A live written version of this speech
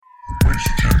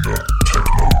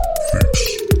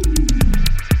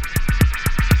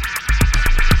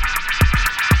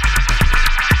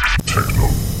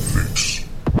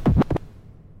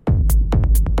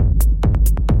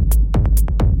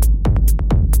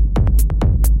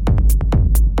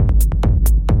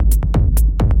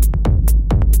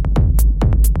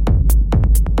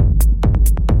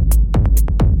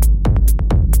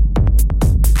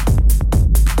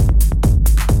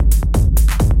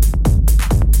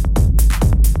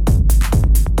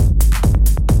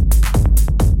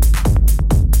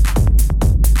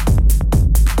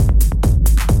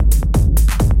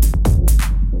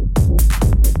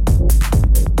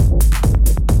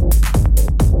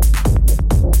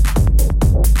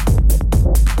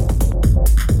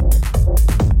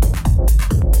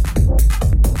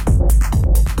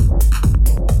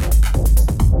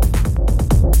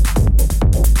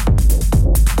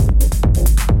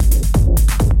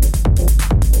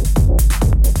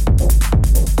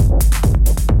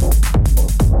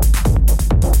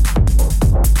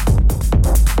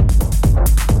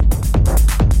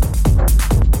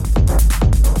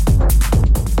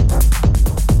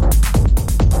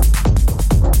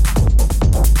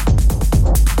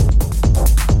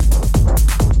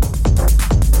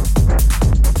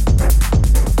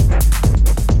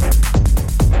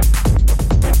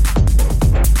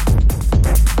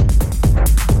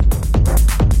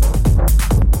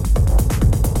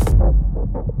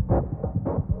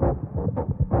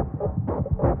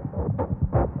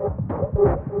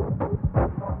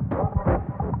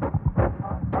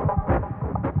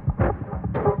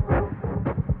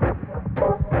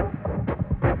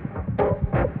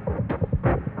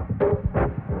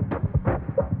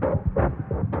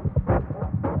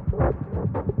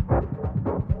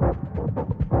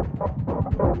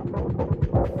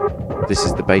This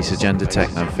is the Bass Agenda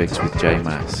Techno Fix with J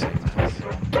Mass.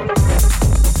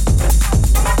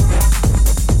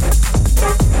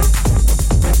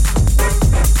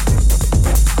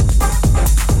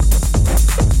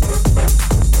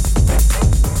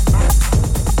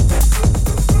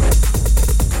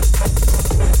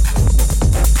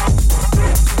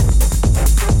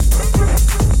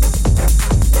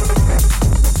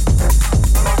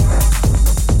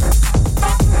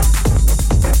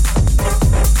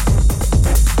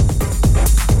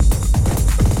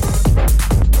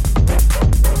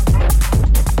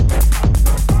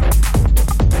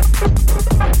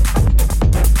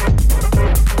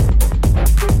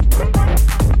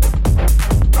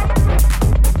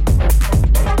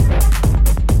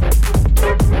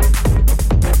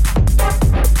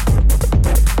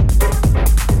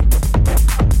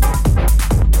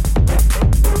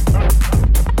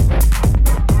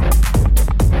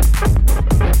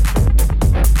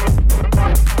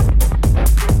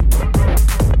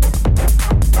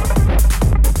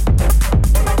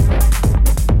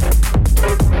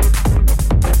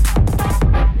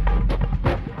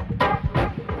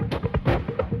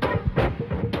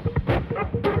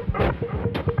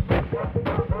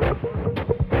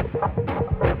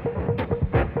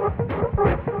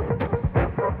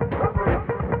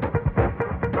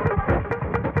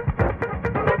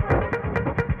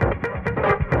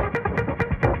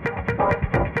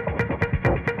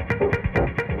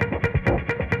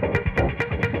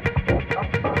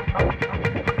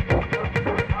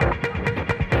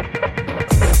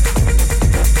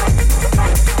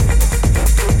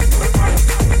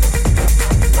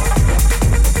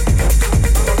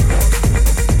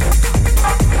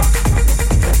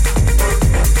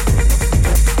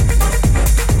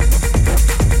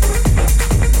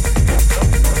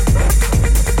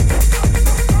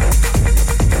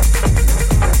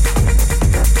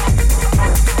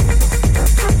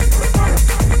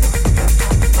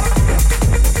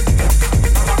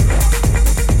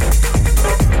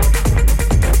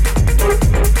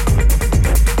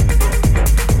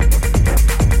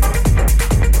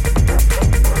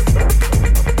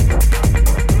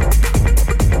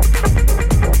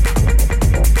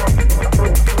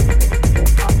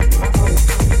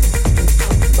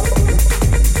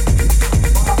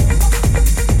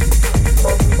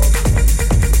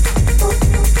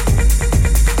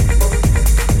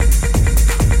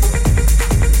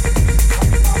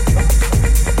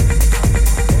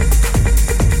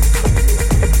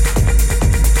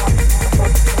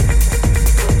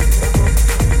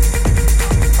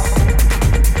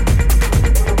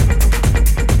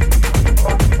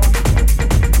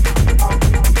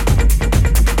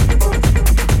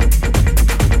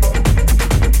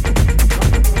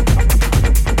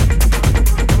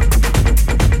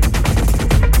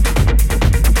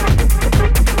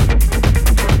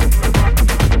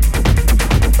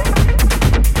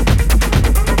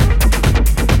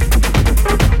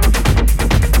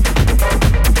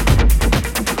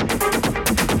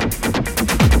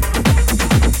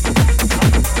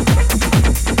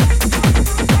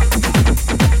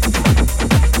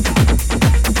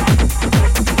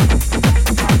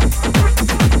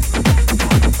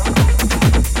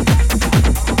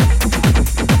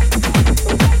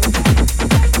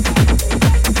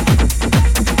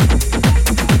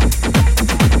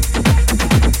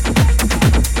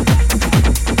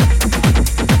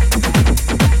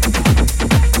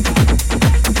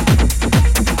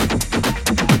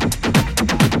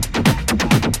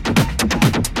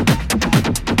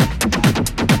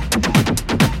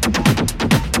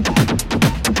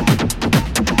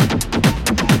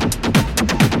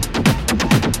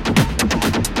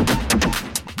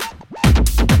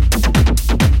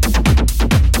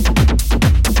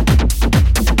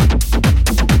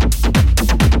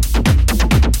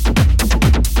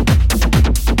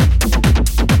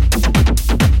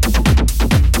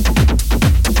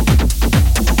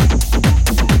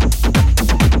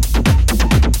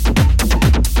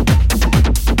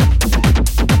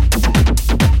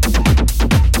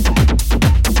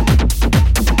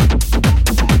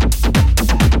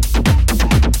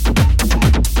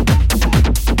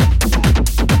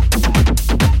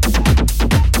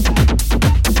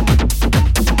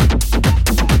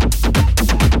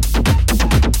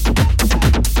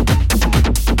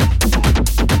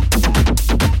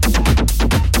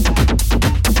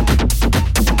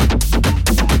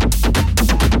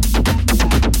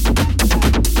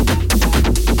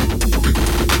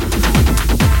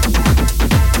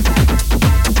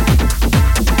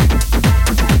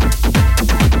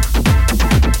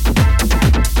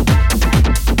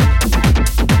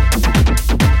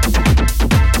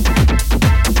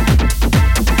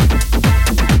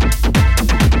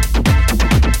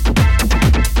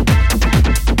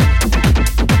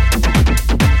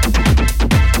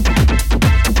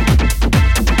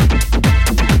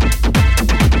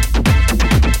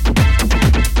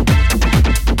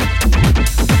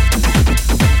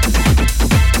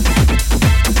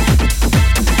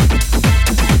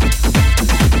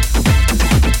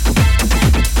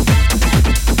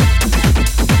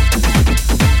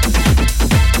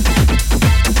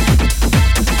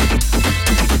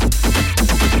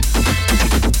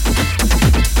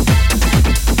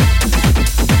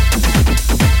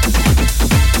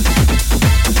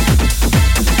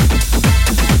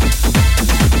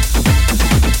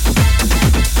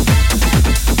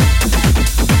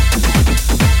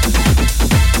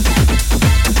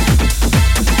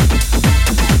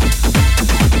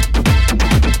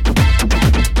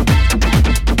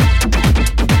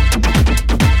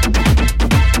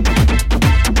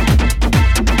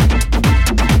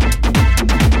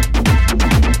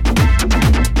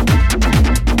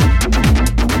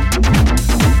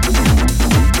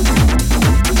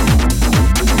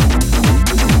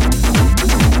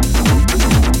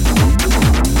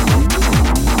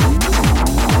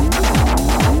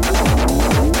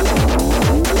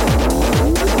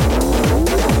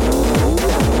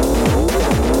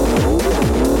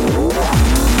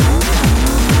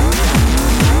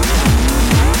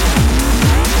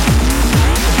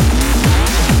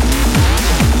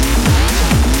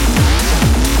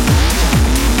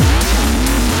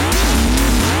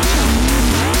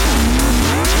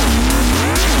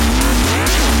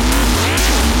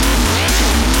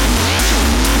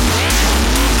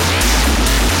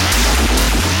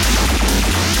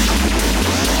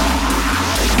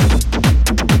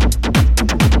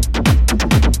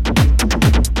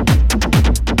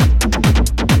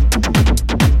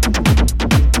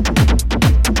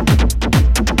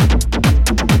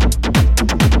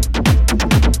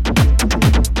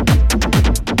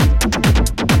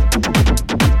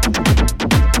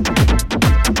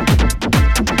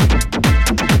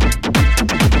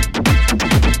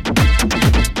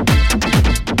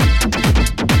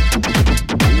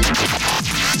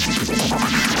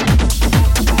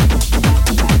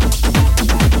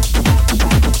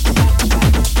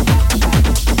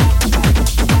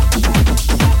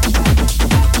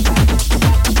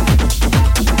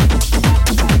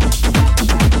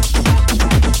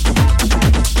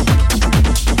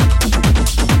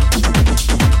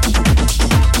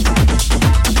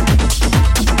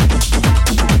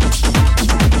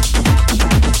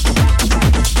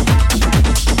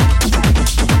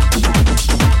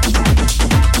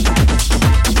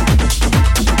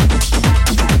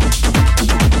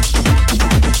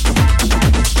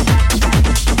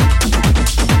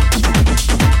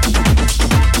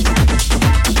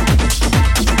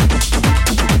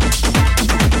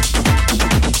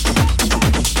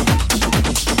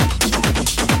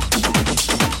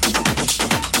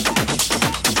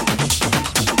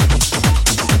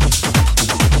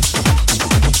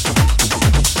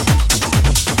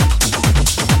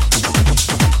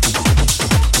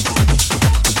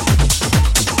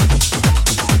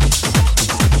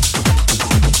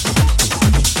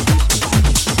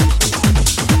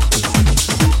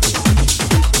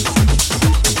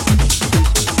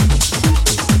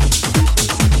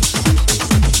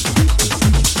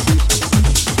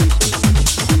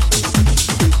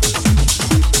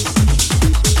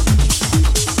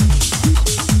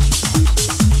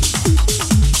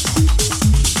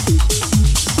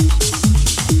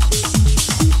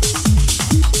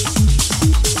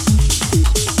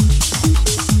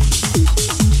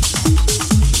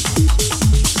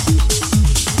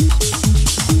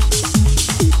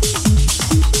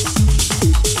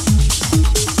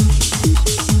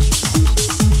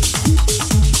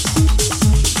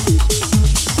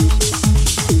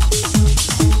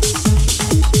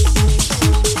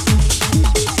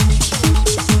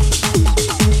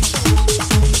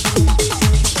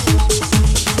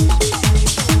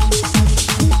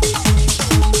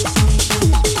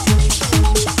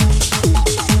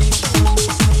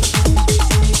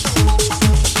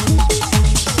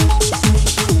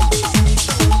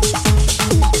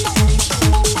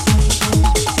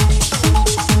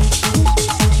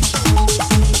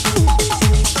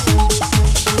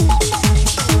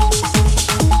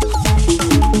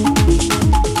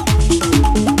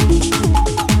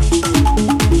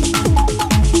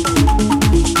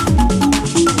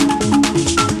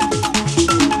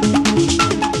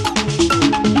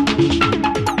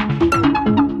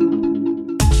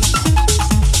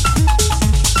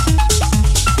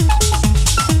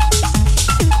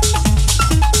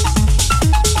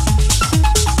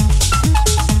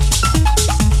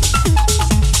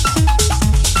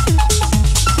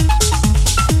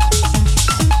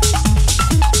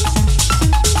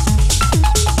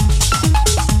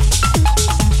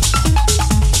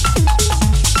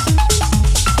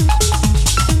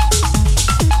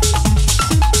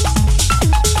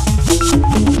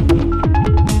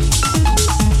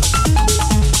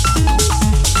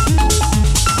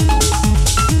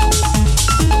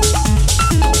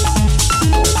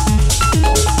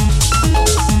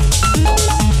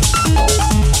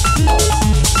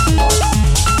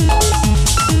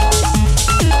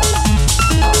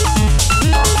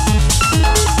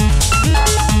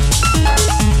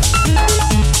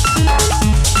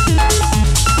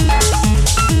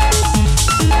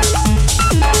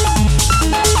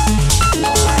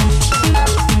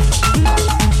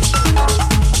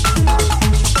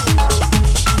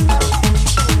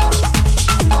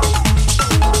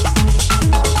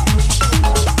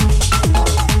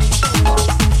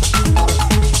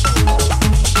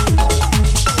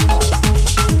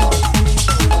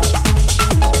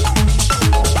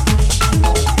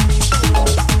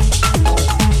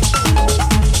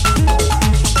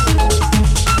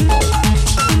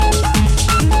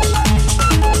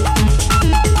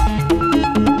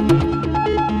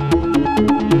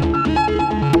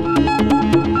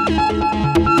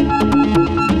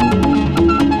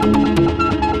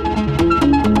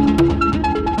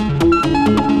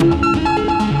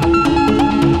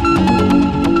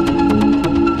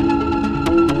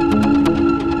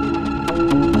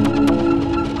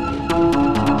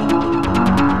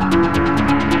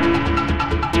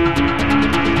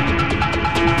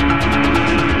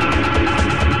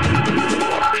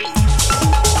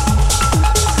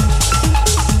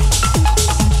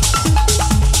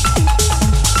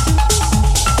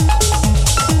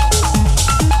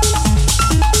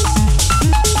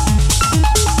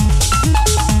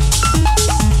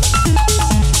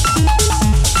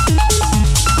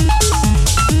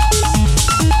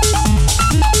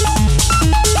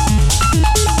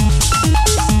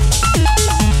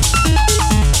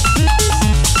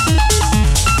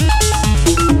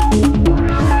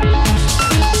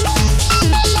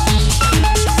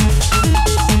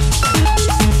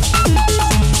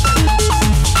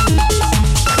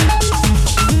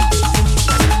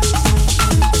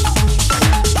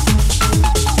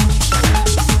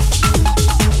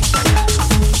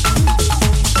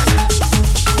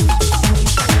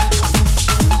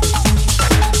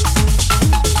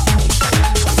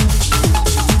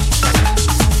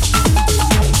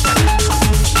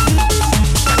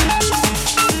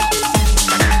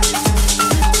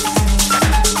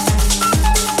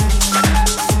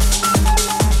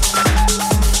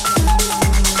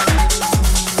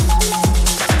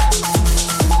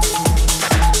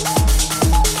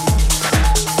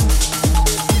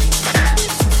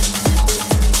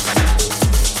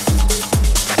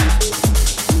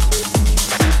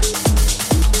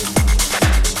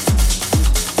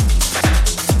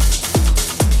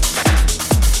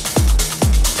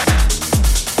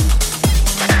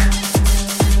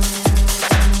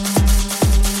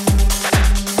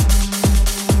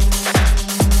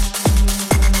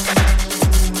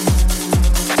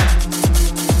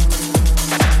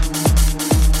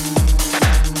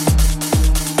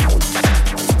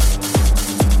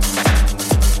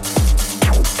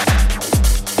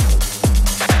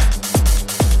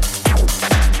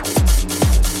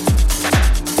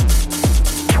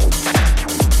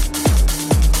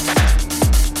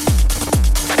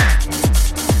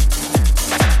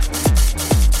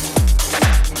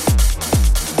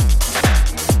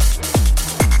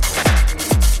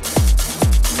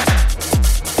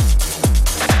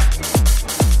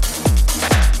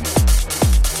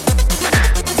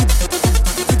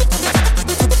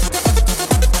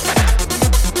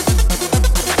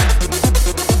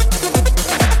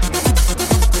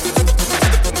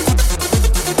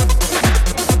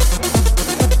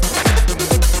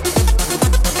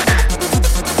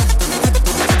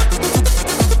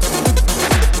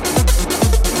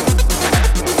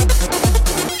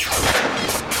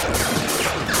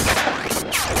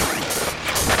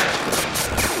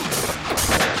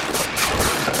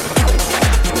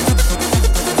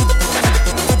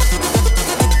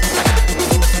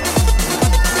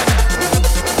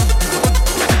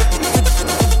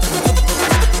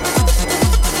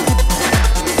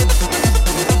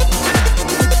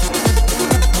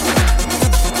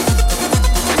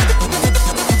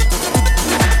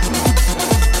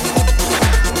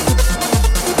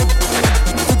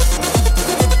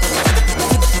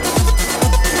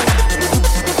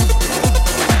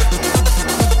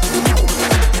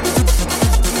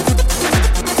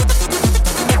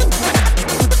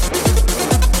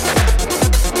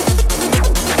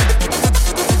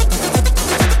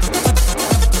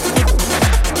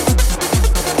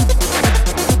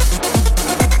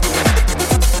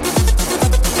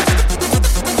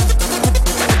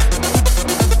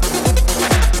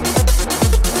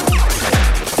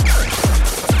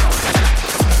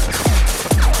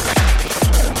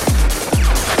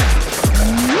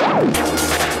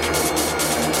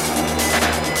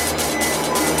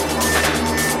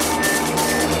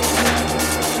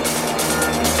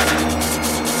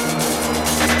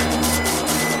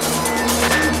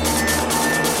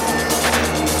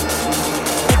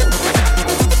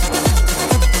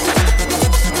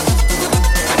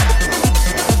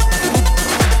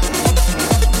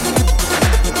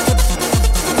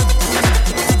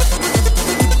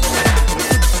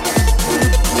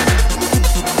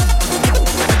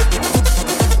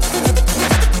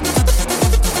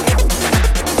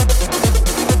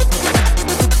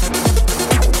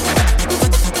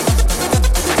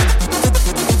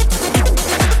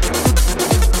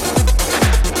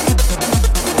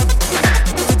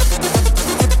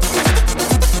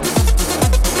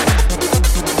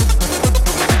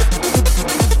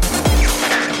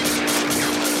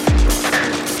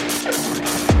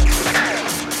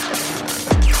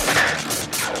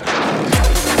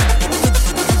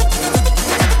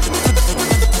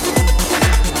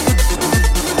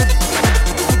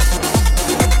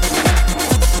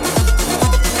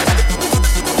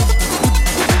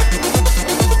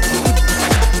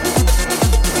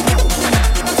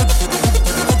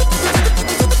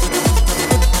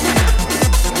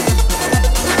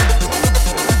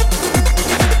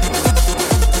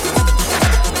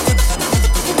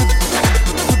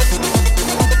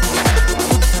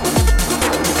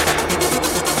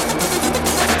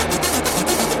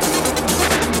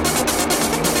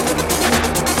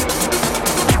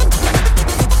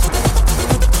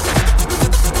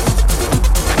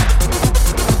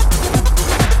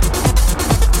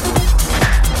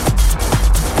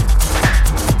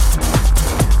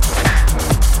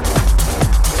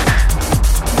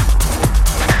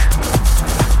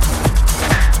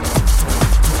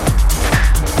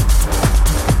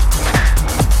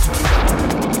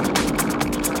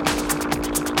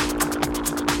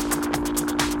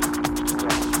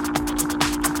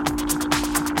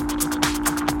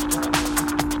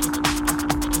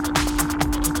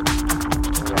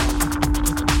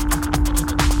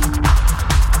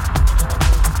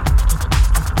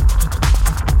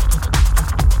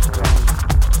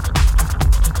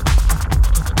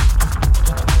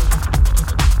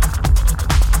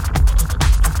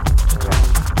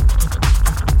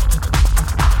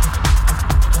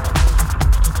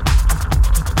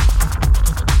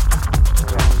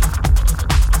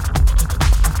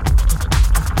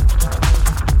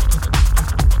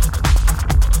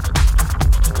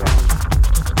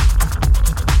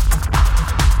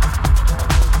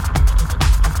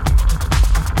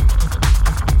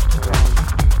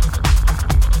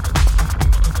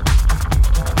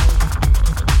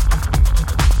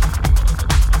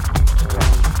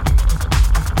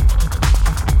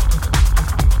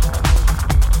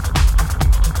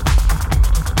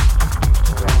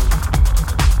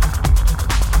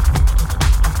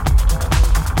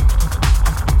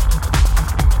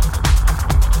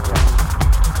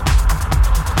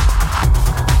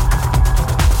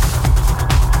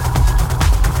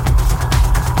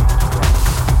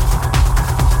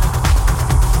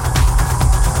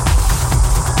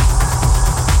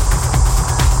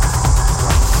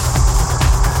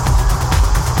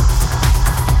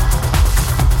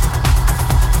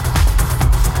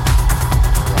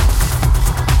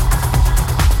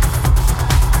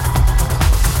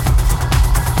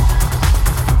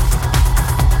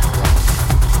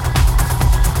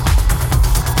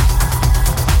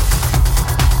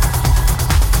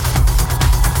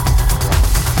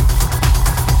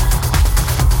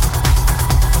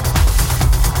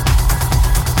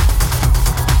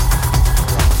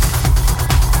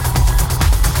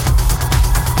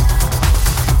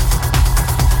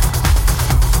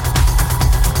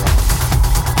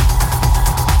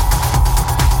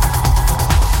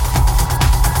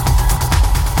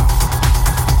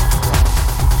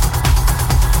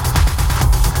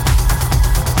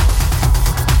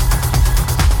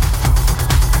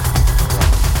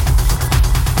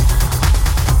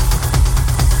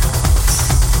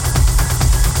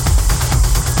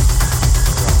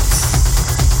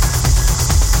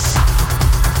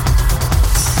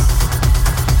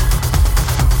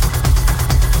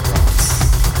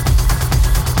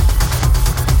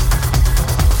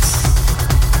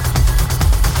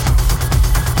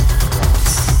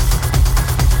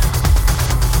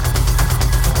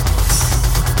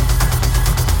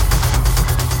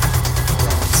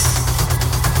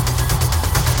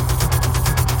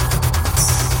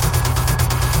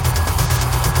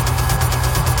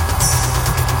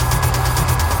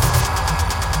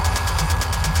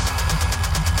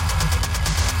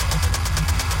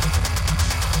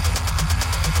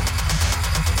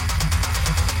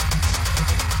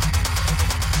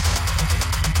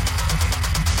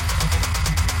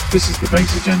 This is the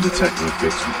Bass Agenda Techno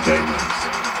Fix with J Mass.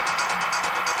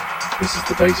 This is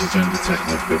the Bass Agenda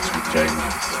Techno Fix with J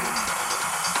Mass.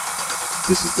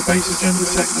 This is the Bass Agenda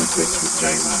Techno Fix with J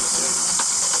Mass.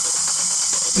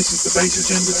 This is the Bass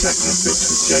Agenda Techno Fix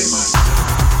with J Mass.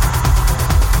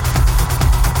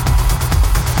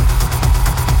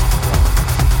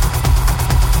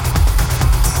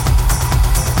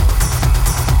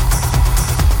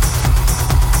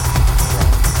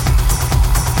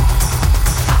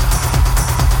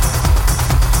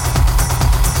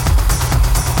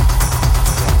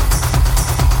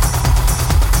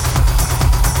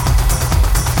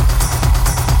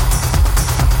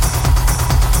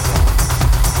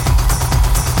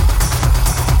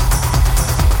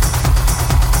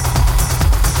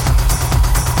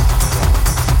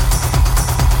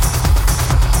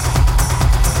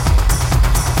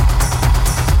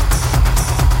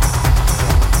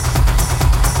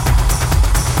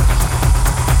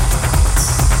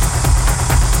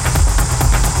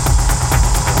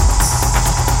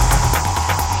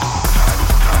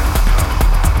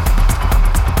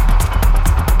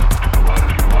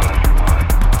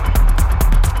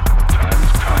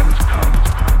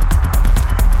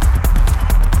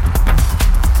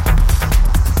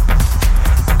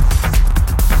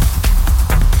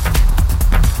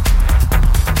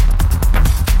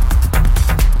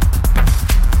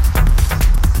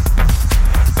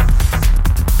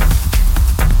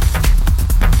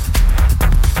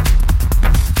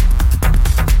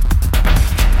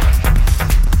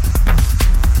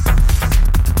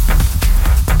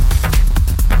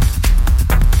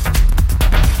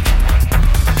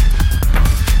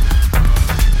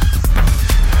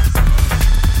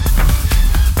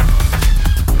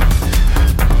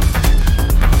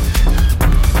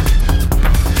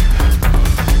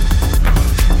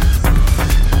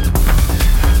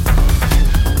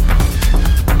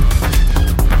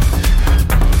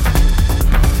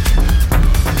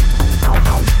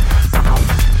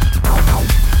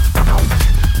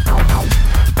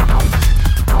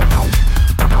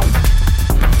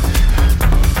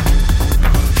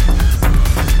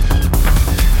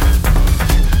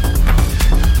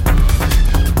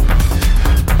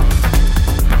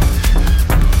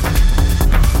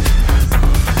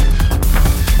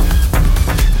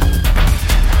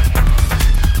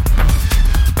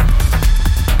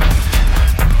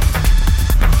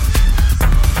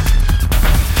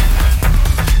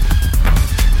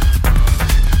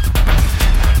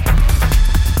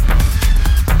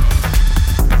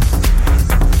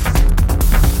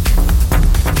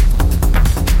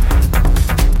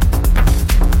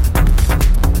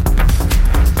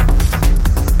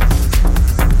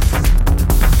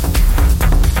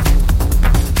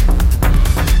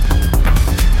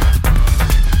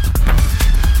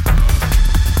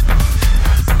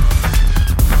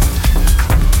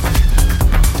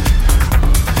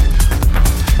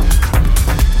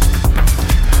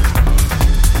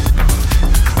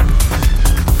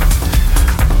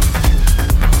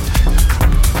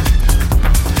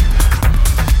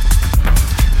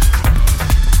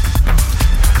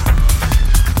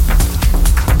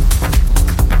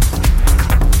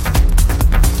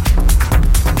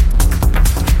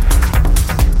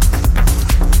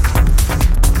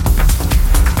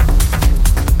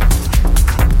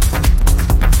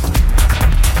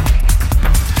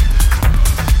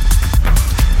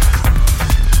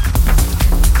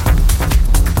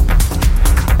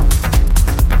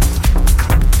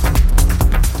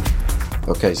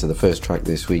 Okay, so the first track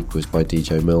this week was by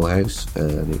DJ Millhouse,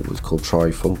 and it was called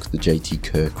Tri-Funk, the JT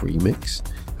Kirk remix.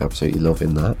 Absolutely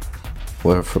loving that.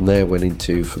 Well, from there went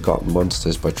into Forgotten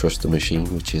Monsters by Trust the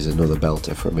Machine, which is another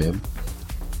belter from him.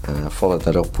 Followed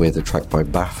that up with a track by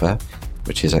Baffa,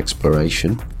 which is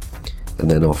Exploration.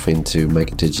 And then off into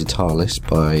Mega Digitalis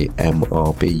by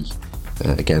MRB.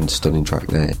 Again, stunning track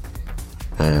there.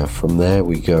 From there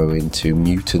we go into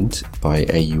Mutant by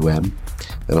AUM.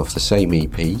 And off the same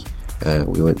EP,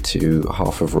 we went to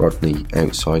Half of Rodney,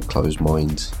 Outside Closed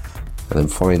Minds. And then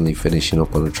finally finishing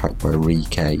up on a track by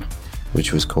Rike,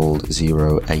 which was called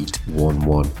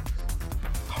 0811.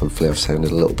 Hopefully I've sounded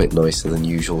a little bit nicer than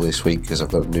usual this week because I've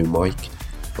got a new mic.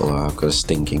 Although I've got a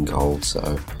stinking cold,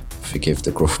 so forgive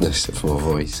the gruffness of my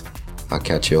voice. I'll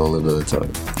catch you all another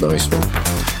time. Nice one.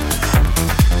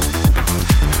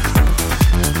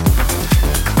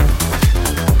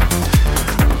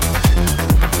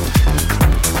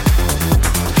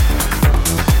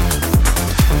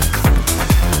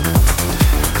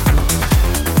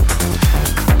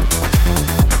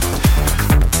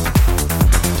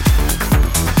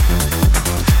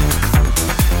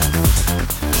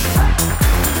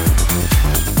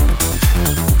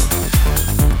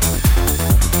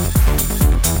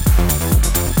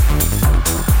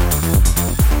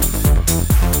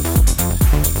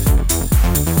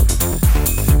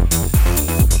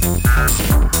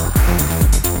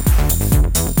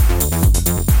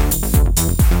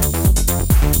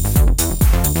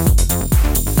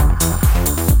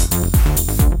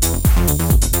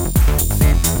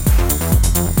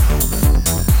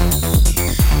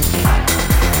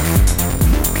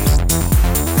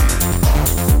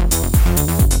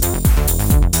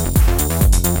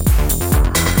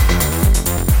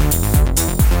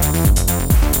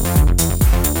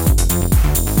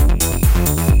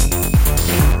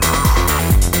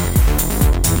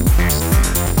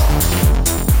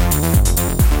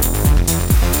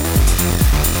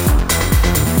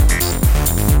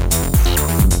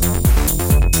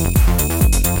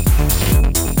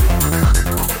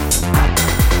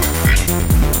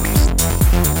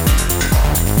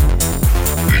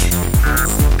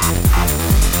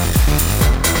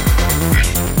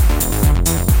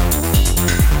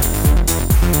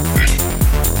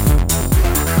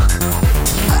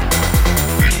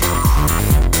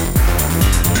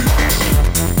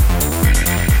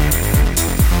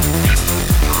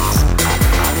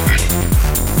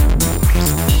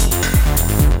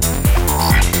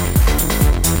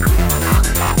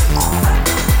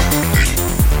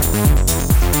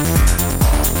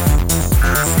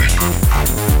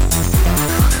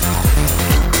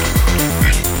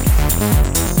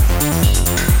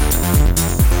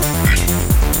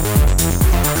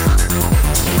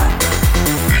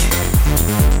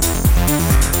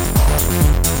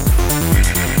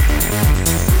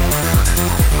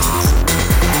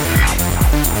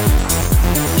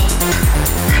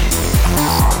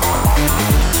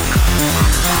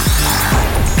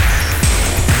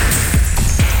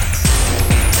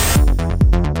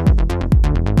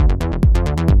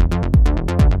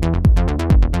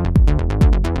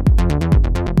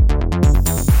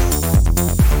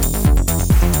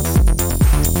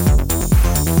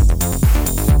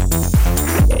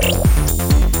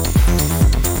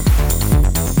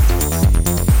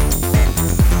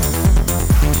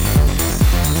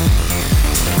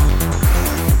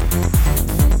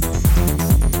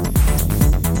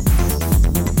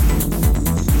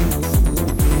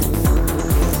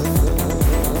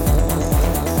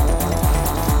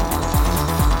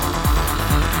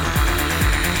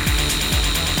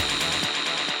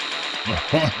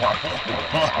 For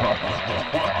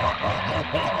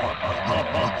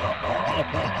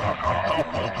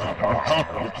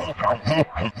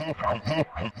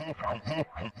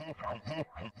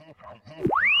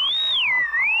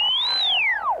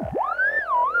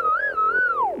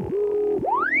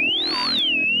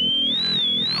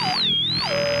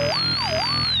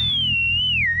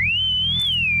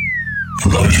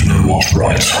those who know what's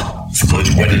right, for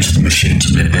those wed into the machines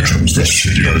in their bedrooms, their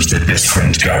studios, their best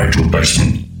friend's garage or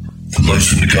basement, for those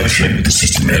who negotiate with the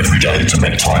system every day to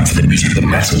make time for the music that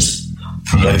matters,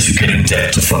 for those who get in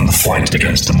debt to fund the fight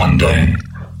against the mundane,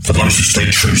 for those who stay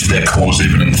true to their cause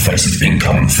even in the face of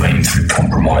income and fame through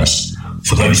compromise,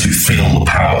 for those who feel the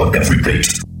power of every beat,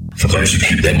 for those who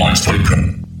keep their minds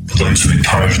open, for those who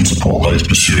encourage and support those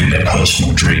pursuing their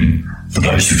personal dream, for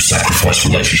those who sacrifice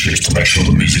relationships to make sure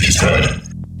the music is heard,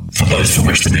 for those for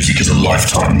which the music is a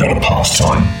lifetime, not a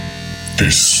pastime.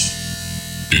 This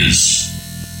is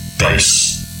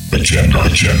Bass Agenda.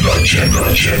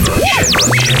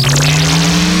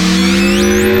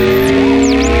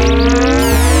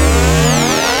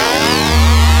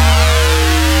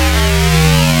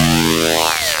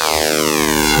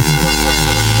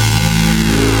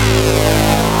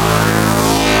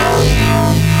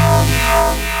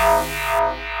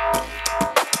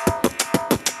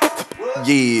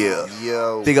 Yeah.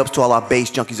 Yo. Big ups to all our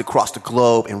bass junkies across the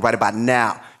globe. And right about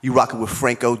now, you rocking with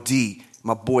Frank O.D.,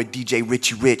 my boy DJ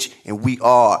Richie Rich, and we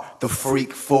are the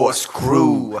Freak Force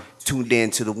Crew. Tuned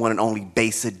in to the one and only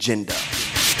Bass Agenda.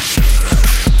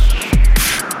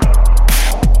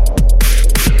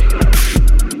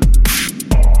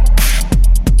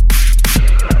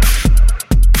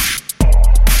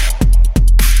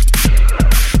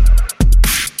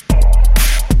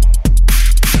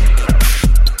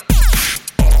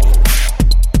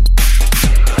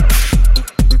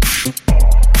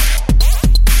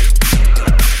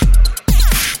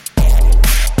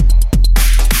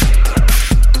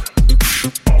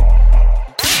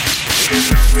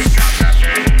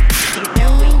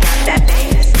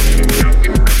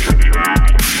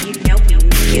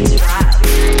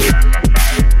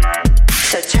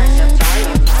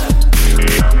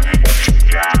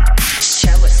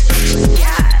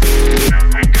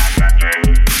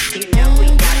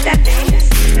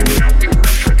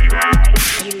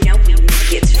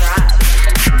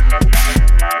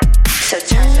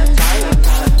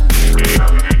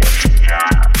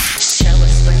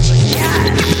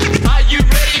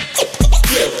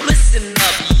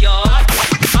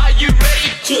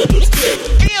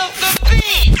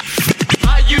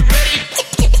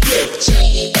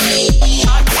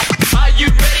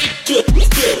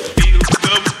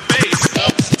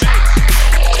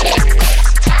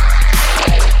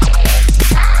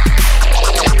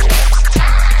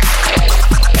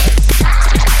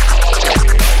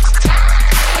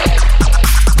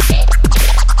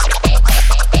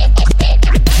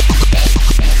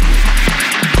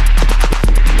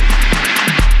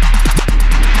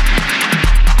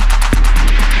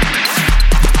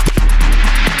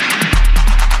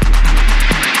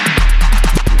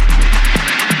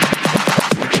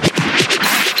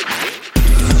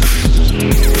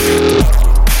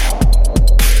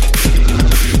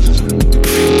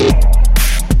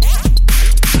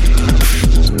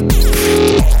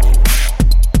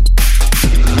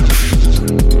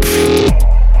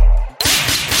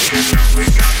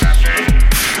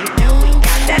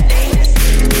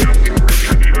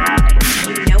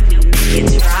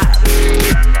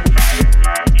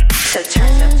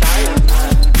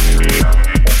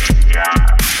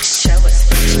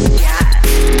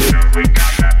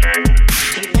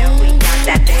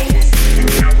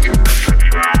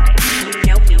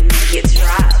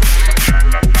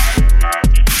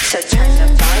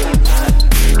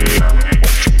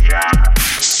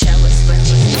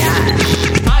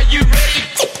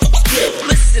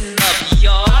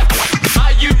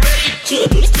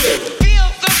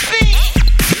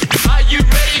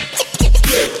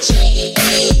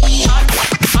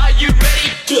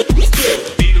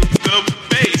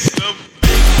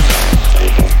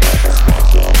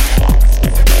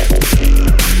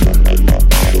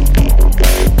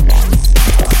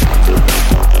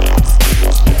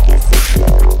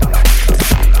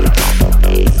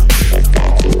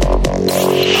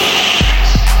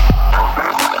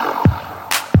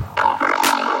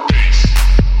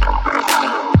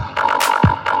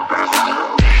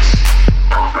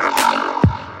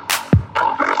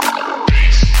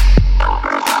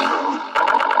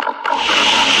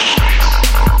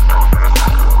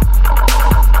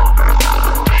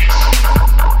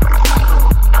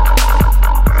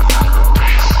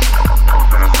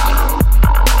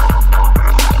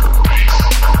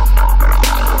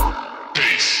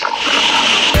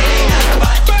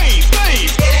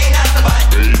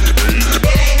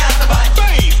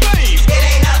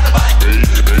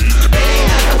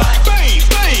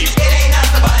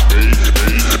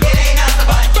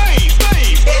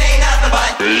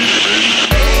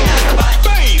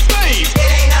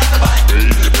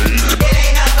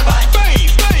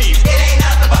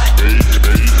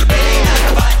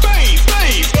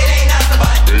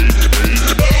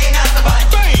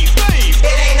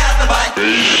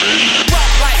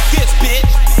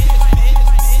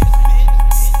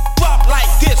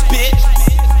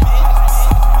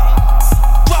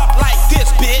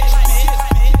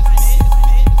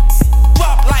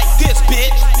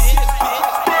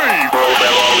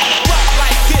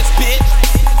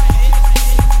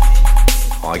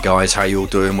 guys, how you all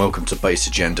doing? Welcome to Bass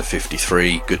Agenda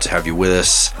 53. Good to have you with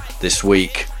us this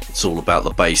week. It's all about the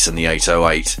bass and the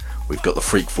 808. We've got the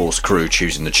Freak Force crew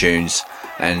choosing the tunes,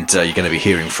 and you're going to be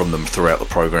hearing from them throughout the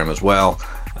program as well.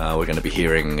 We're going to be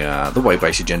hearing the way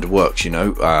Bass Agenda works, you know.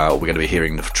 We're going to be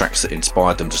hearing the tracks that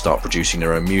inspired them to start producing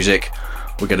their own music.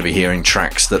 We're going to be hearing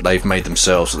tracks that they've made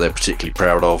themselves that they're particularly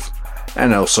proud of.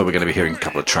 And also we're going to be hearing a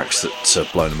couple of tracks that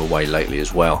have blown them away lately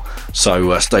as well.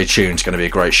 So stay tuned, it's going to be a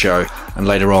great show. And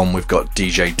later on we've got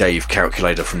DJ Dave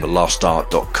Calculator from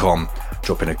thelastart.com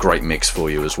dropping a great mix for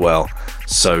you as well.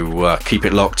 So keep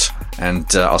it locked, and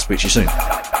I'll speak to you soon.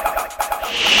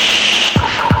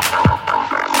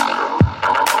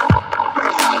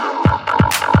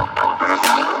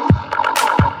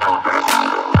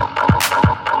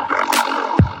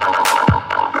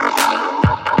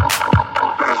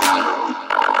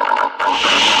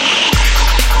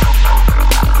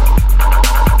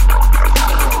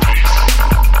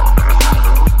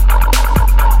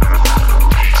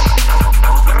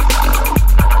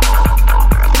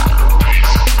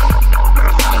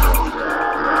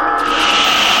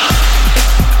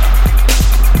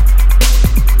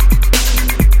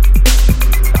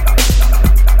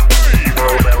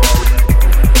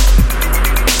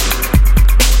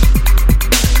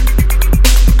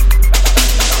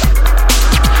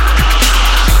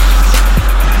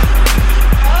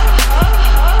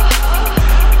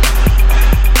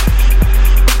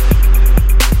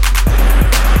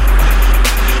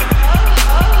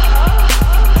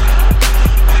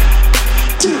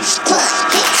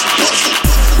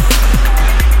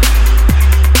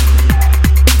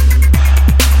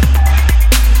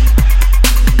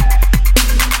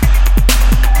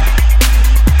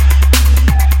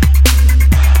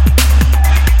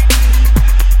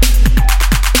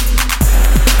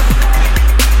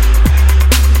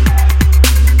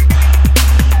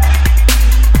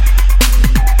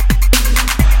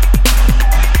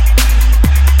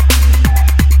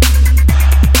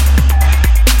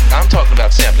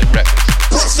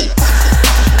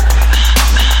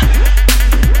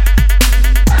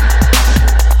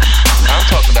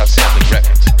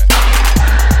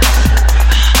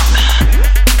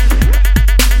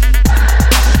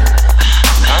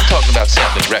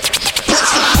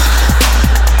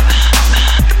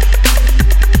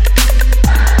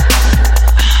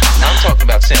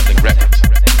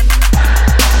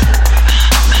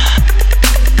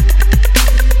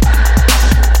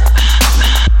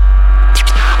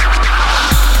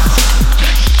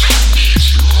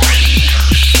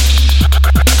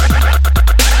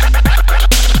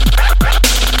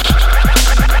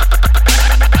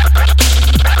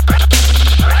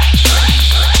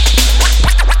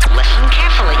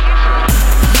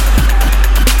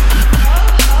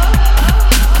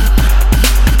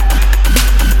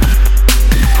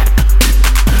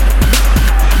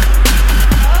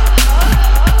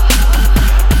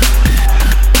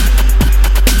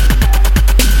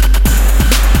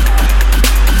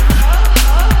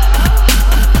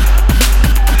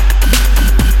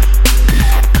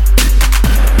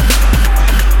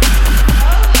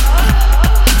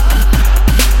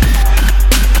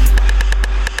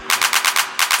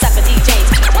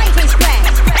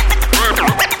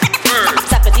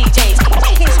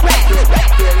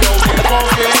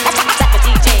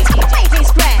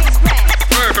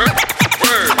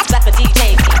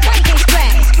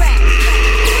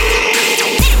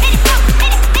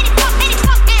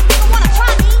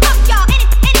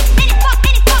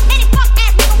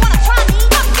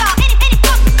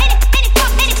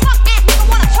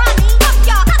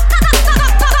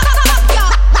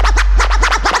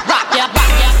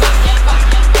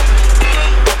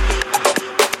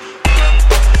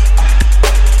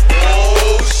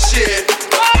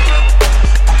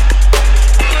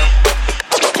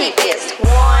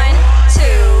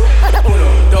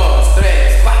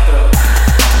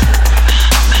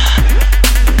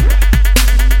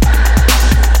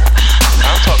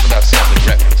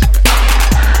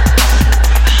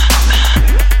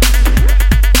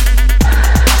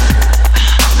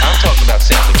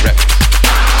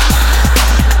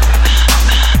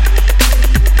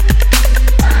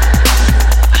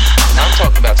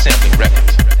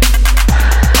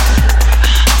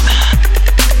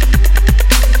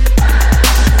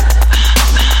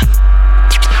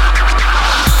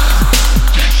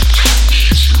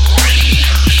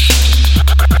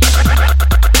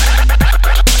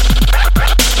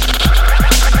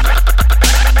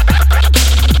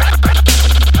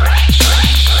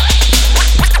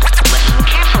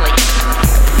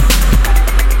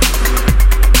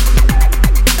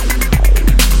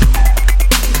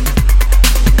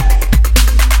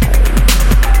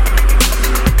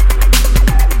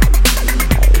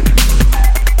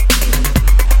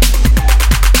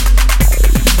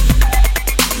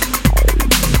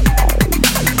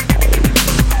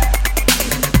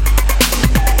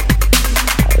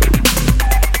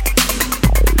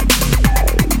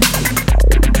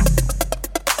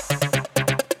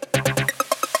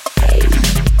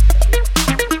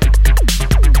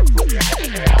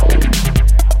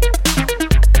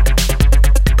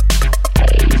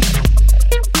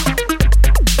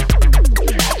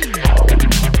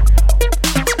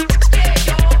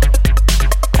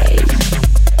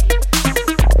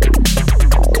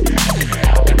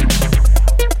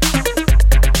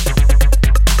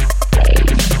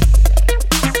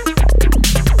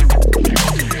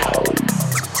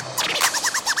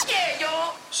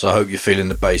 So I hope you're feeling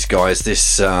the bass, guys.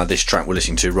 This track we're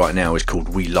listening to right now is called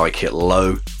We Like It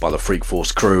Low by the Freak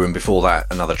Force crew, and before that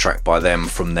another track by them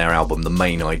from their album The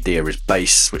Main Idea Is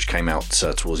Bass, which came out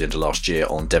towards the end of last year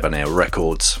on Debonair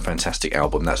Records. Fantastic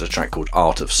album. That's a track called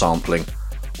Art of Sampling.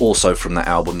 Also from that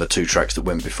album, the two tracks that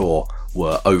went before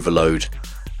were Overload,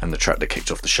 and the track that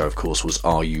kicked off the show, of course, was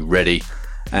Are You Ready?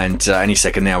 And any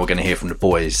second now we're going to hear from the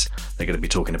boys. They're going to be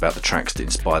talking about the tracks that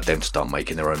inspired them to start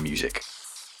making their own music.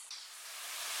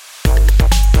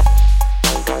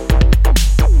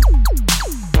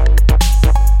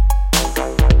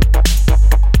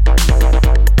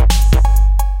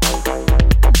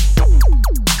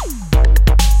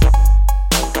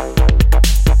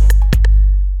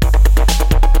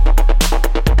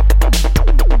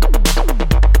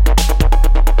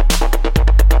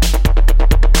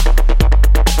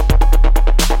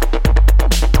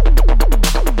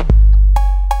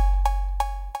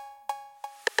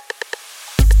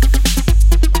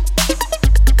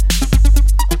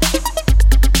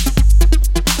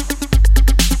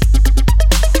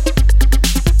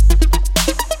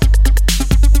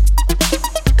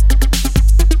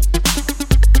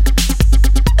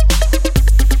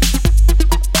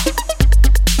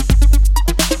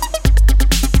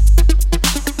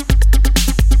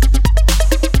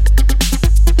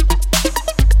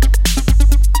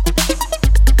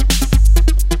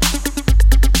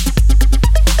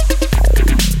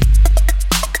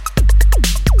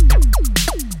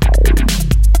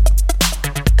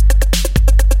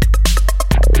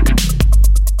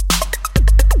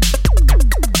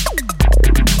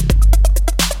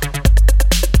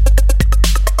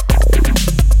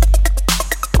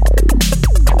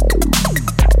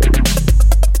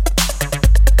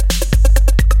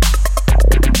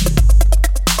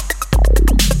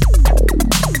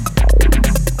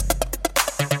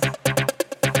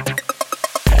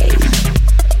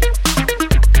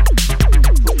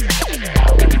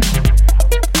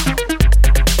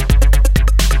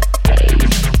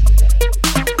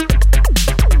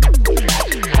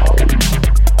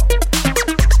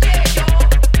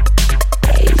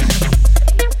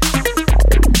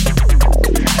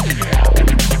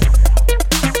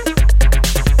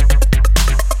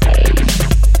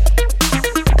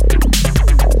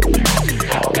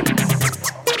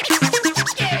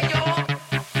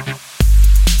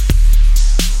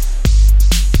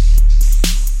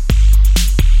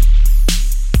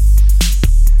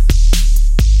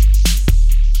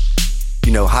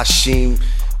 Hashim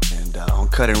and on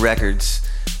Cutting Records,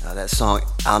 that song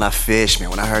I'll Not Fish,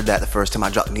 man. When I heard that the first time I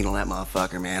dropped the needle on that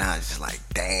motherfucker, man, I was just like,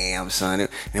 damn, son. And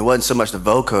it wasn't so much the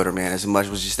vocoder, man, as much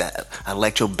was just that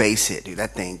electro bass hit, dude.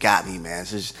 That thing got me, man.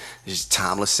 It's just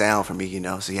timeless sound for me, you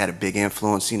know. So he had a big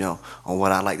influence, you know, on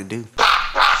what I like to do.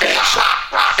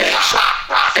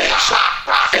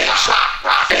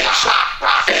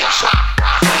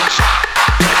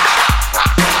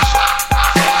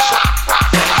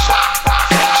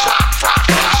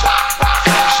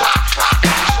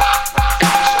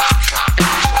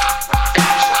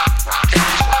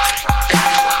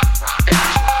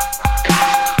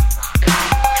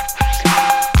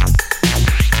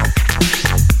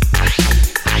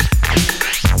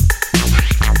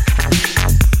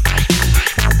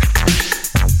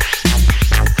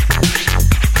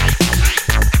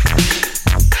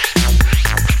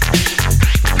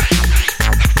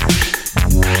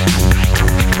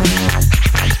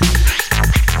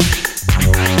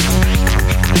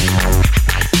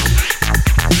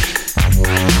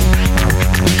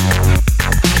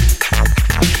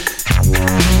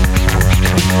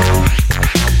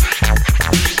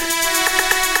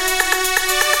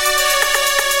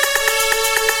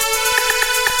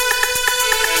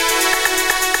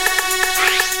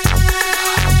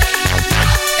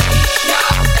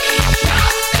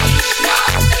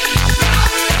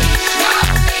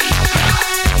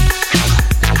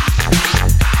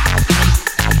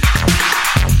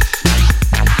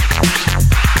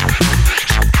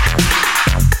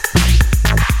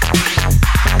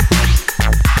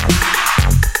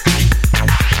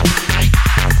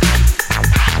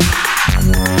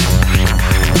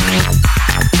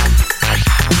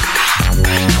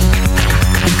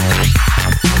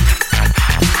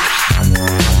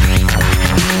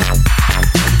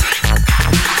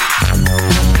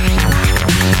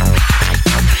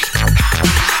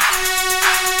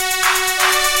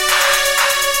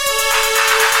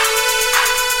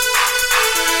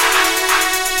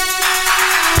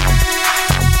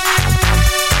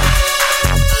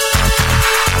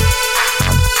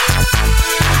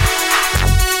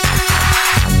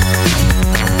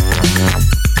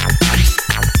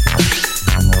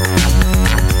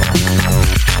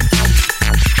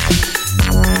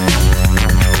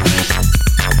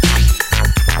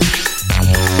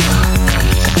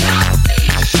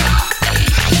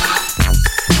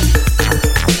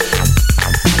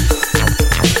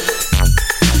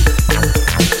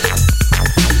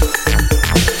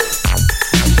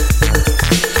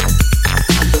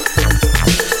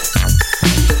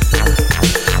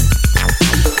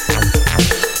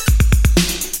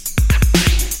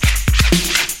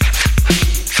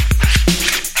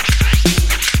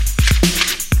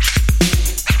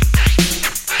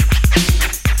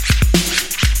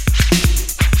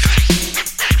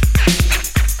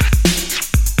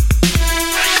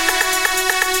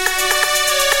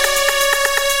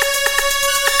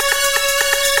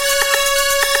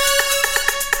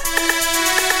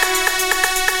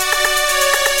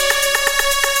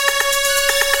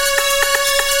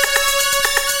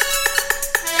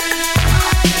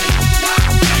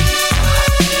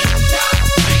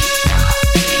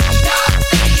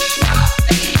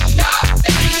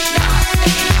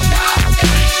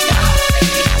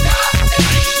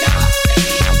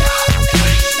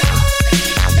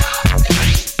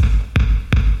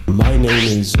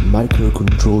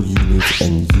 microcontrol unit,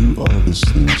 and you are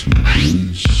listening to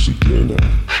Bass Agenda.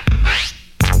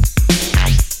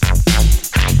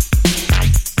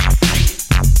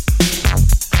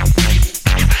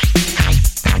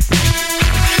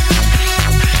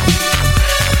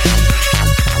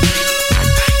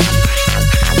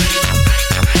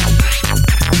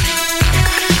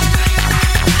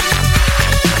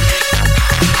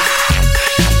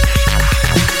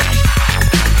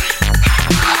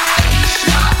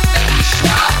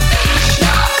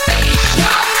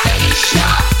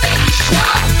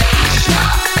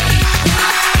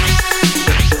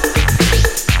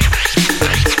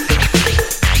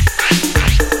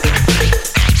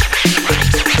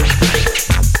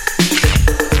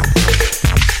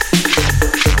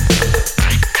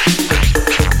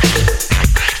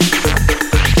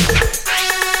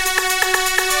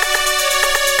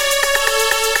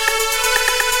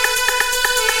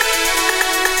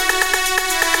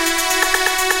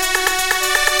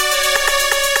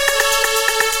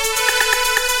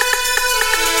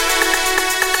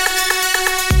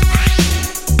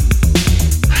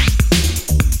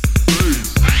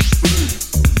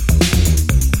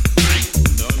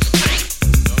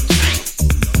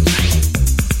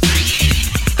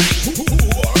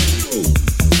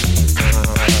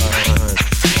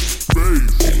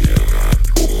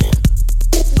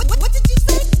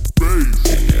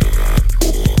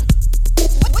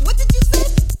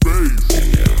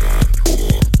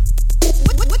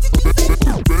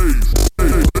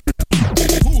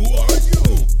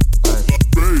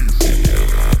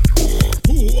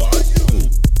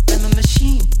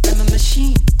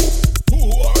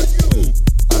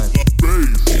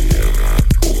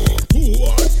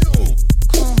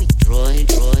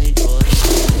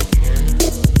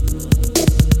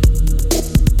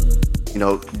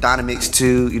 Dynamics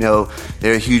too,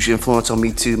 they're a huge influence on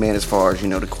me too, man, as far as,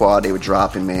 the quad they were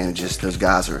dropping, man. Just those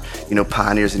guys are,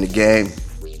 pioneers in the game.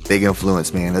 Big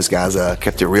influence, man. Those guys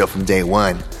kept it real from day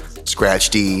one. Scratch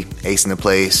D, Ace in the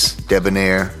Place,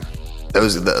 Debonair.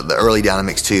 Those are the early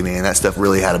Dynamics too, man. That stuff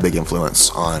really had a big influence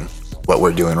on what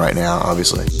we're doing right now,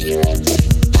 obviously.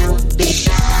 Don't be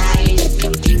shy,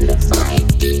 computer fine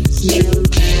beats you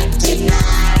can't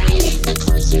deny. The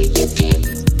closer you get,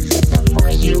 the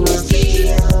more you will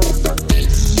feel. The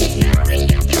bass in your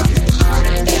radio coming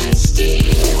harder than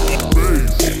steel.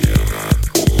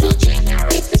 We'll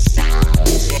generate the sound.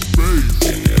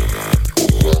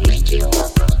 We'll make you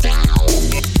up or down.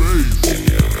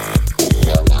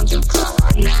 The ones you call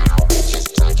on now,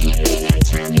 just plug it in and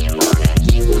turn it on, and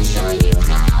he will show you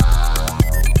how.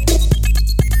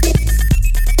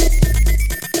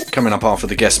 Coming up after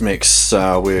the guest mix,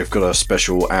 we've got a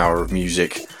special hour of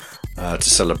music to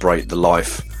celebrate the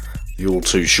life, the all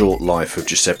too short life of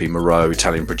Giuseppe Mereu,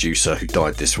 Italian producer who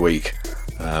died this week.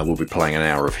 We'll be playing an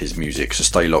hour of his music, so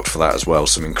stay locked for that as well.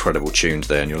 Some incredible tunes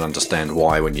there, and you'll understand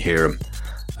why when you hear them.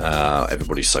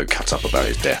 Everybody's so cut up about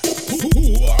his death. Who are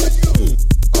you?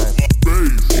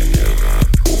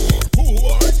 Who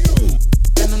are you?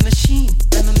 I'm a machine.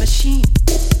 I'm a machine.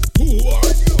 Who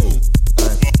are you?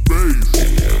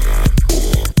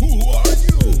 Who are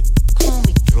you? Call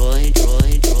me droid,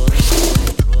 droid, droid,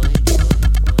 droid,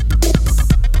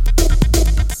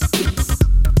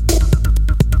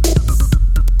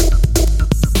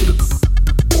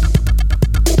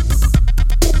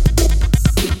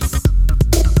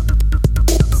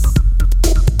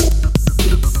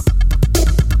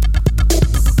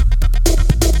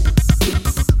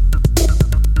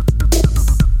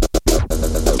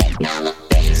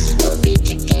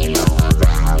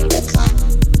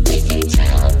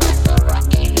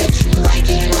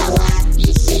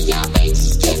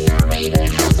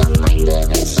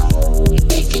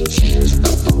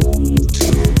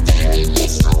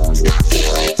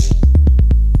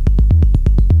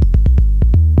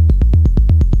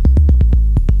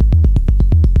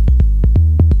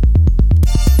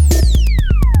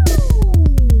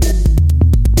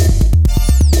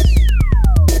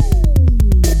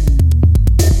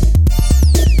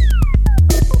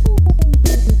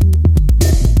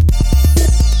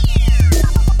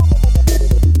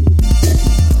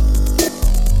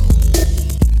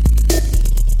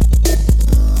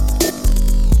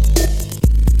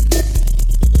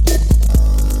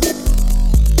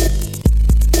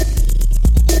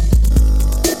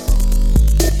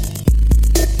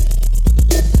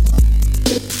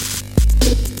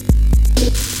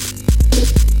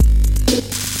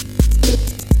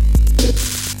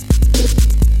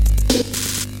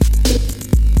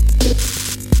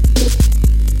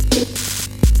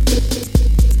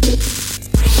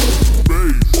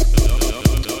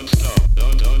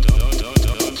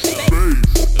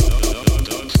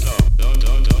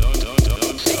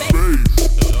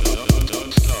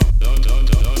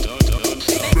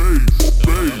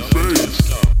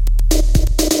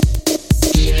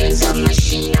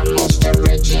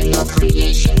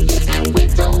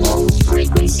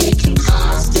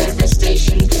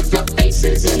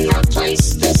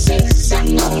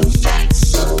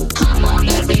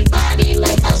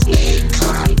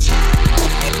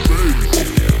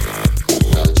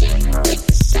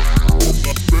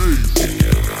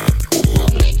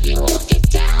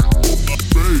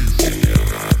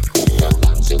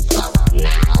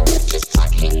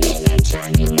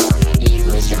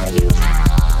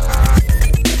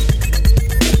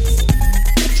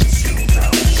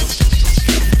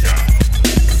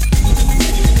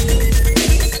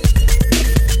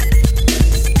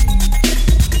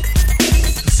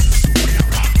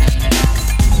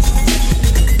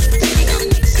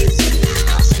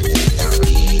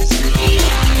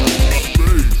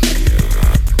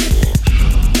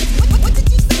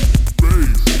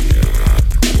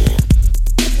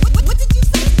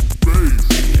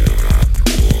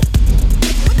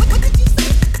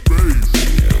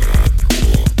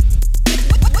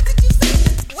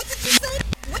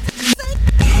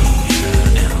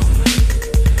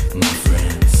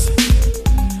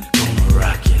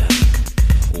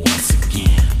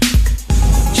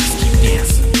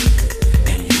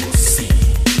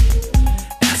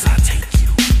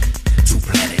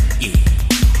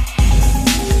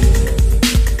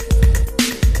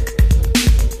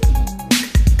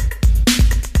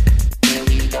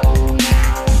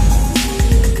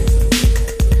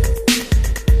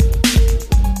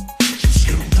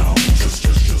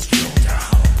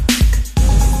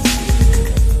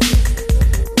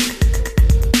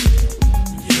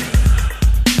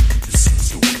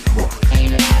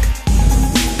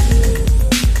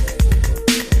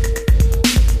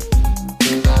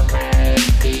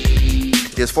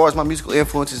 as far as my musical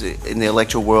influences in the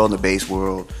electro world and the bass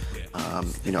world,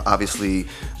 obviously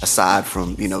aside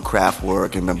from,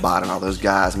 Kraftwerk and Bambaataa and all those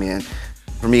guys, man,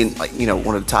 for me, like,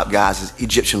 one of the top guys is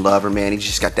Egyptian Lover, man. He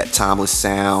just got that timeless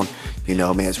sound,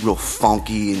 man. It's real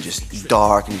funky and just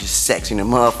dark and just sexy and a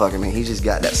motherfucker, man. He just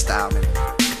got that style, man.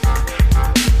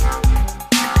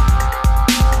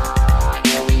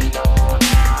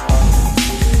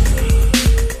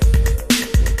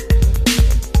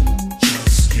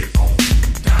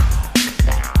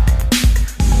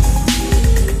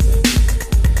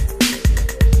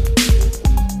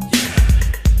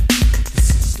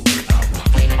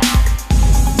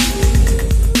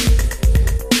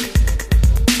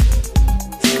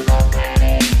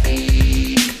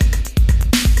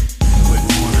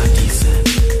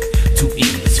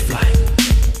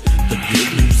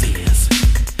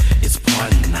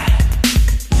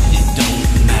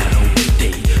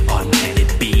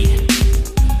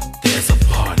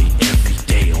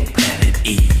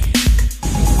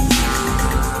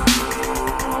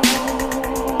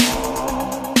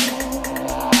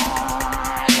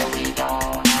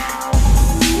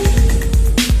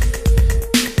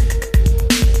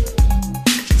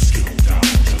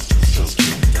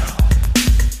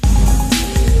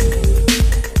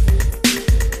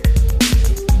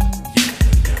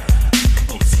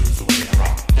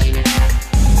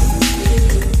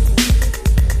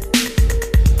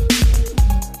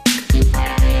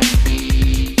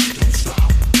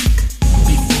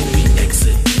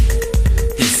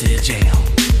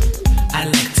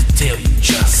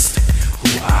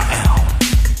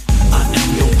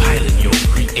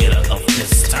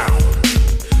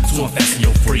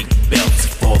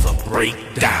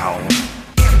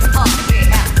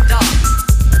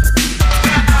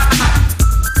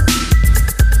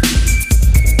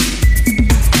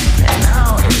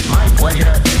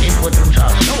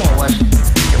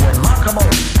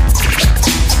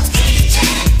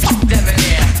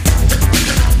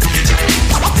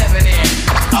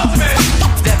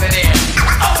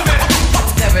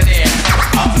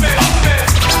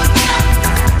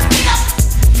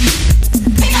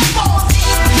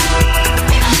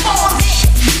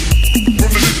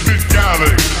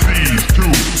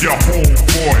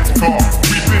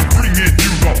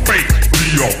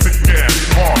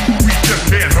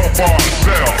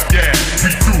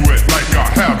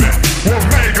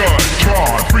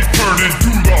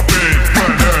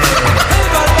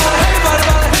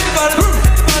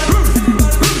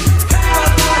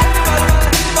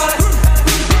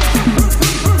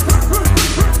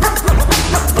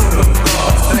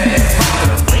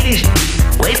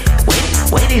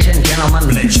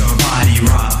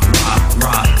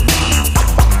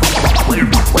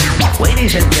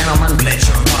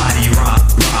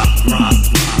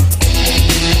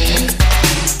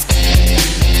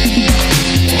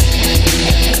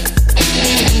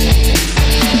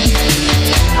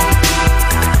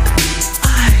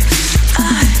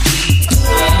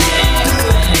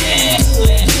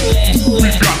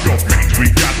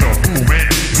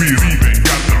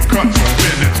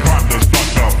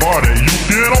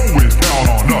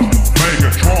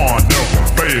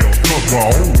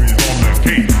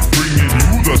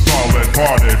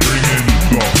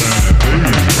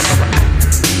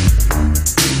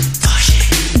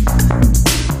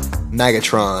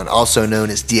 Megatron, also known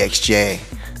as DXJ.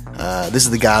 This is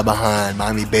the guy behind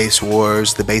Miami Bass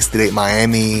Wars, the Bass that ate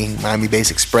Miami, Miami Bass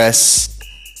Express.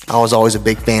 I was always a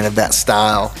big fan of that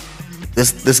style.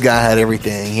 This guy had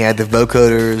everything. He had the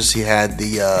vocoders, he had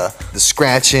the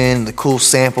scratching, the cool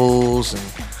samples, and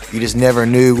you just never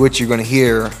knew what you're going to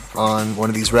hear on one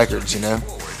of these records,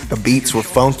 The beats were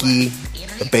funky,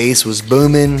 the bass was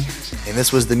booming, and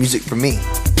this was the music for me.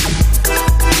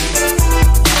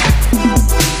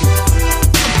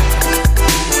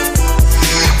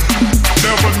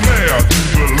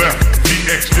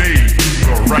 DXJ to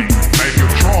the right,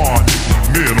 Megatron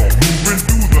in the middle, moving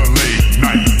through the late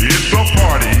night. It's a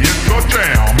party, it's a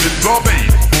jam, it's a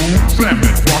bass boom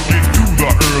slamming, rocking through the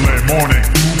early morning,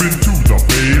 moving to the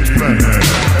bass planet.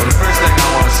 Well, the first thing I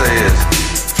want to say is,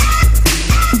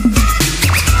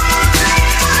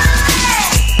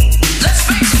 let's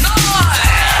make some noise,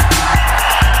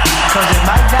 'cause it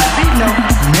might not be no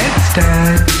next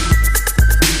time.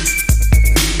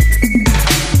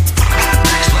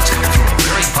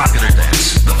 Popular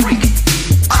dance, the freak.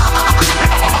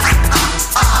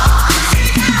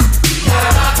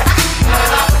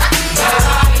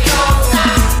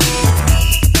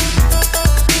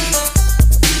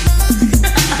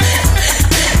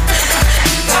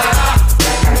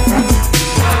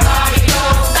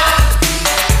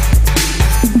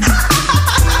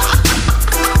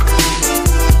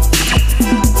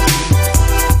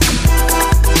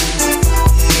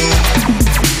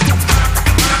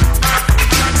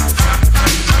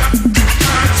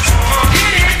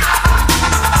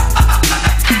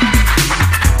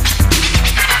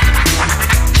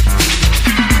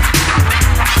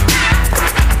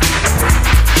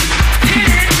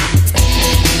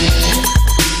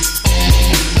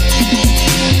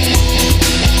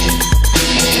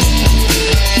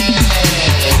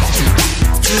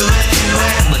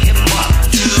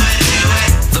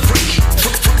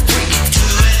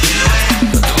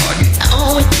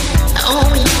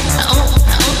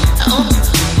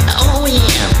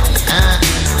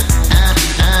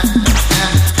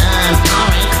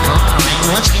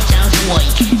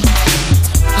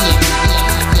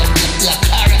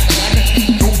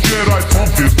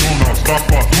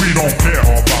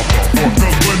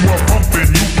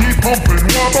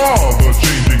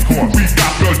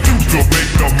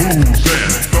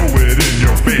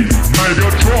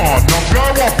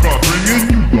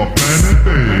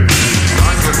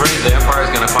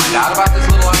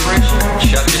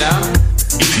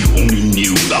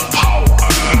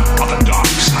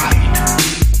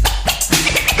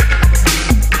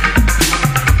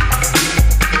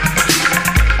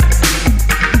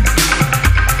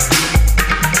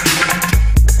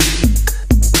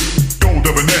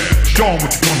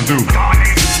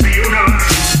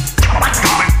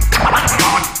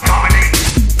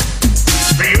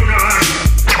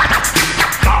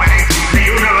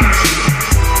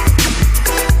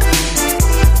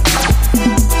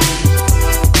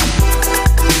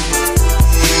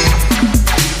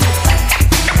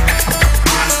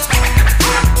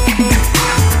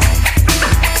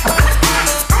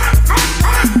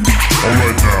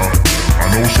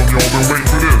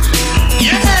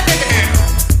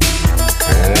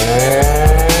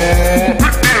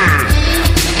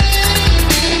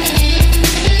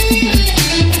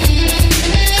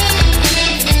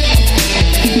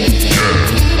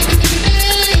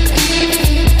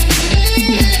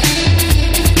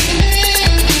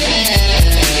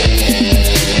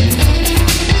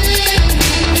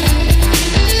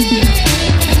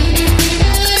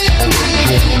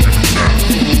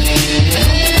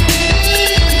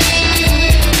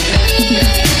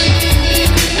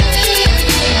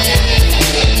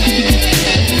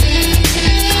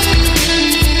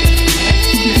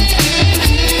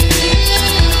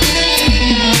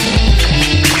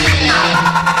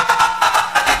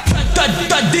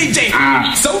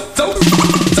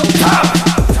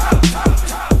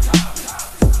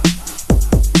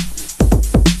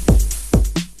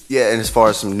 and as far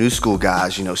as some new school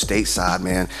guys, stateside,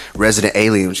 man, Resident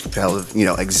Alien, which compelled,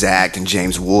 Exact and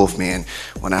James Wolfe, man.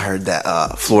 When I heard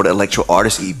that Florida Electro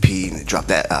Artist EP and they dropped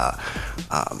that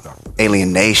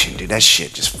Alien Nation, dude, that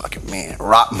shit just fucking, man,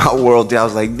 rocked my world, dude. I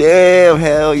was like, damn,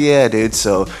 hell yeah, dude.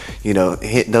 So,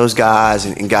 hit those guys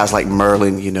and guys like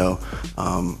Merlin,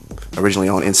 originally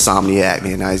on Insomniac,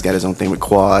 man. Now he's got his own thing with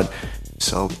Quad.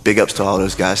 So big ups to all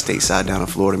those guys stateside down in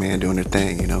Florida, man, doing their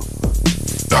thing,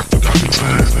 Dr.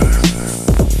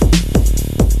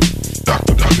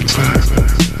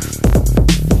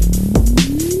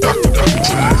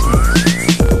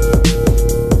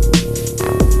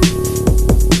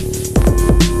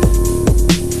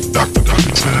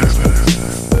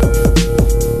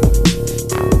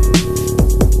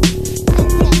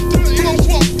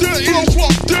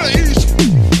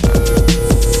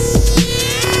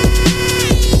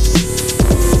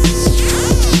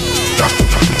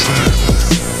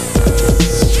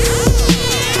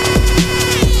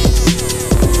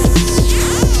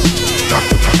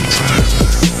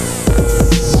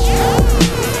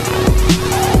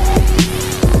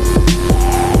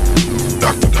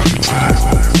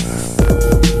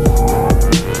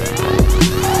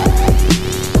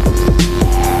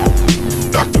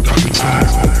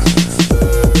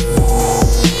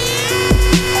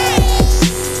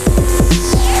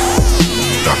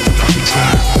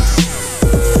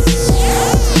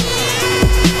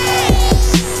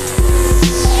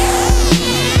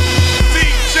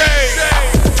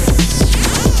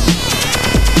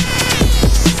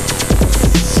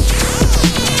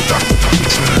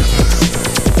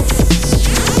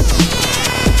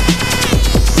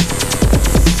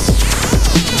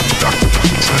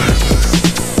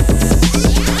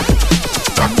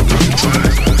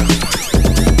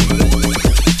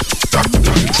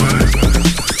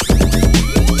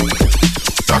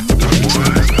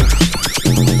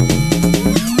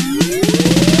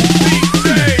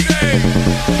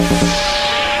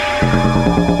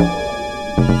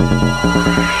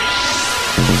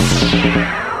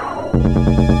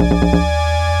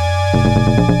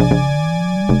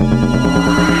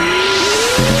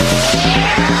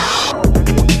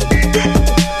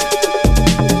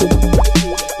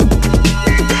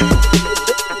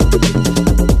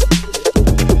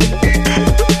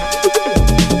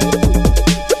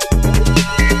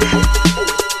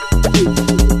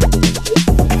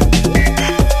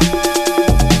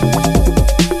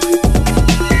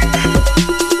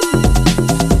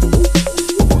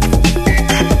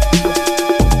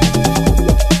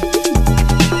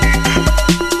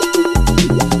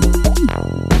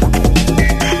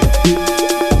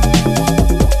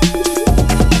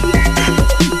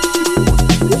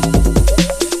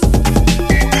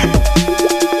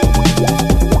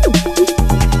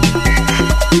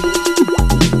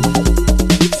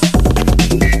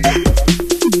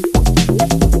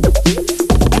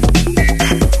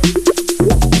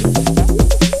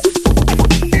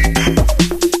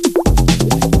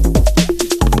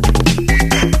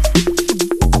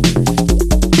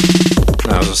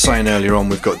 Earlier on,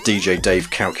 we've got DJ Dave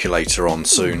Calculator on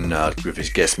soon with his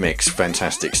guest mix.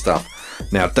 Fantastic stuff.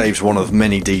 Now, Dave's one of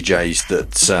many DJs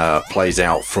that plays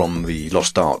out from the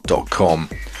lostart.com,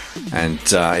 and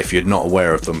if you're not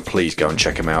aware of them, please go and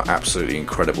check them out. Absolutely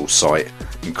incredible site,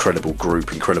 incredible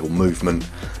group, incredible movement.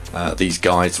 These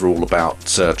guys are all about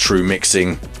true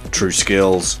mixing, true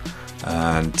skills,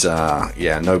 and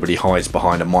nobody hides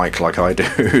behind a mic like I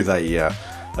do.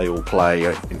 They all play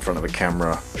in front of a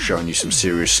camera, showing you some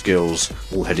serious skills,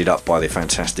 all headed up by the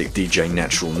fantastic DJ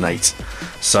Natural Nate.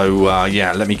 So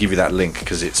let me give you that link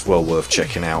because it's well worth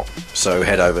checking out. So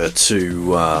head over to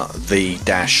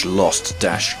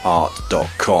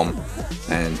the-lost-art.com,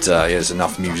 and there's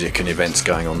enough music and events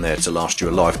going on there to last you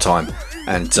a lifetime.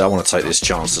 And I want to take this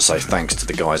chance to say thanks to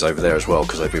the guys over there as well,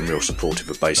 because they've been real supportive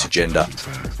of Bass Agenda,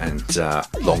 and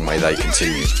long may they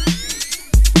continue.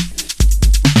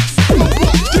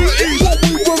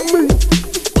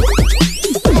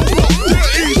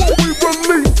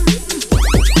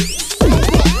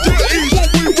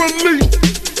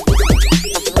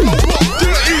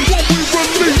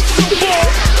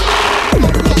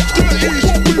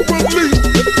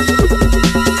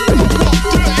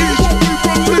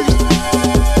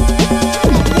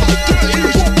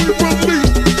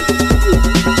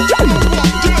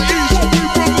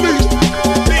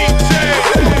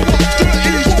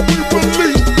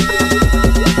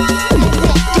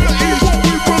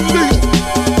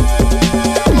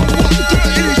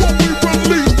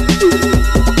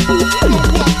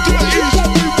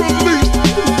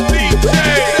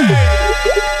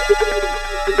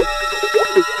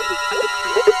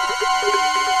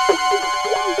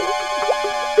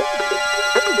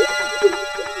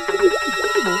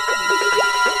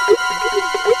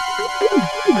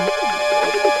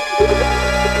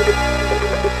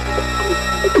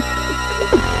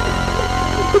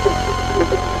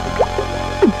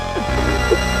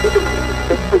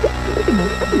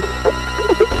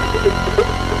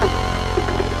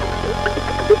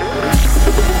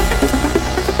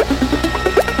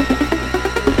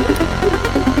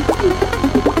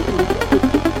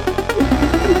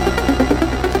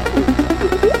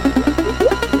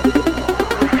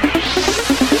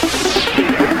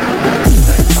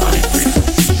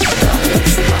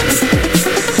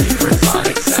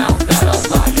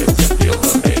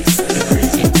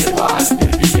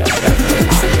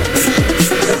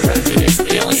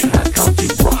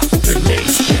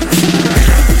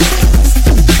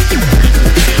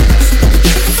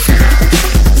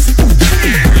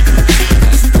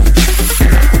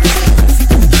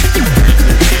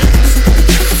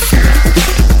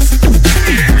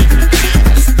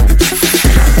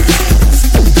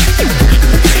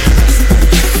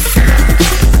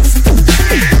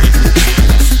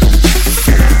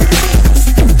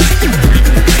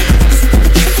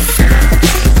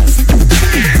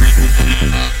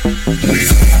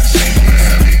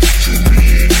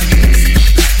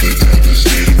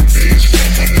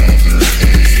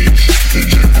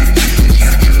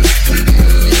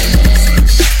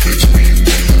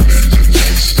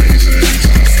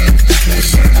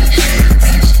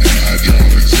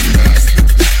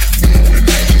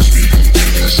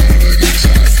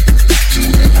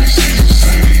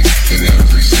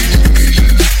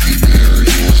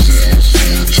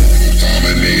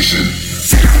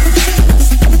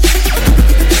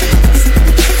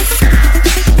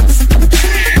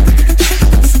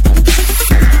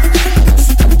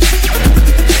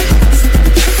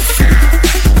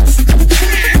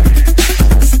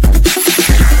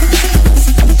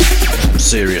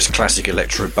 classic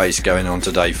electro bass going on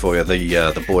today for you.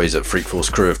 The boys at Freak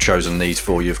Force Crew have chosen these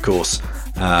for you, of course,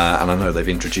 and I know they've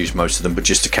introduced most of them, but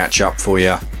just to catch up for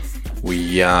you,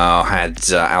 we had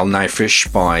Al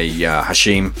Naifish by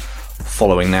Hashim.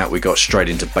 Following that, we got straight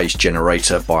into Bass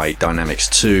Generator by Dynamics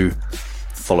 2.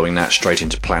 Following that, straight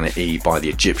into Planet E by The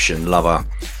Egyptian Lover.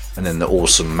 And then the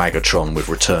awesome Magatron with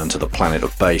Return to the Planet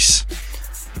of Bass.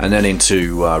 And then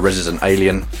into Resident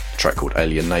Alien, a track called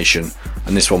Alien Nation.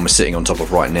 And this one we're sitting on top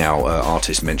of right now,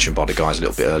 artist mentioned by the guys a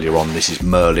little bit earlier on. This is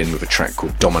Merlin with a track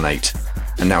called Dominate.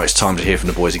 And now it's time to hear from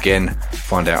the boys again,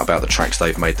 find out about the tracks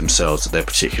they've made themselves that they're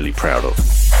particularly proud of.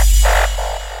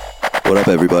 What up,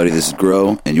 everybody? This is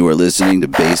Grow, and you are listening to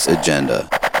Bass Agenda.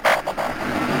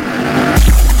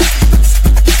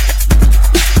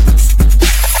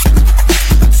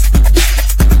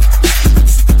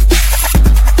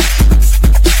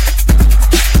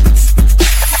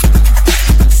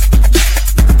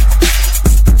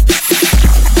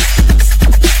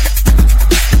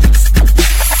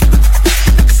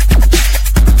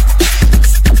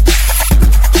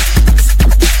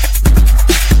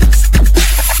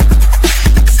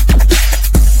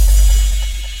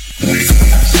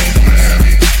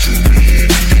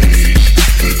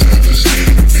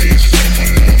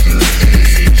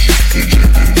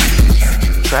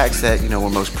 That we're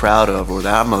most proud of, or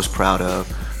that I'm most proud of.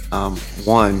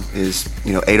 One is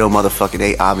 80 motherfucking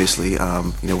 8. Obviously,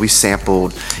 we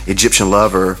sampled Egyptian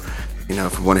Lover,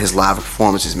 from one of his live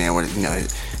performances, man. Where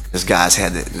this guy's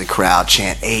had the crowd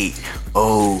chant 8,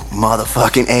 oh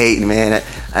motherfucking 8, man.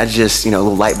 I just a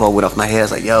little light bulb went off my head. I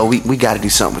was like, yo, we got to do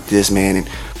something with this, man.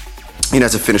 And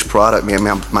it's a finished product, man.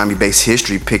 Miami Bass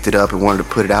History picked it up and wanted to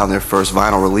put it out on their first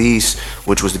vinyl release,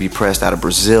 which was to be pressed out of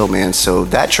Brazil, man. So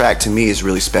that track to me is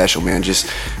really special, man, just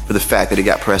for the fact that it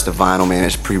got pressed to vinyl, man.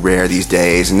 It's pretty rare these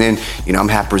days. And then, I'm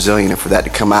half Brazilian, and for that to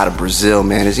come out of Brazil,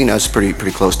 man, is, it's pretty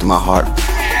close to my heart.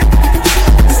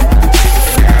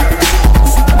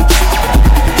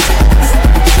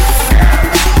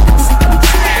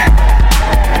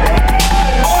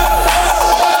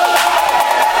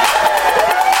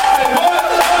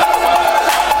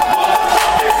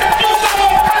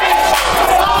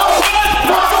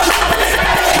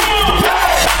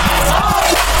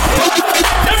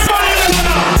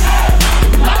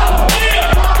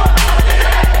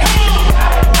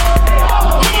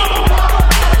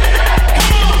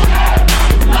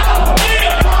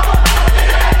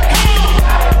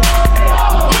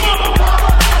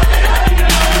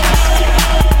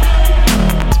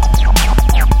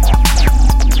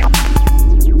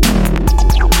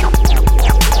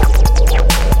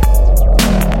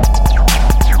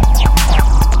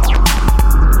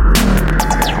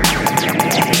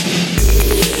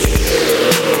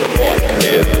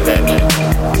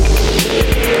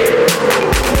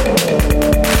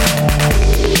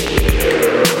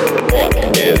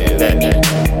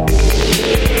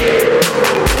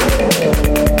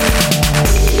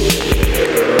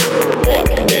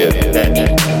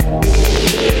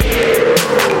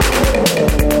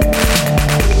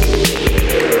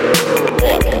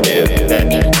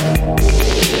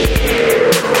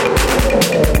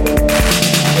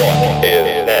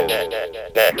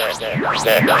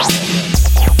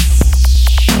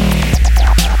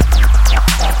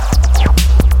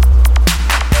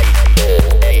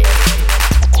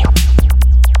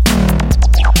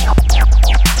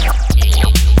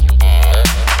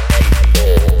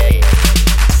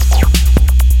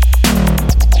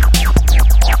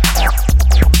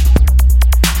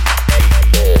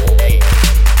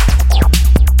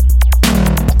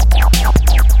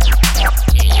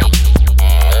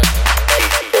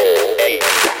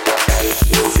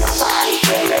 Fight.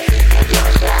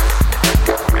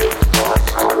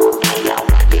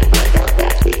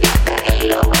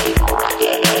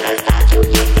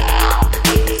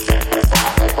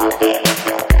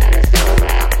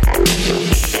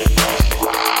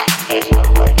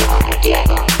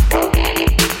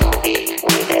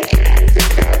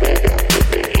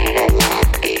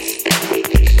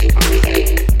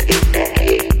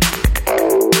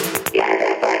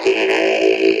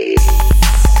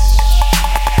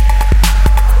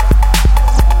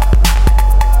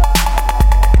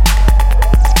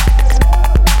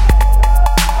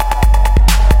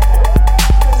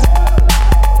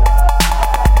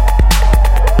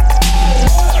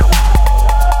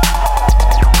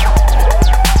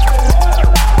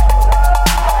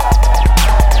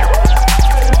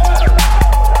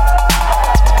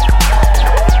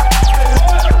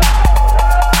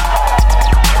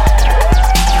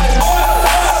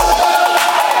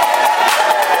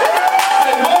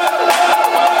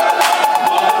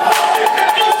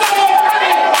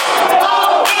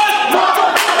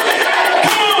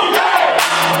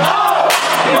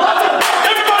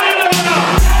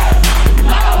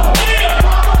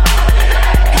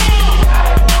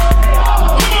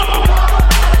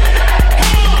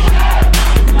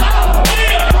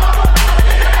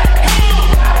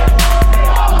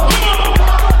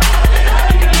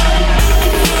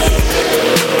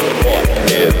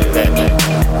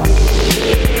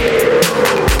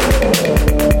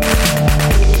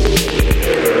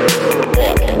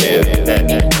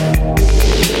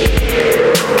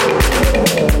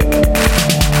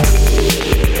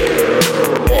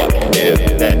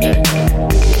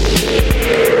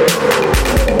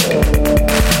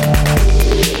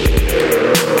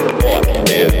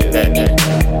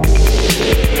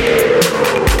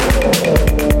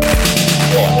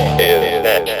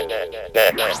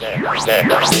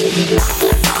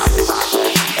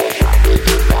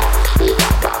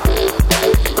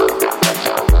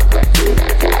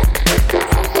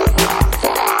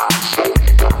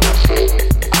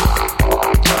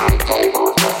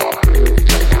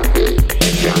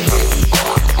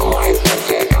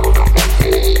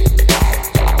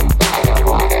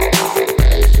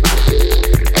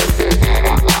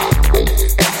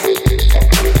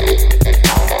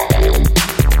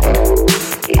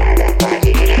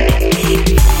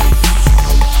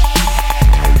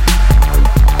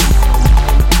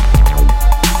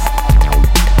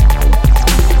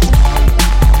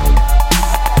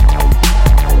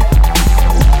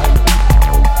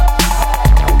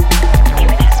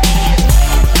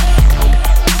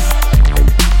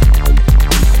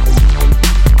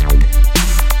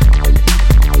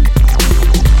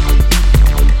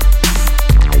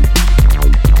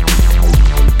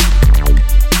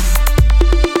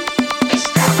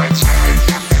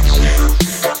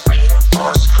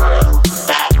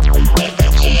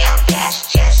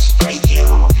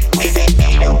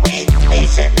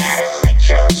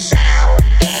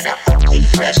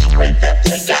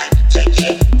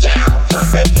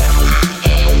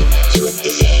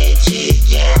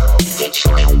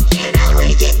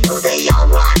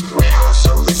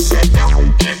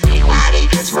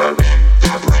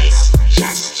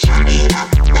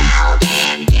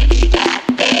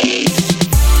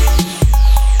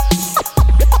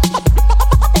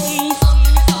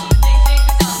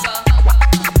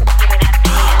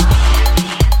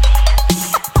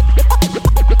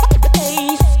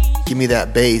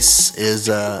 That Bass is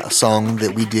a song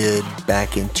that we did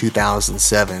back in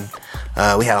 2007.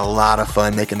 We had a lot of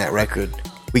fun making that record.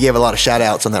 We gave a lot of shout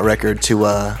outs on that record to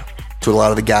a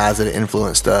lot of the guys that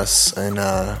influenced us, and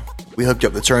we hooked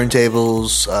up the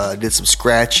turntables, did some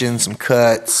scratching, some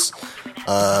cuts,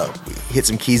 hit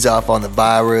some keys off on the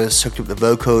Virus, hooked up the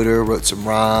vocoder, wrote some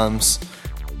rhymes.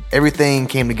 Everything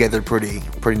came together pretty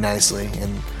nicely,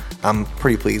 and I'm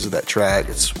pretty pleased with that track.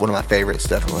 It's one of my favorites,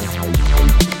 definitely.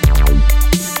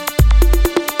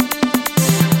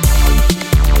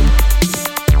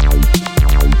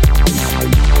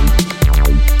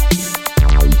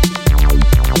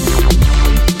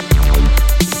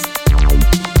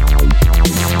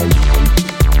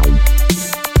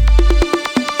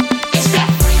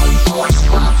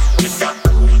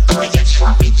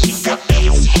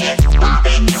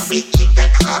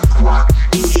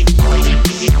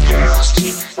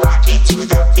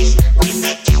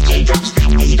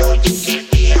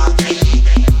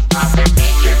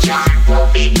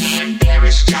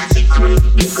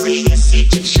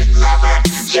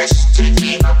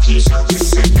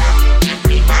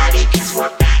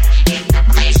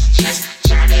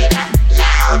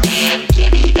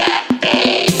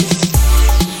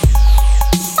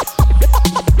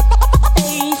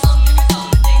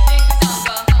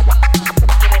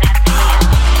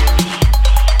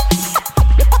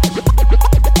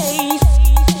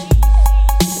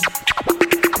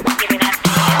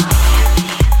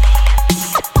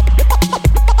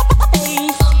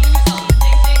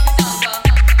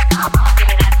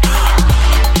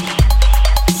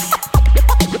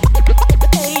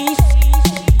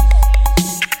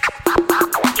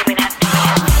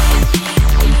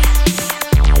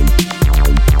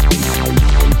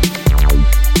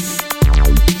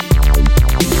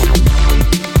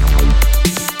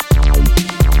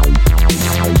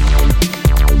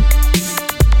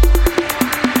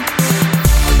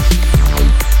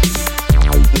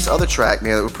 Track,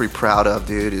 man, that we're pretty proud of,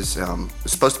 dude, is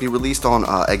it's supposed to be released on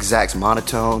Exact's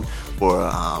Monotone for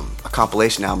a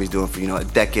compilation album he's doing for, a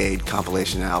decade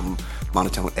compilation album.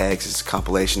 Monotone X is a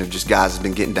compilation of just guys that's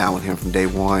been getting down with him from day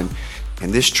one.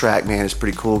 And this track, man, is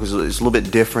pretty cool because it's a little bit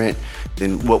different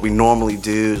than what we normally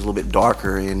do. It's a little bit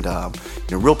darker, and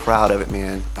real proud of it,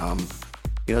 man.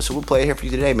 So we'll play it here for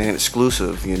you today, man,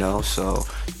 exclusive, so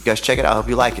you guys check it out. I hope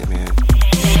you like it, man.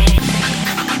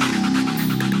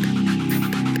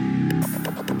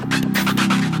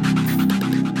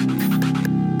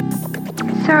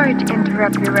 Sorry to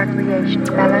interrupt your recreation,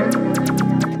 fellas,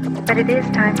 but it is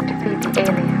time to feed the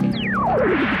alien.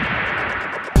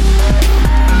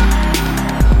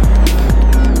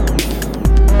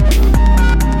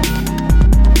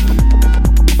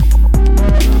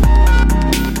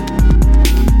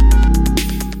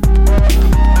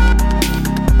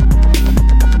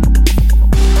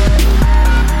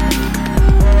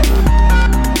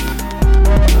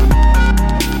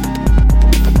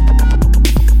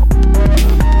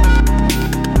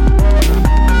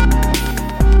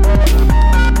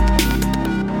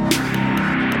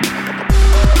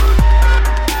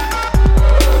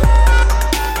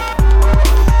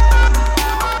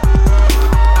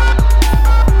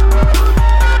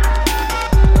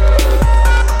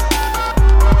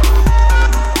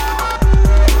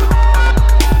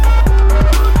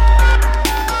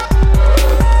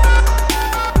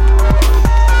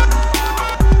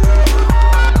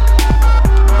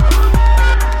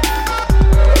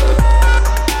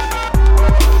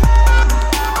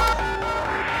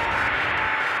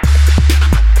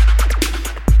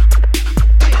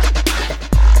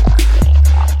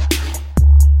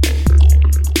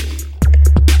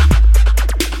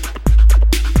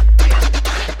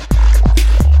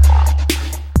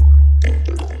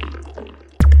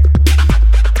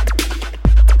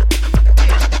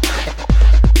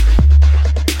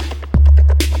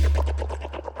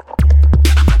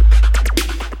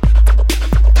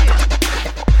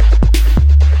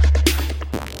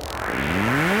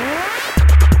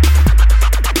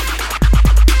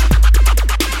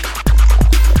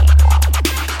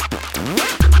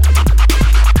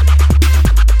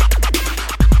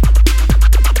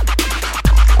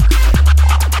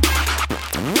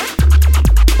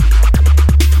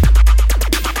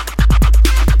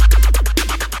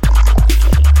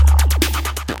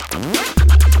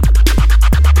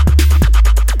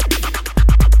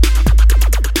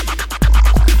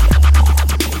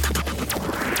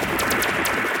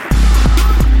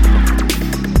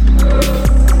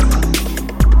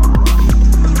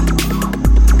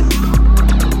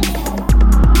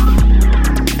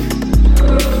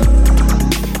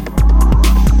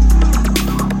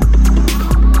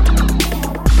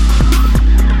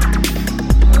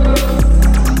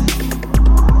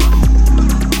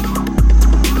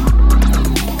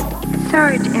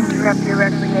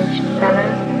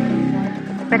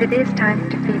 But it is time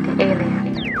to feed the alien.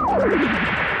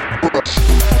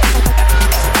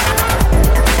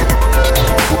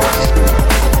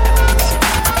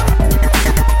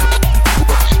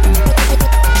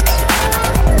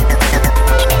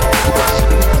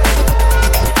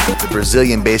 The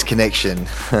Brazilian bass connection.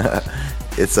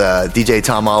 It's DJ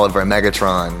Tom Oliver and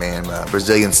Megatron, man.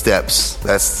 Brazilian steps.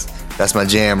 That's my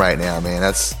jam right now, man.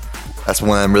 That's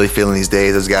one I'm really feeling these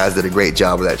days. Those guys did a great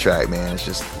job with that track, man. It's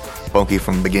just funky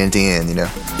from beginning to end, you know.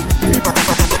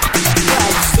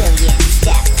 Brazilian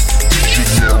steps.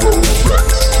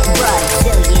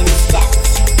 Brazilian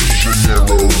steps.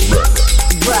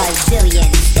 Brazilian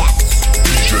steps.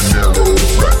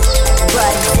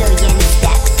 Brazilian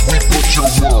steps. We put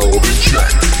your world in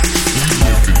check. We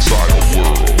live inside a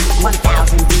world.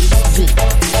 1,000 beats deep.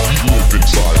 We live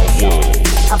inside a world.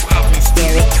 Of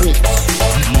atmospheric tweaks.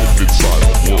 We live inside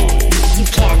a world. You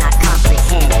cannot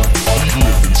comprehend. We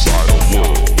live inside a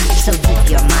world. So deep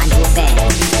your mind will bend.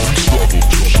 We struggle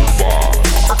to survive.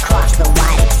 Across the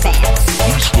wide expanse.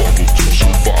 We struggle to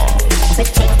survive. But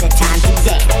take the time to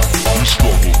dance. We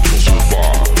struggle to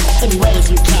survive. In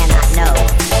ways you cannot know.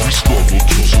 We struggle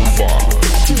to survive.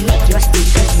 To make your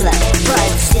speakers blow.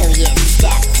 Brazilian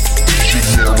steps.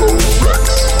 Janeiro Rex.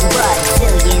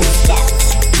 Brazilian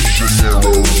steps.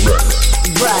 Janeiro Rex.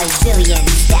 Brazilian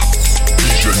steps.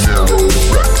 Janeiro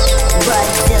Rex.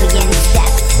 Brazilian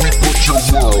steps. We put your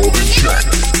world in check.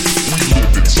 We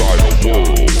live inside a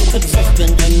world.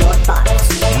 Existing in your thoughts.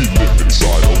 We live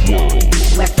inside a world.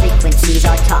 Where frequencies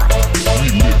are taught. We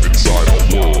live inside a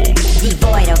world.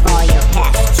 Devoid of all your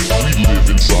pests. We live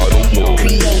inside a world.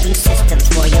 Creating systems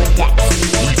for your decks.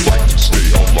 We fight to stay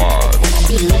alive.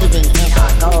 Believing in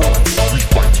our goals. We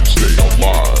fight to stay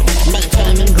alive.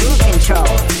 Maintaining groove control.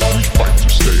 We fight to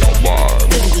stay alive.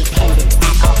 Independence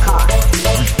at all costs.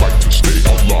 We fight to stay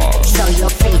alive. So your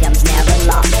freedom's never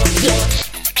lost. Yeah.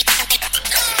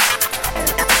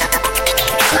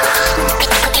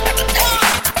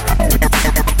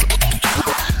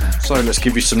 So let's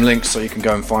give you some links so you can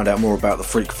go and find out more about the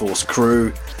Freak Force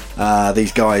crew.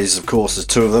 These guys, of course, there's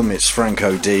two of them. It's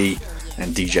Franco D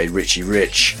and DJ Richie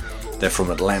Rich. They're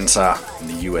from Atlanta in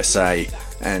the USA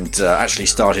and actually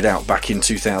started out back in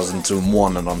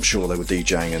 2001, and I'm sure they were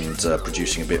DJing and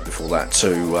producing a bit before that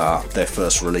too. Their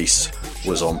first release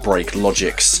was on Break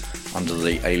Logics under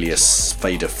the alias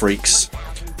Fader Freaks.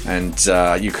 And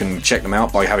you can check them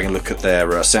out by having a look at their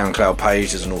SoundCloud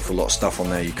page. There's an awful lot of stuff on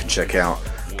there you can check out.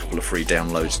 A couple of free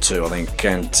downloads too, I think.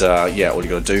 And yeah, all you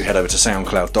got to do, head over to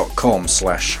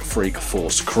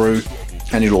soundcloud.com/freakforcecrew,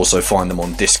 and you'll also find them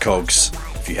on Discogs.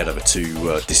 If you head over to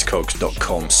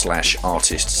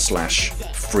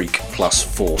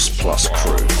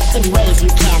discogs.com/artist/freak+force+crew. In ways you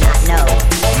cannot know.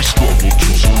 We struggle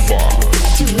to survive.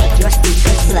 To make your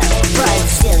speakers blow.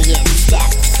 Brazilian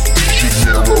steps.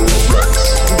 Janeiro Rex.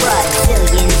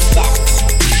 Brazilian steps.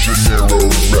 Janeiro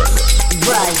Rex.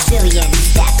 Brazilian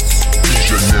steps.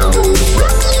 Janeiro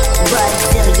Rex.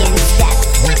 Brazilian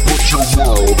steps. We put your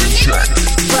world in check.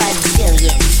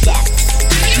 Brazilian steps.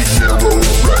 Janeiro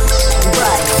Rex.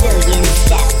 Brazilian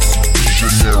steps.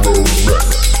 Janeiro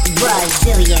Rex.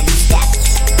 Brazilian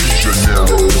steps.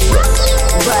 Janeiro Rex.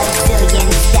 Brazilian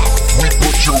steps. We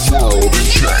put your world in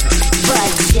check.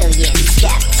 Brazilian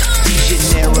steps.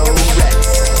 Janeiro Rex.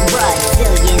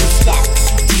 Brazilian steps.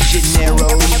 Janeiro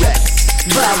Rex.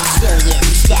 Brazilian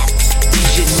steps.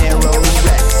 Janeiro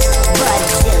Rex.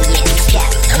 Brazilian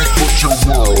steps. We put your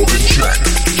world in check.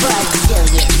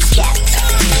 Brazilian steps.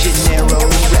 Janeiro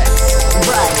Rex.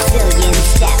 Brazilian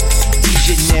steps.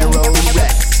 Janeiro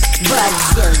Rex.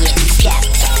 Brazilian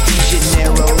steps.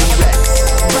 Janeiro Rex.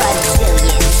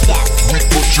 Brazilian steps. We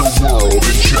put your world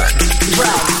in check.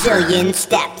 Brazilian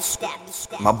steps.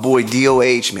 My boy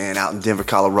DOH, man, out in Denver,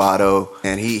 Colorado,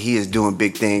 and he is doing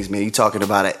big things, man. You talking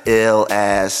about an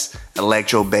ill-ass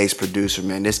electro bass producer,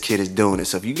 man. This kid is doing it.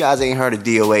 So if you guys ain't heard of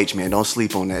DOH, man, don't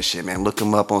sleep on that shit, man. Look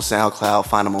him up on SoundCloud,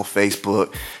 find him on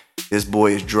Facebook. This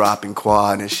boy is dropping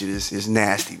quad, and that shit is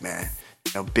nasty, man.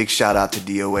 You know, big shout out to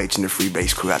DOH and the Free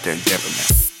Bass crew out there in Denver, man.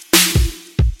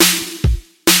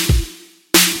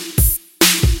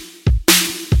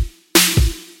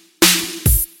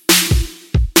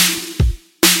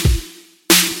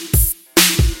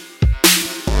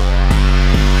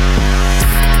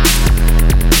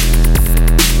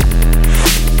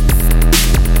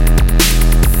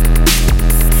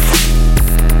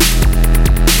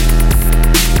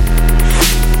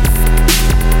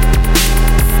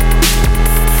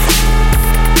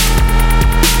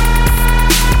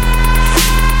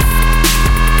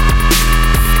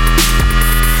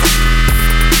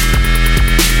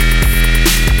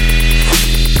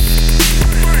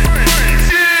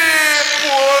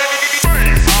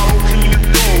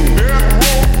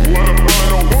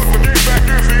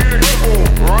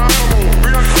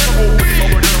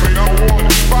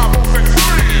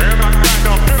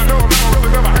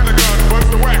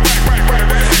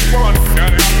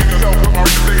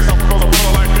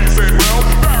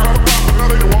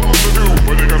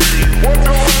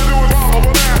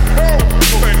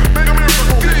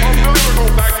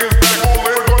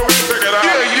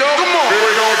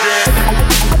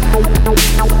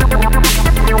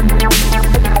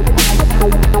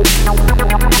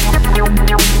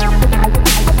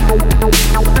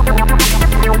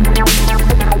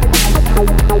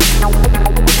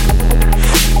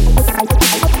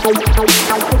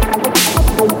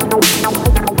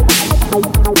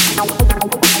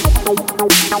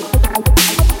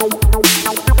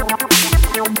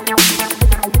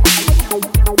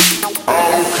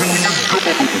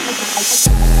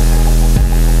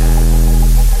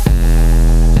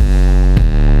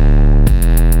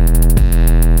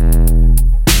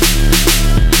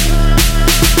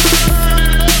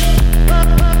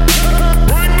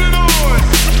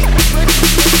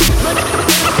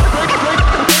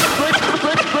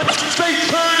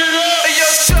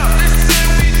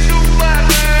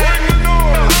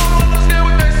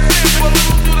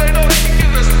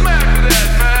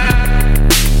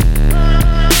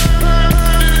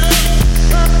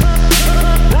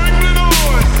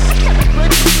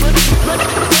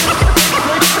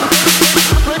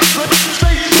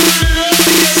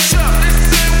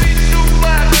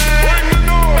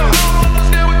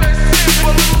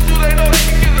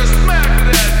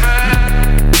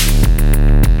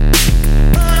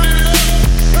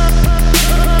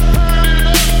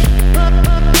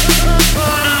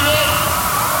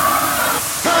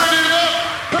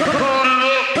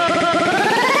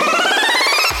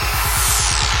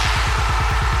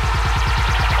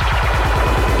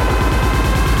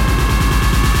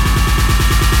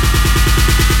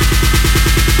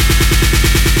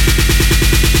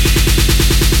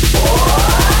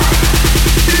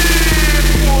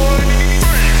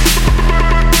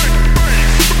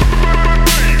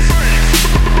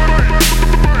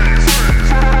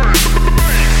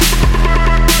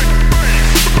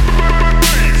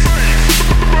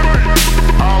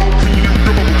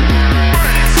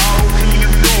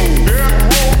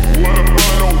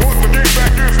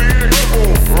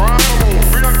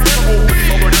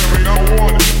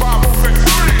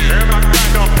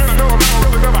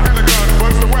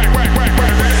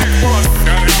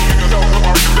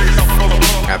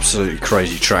 Absolutely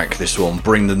crazy track, this one.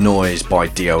 Bring the Noise by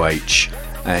DOH.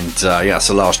 And yeah, it's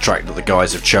the last track that the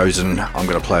guys have chosen. I'm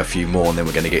going to play a few more and then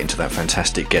we're going to get into that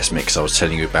fantastic guest mix I was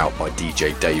telling you about by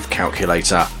DJ Dave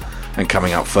Calculator. And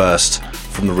coming up first,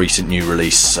 from the recent new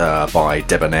release by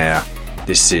Debonair,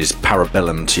 this is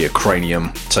Parabellum to Your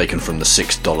Cranium, taken from the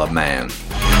 $6 Man.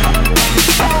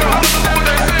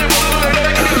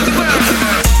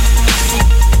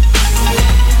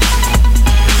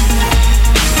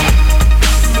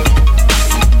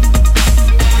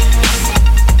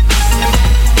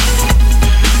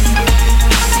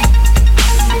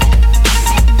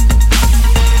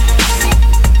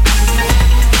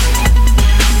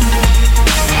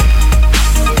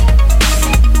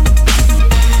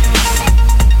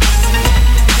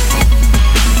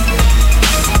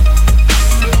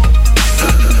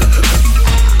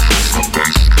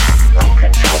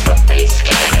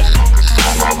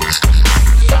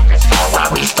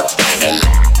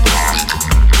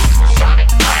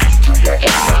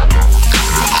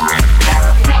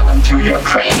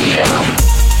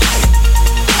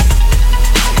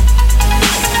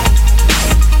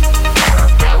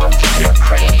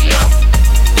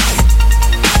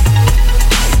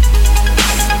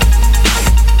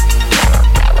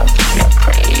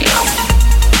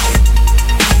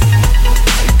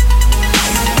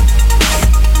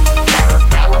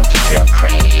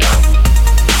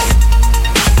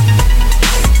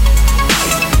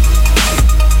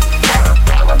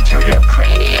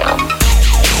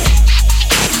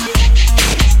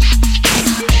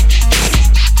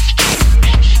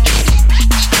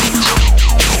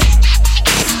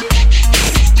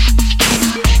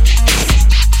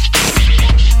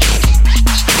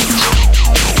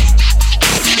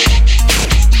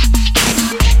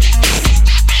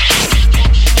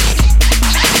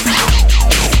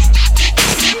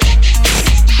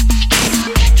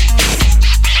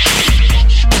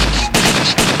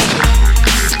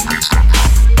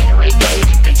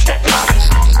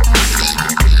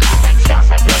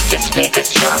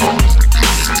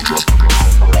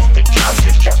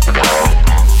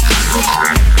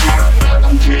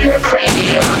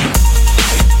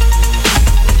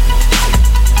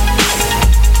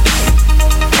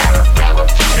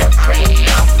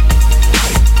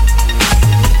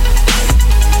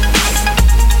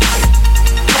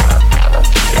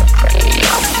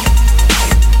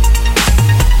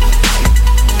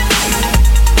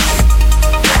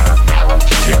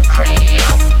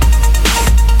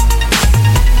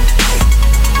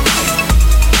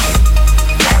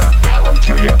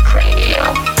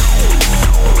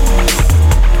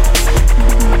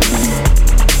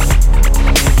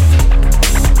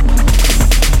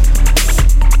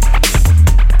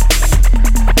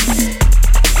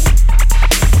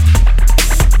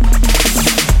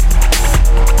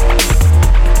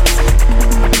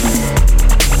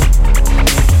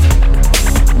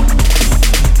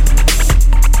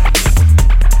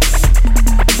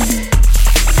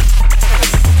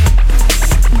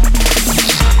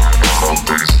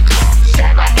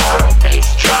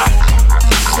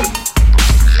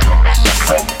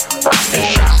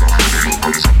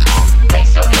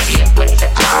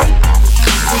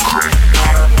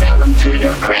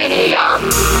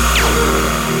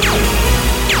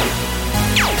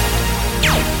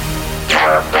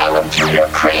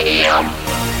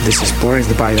 This is Boris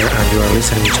the Biter and you are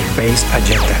listening to Bass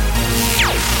Agenda.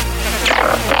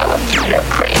 Parabellum to your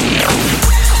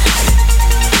cranium.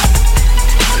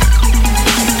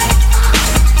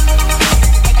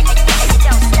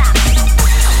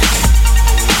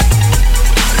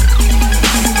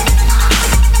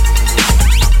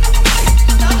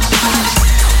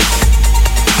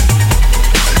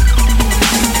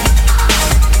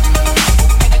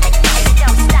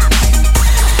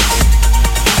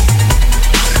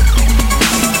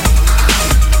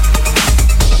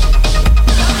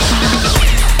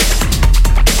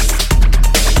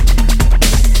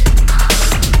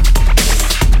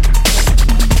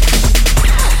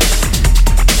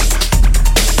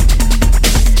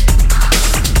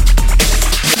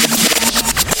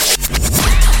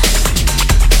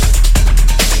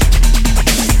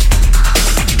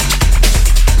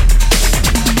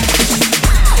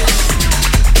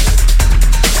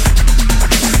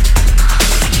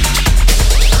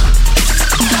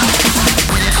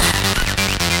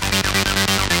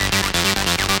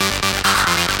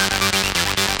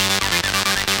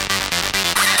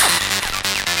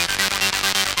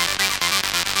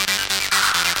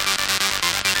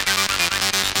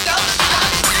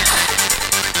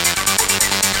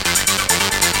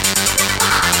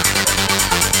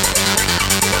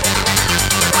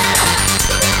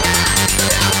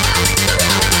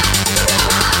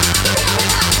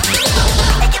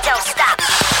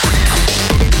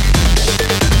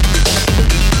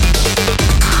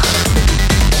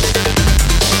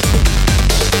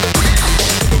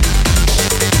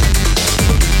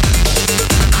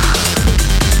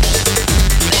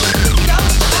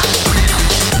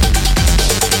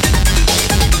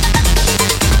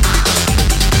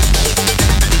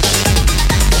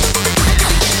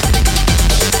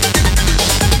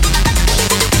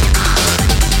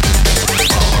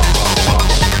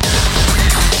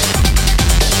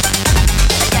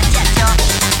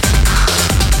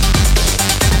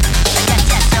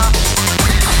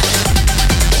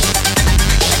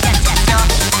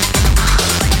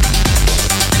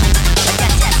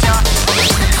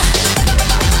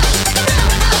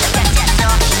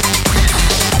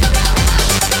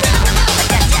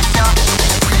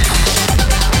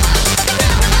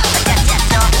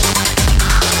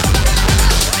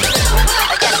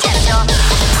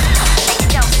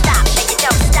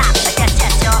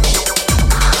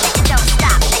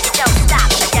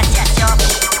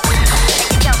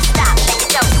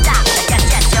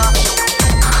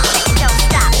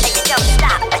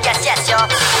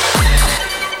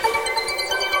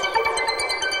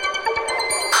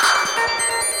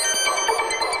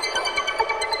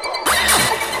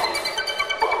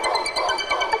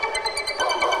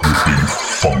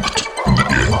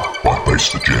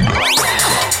 Bass Agenda.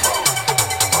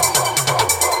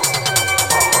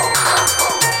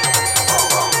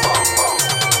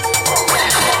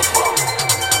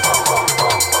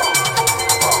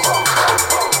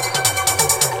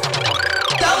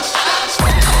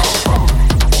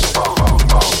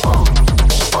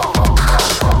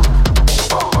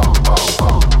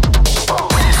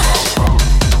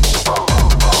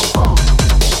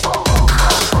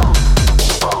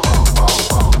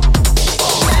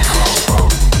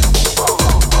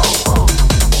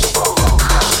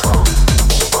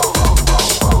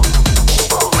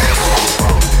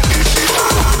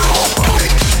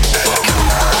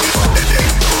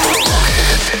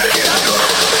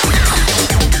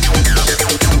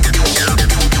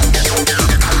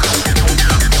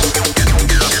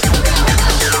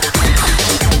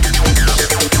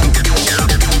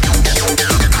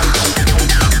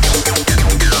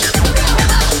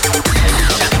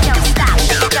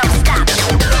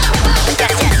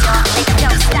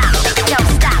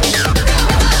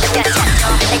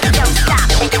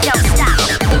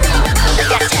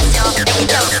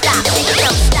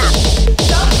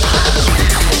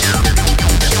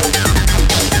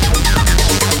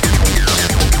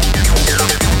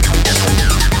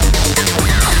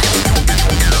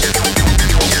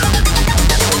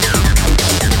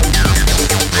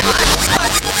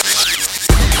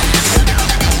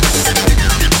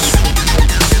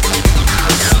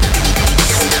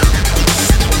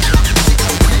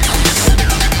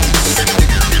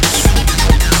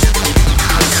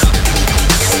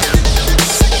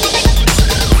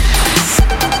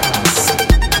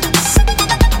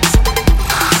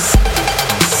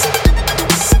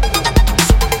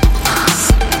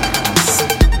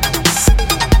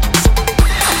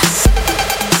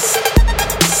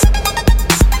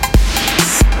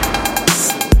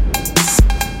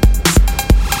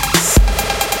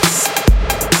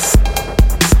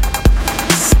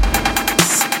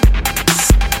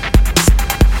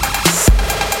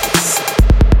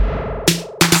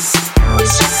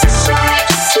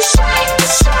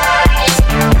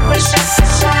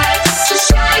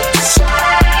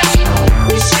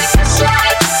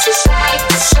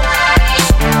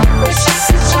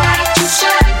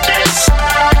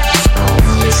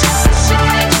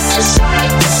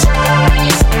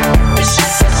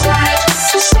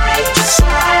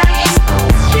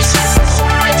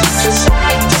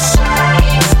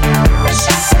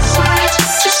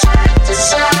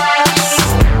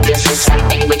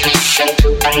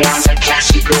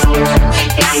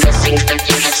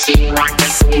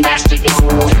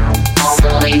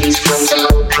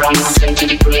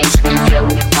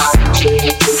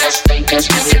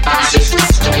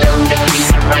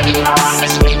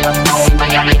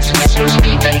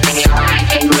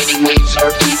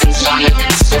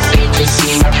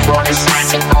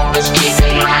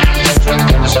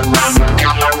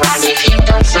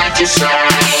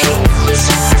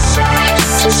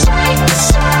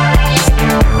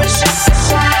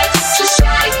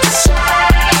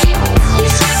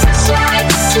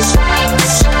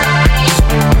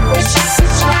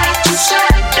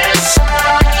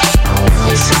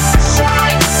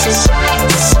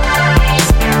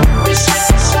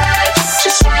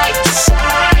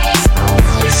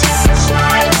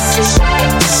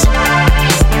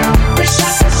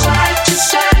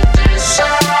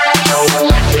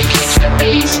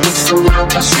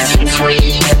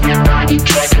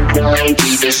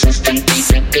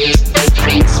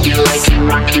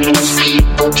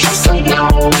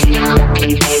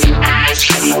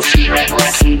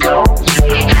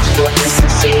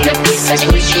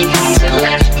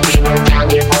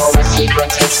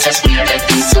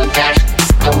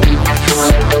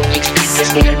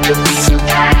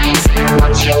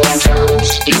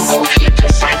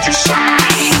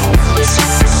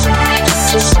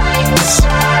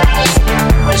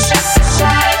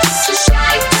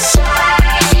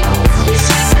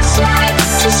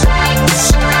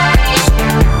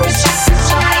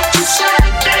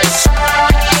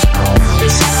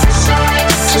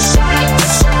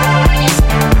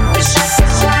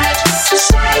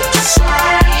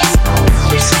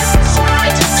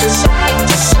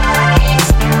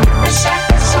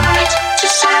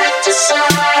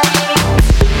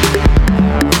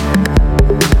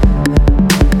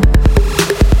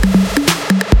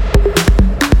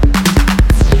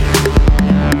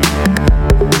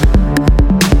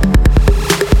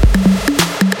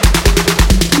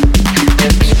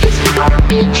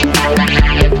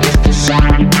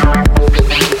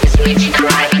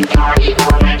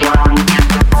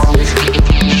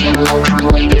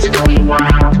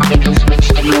 Switch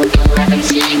the mode to 11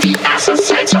 see the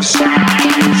associates of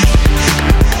signs.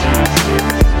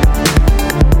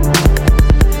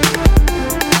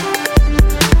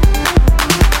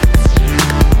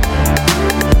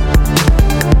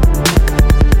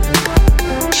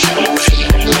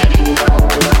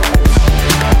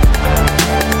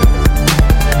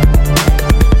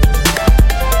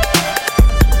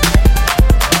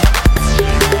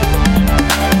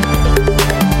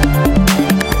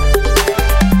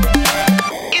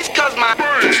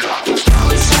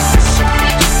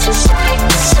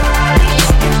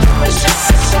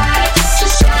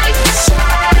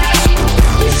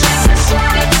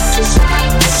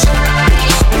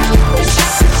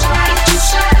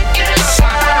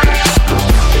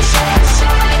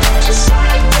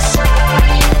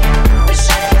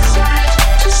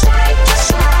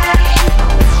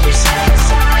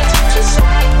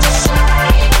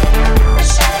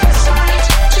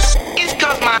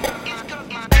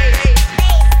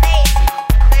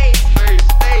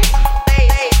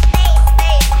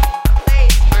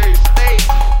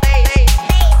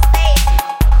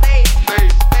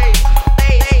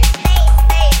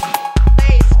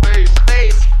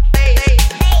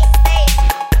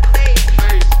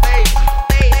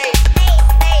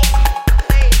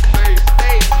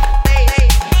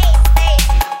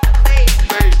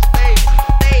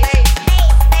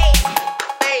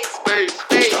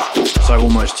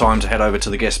 time to head over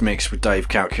to the guest mix with Dave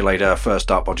Calculator.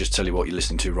 First up, I'll just tell you what you're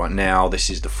listening to right now.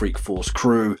 This is the Freak Force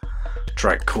Crew,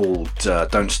 track called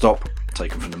Don't Stop,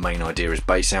 taken from the Main Idea is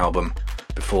Bass album.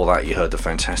 Before that, you heard the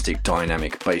fantastic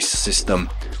Dynamic Bass System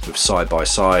with Side by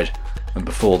Side. And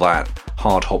before that,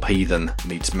 Hard Hop Heathen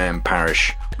meets Man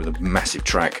Parish with a massive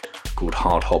track called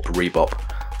Hard Hop Rebop.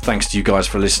 Thanks to you guys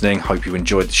for listening. Hope you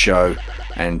enjoyed the show,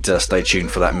 and stay tuned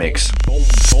for that mix. Boom,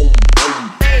 boom,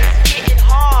 boom. Bass hitting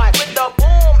hard with the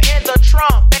boom and the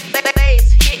trump.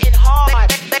 Bass hitting hard.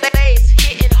 Bass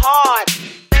hitting hard.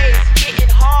 Bass hitting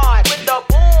hard with the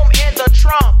boom and the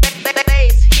trump.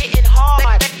 Bass hitting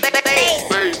hard. Bass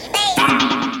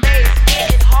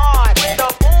hitting hard with the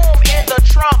boom and the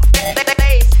trump.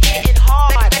 Bass hitting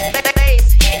hard.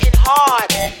 Bass hitting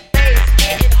hard. Bass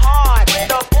hitting hard with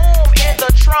the boom and the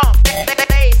trump.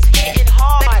 Bass hitting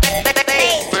hard.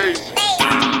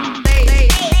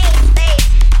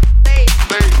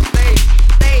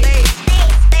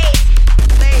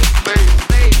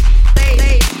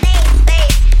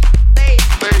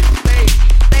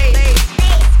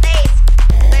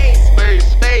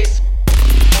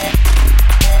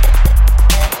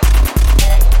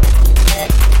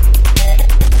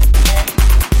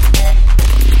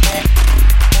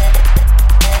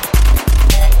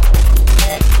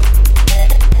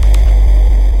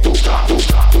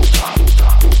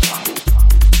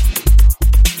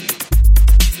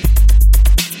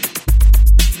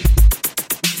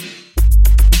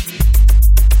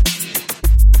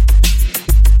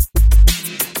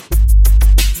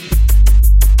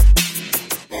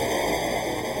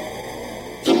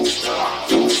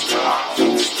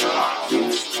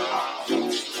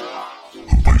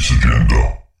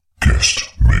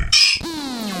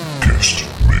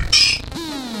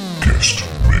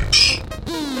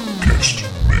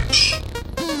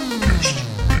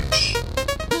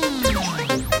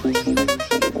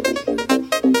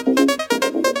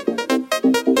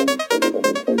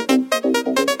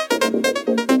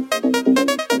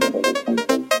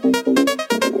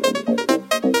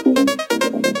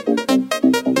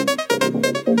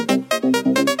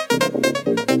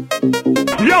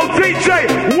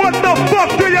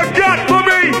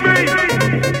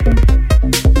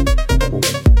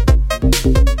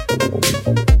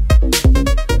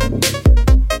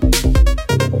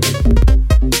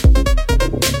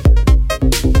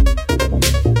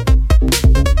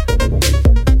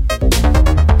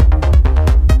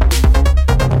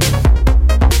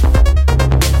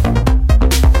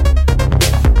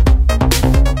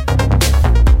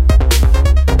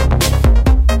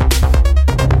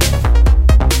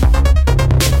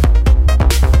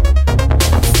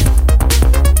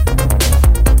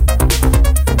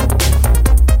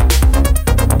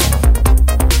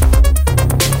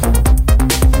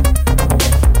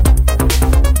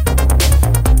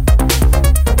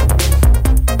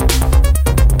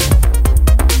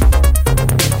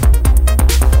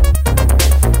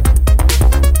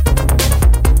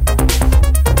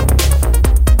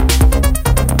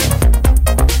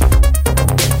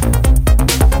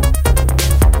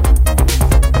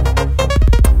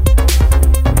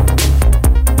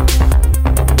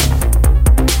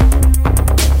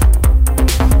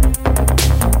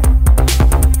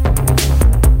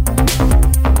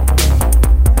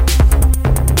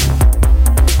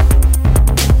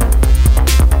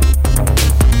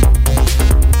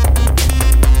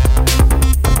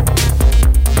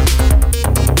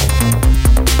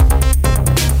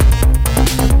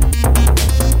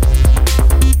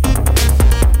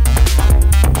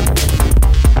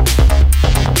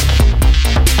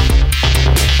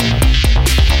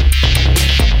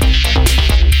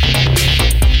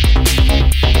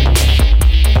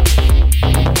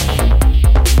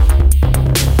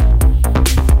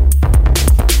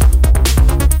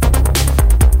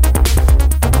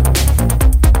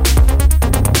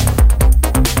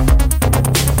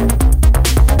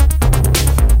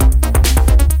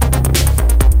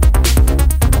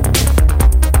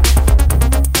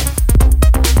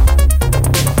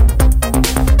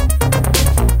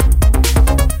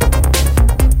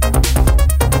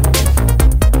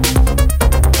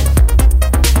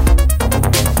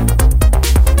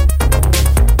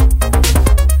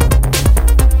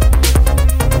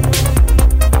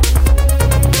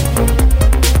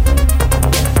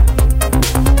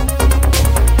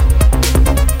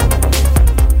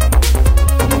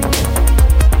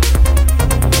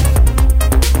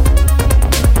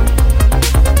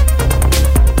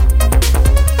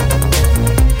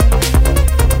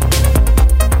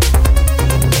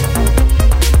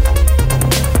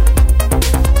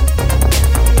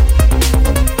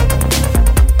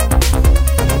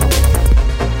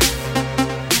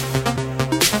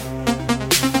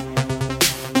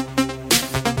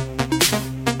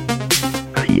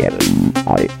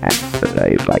 I am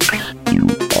alive like you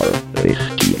are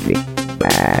listening.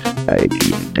 I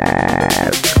can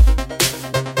dance.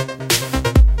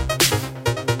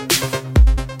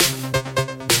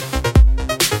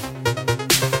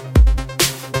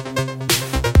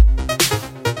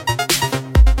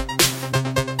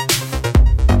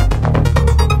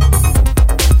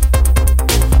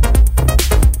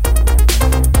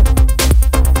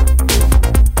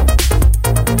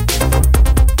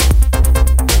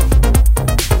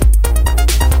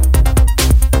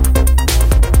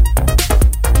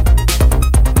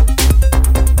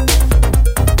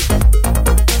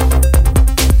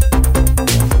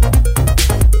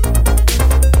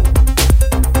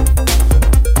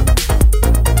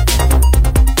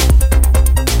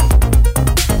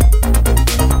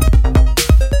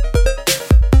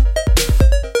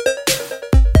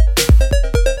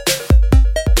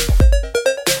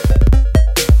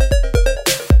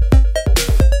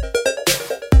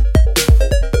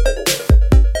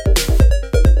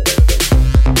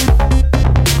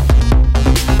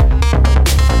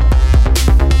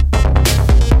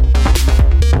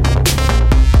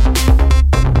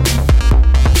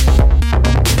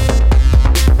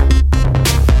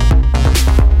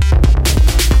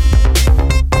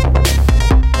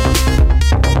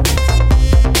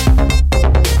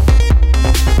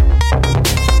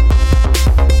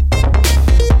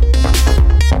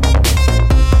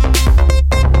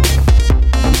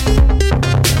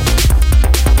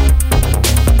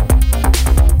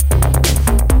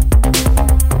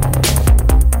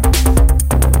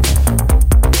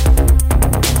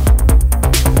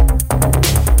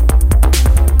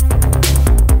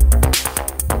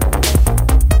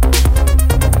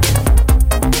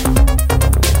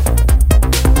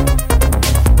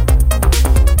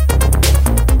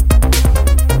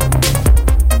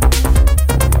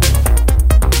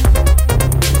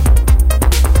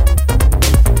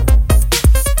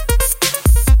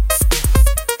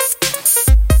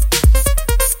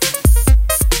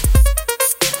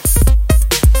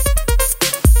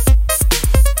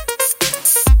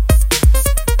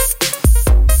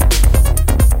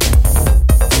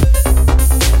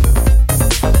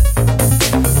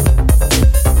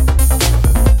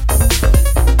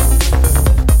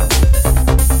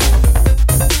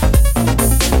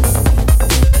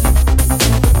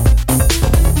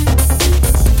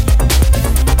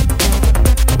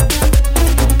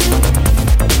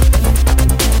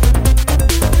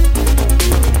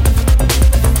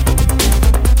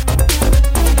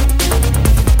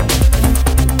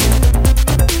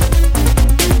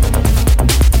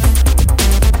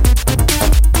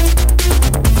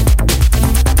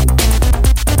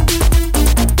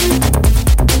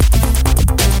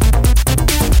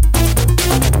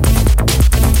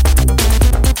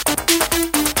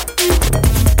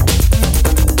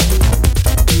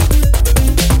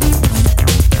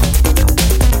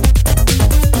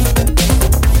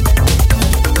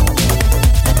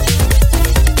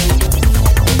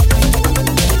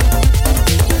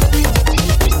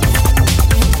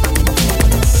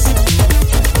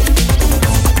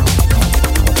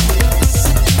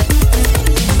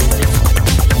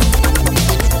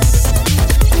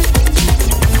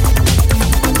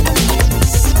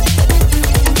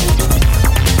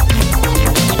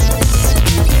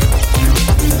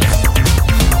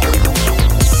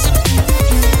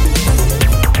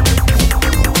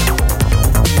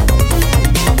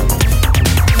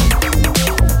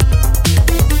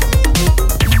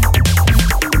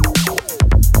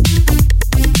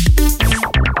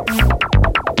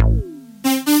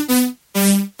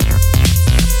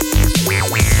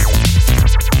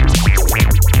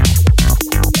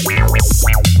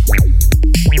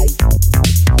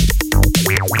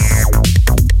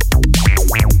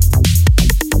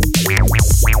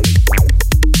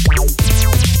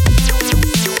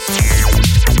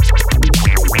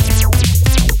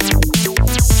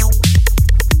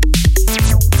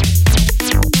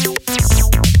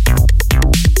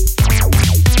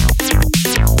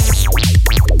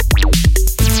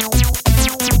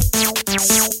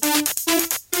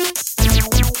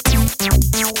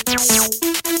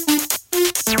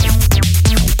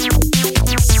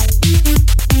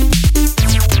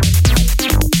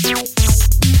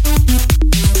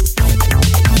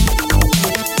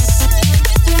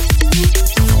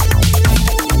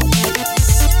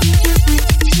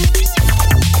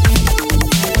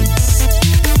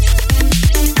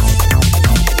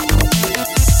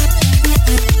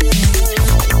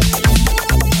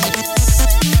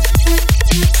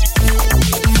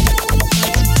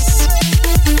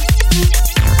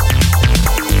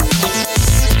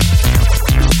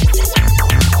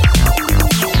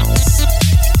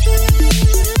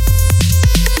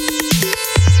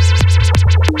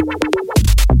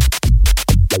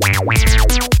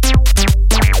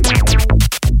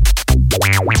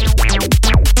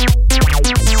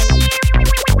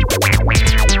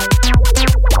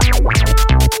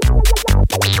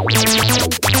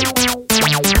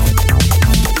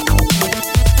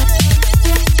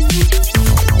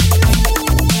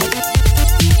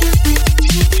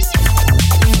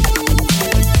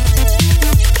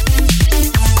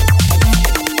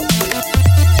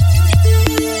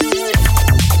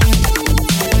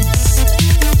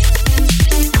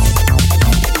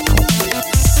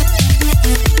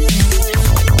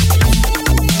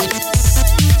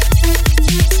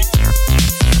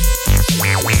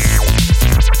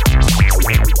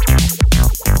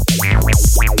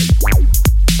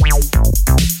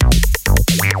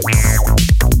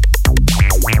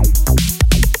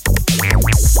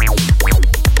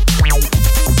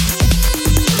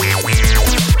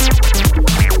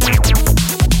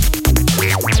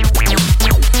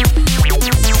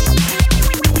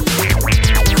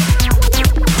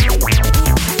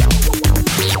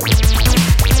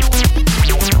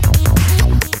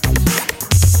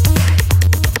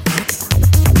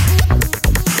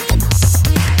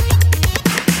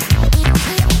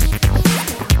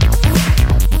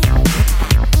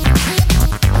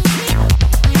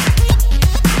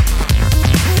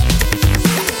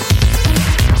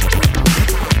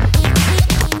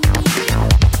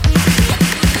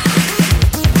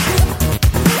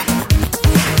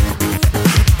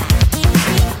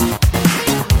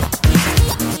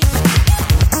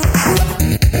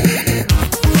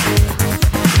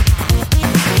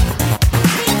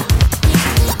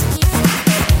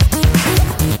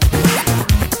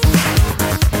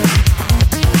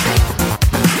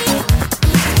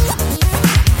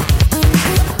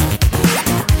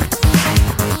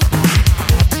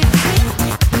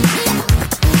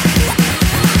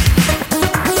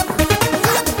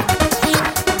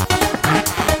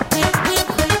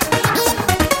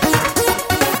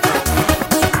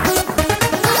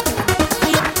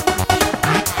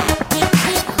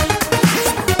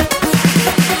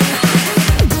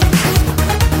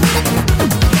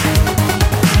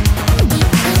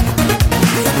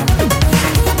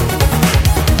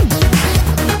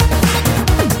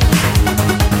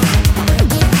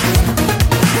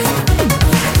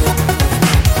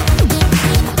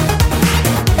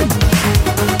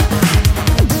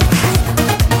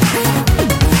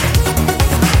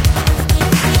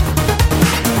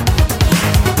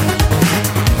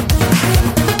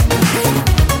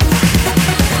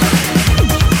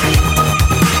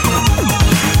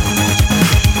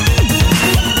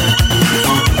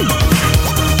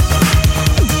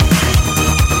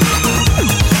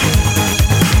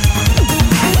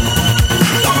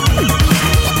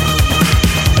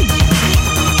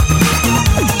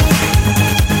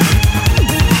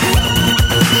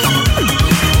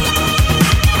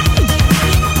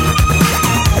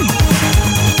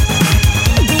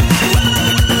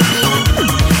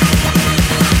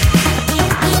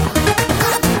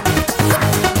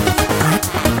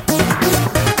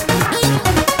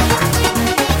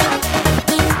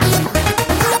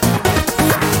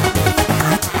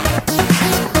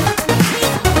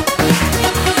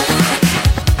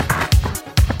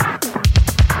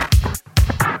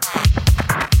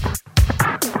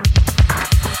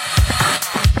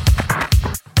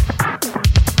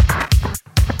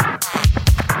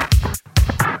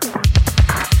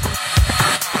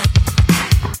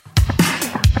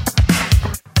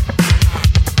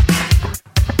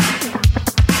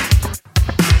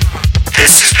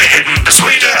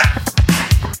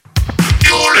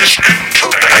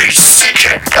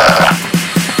 Agenda.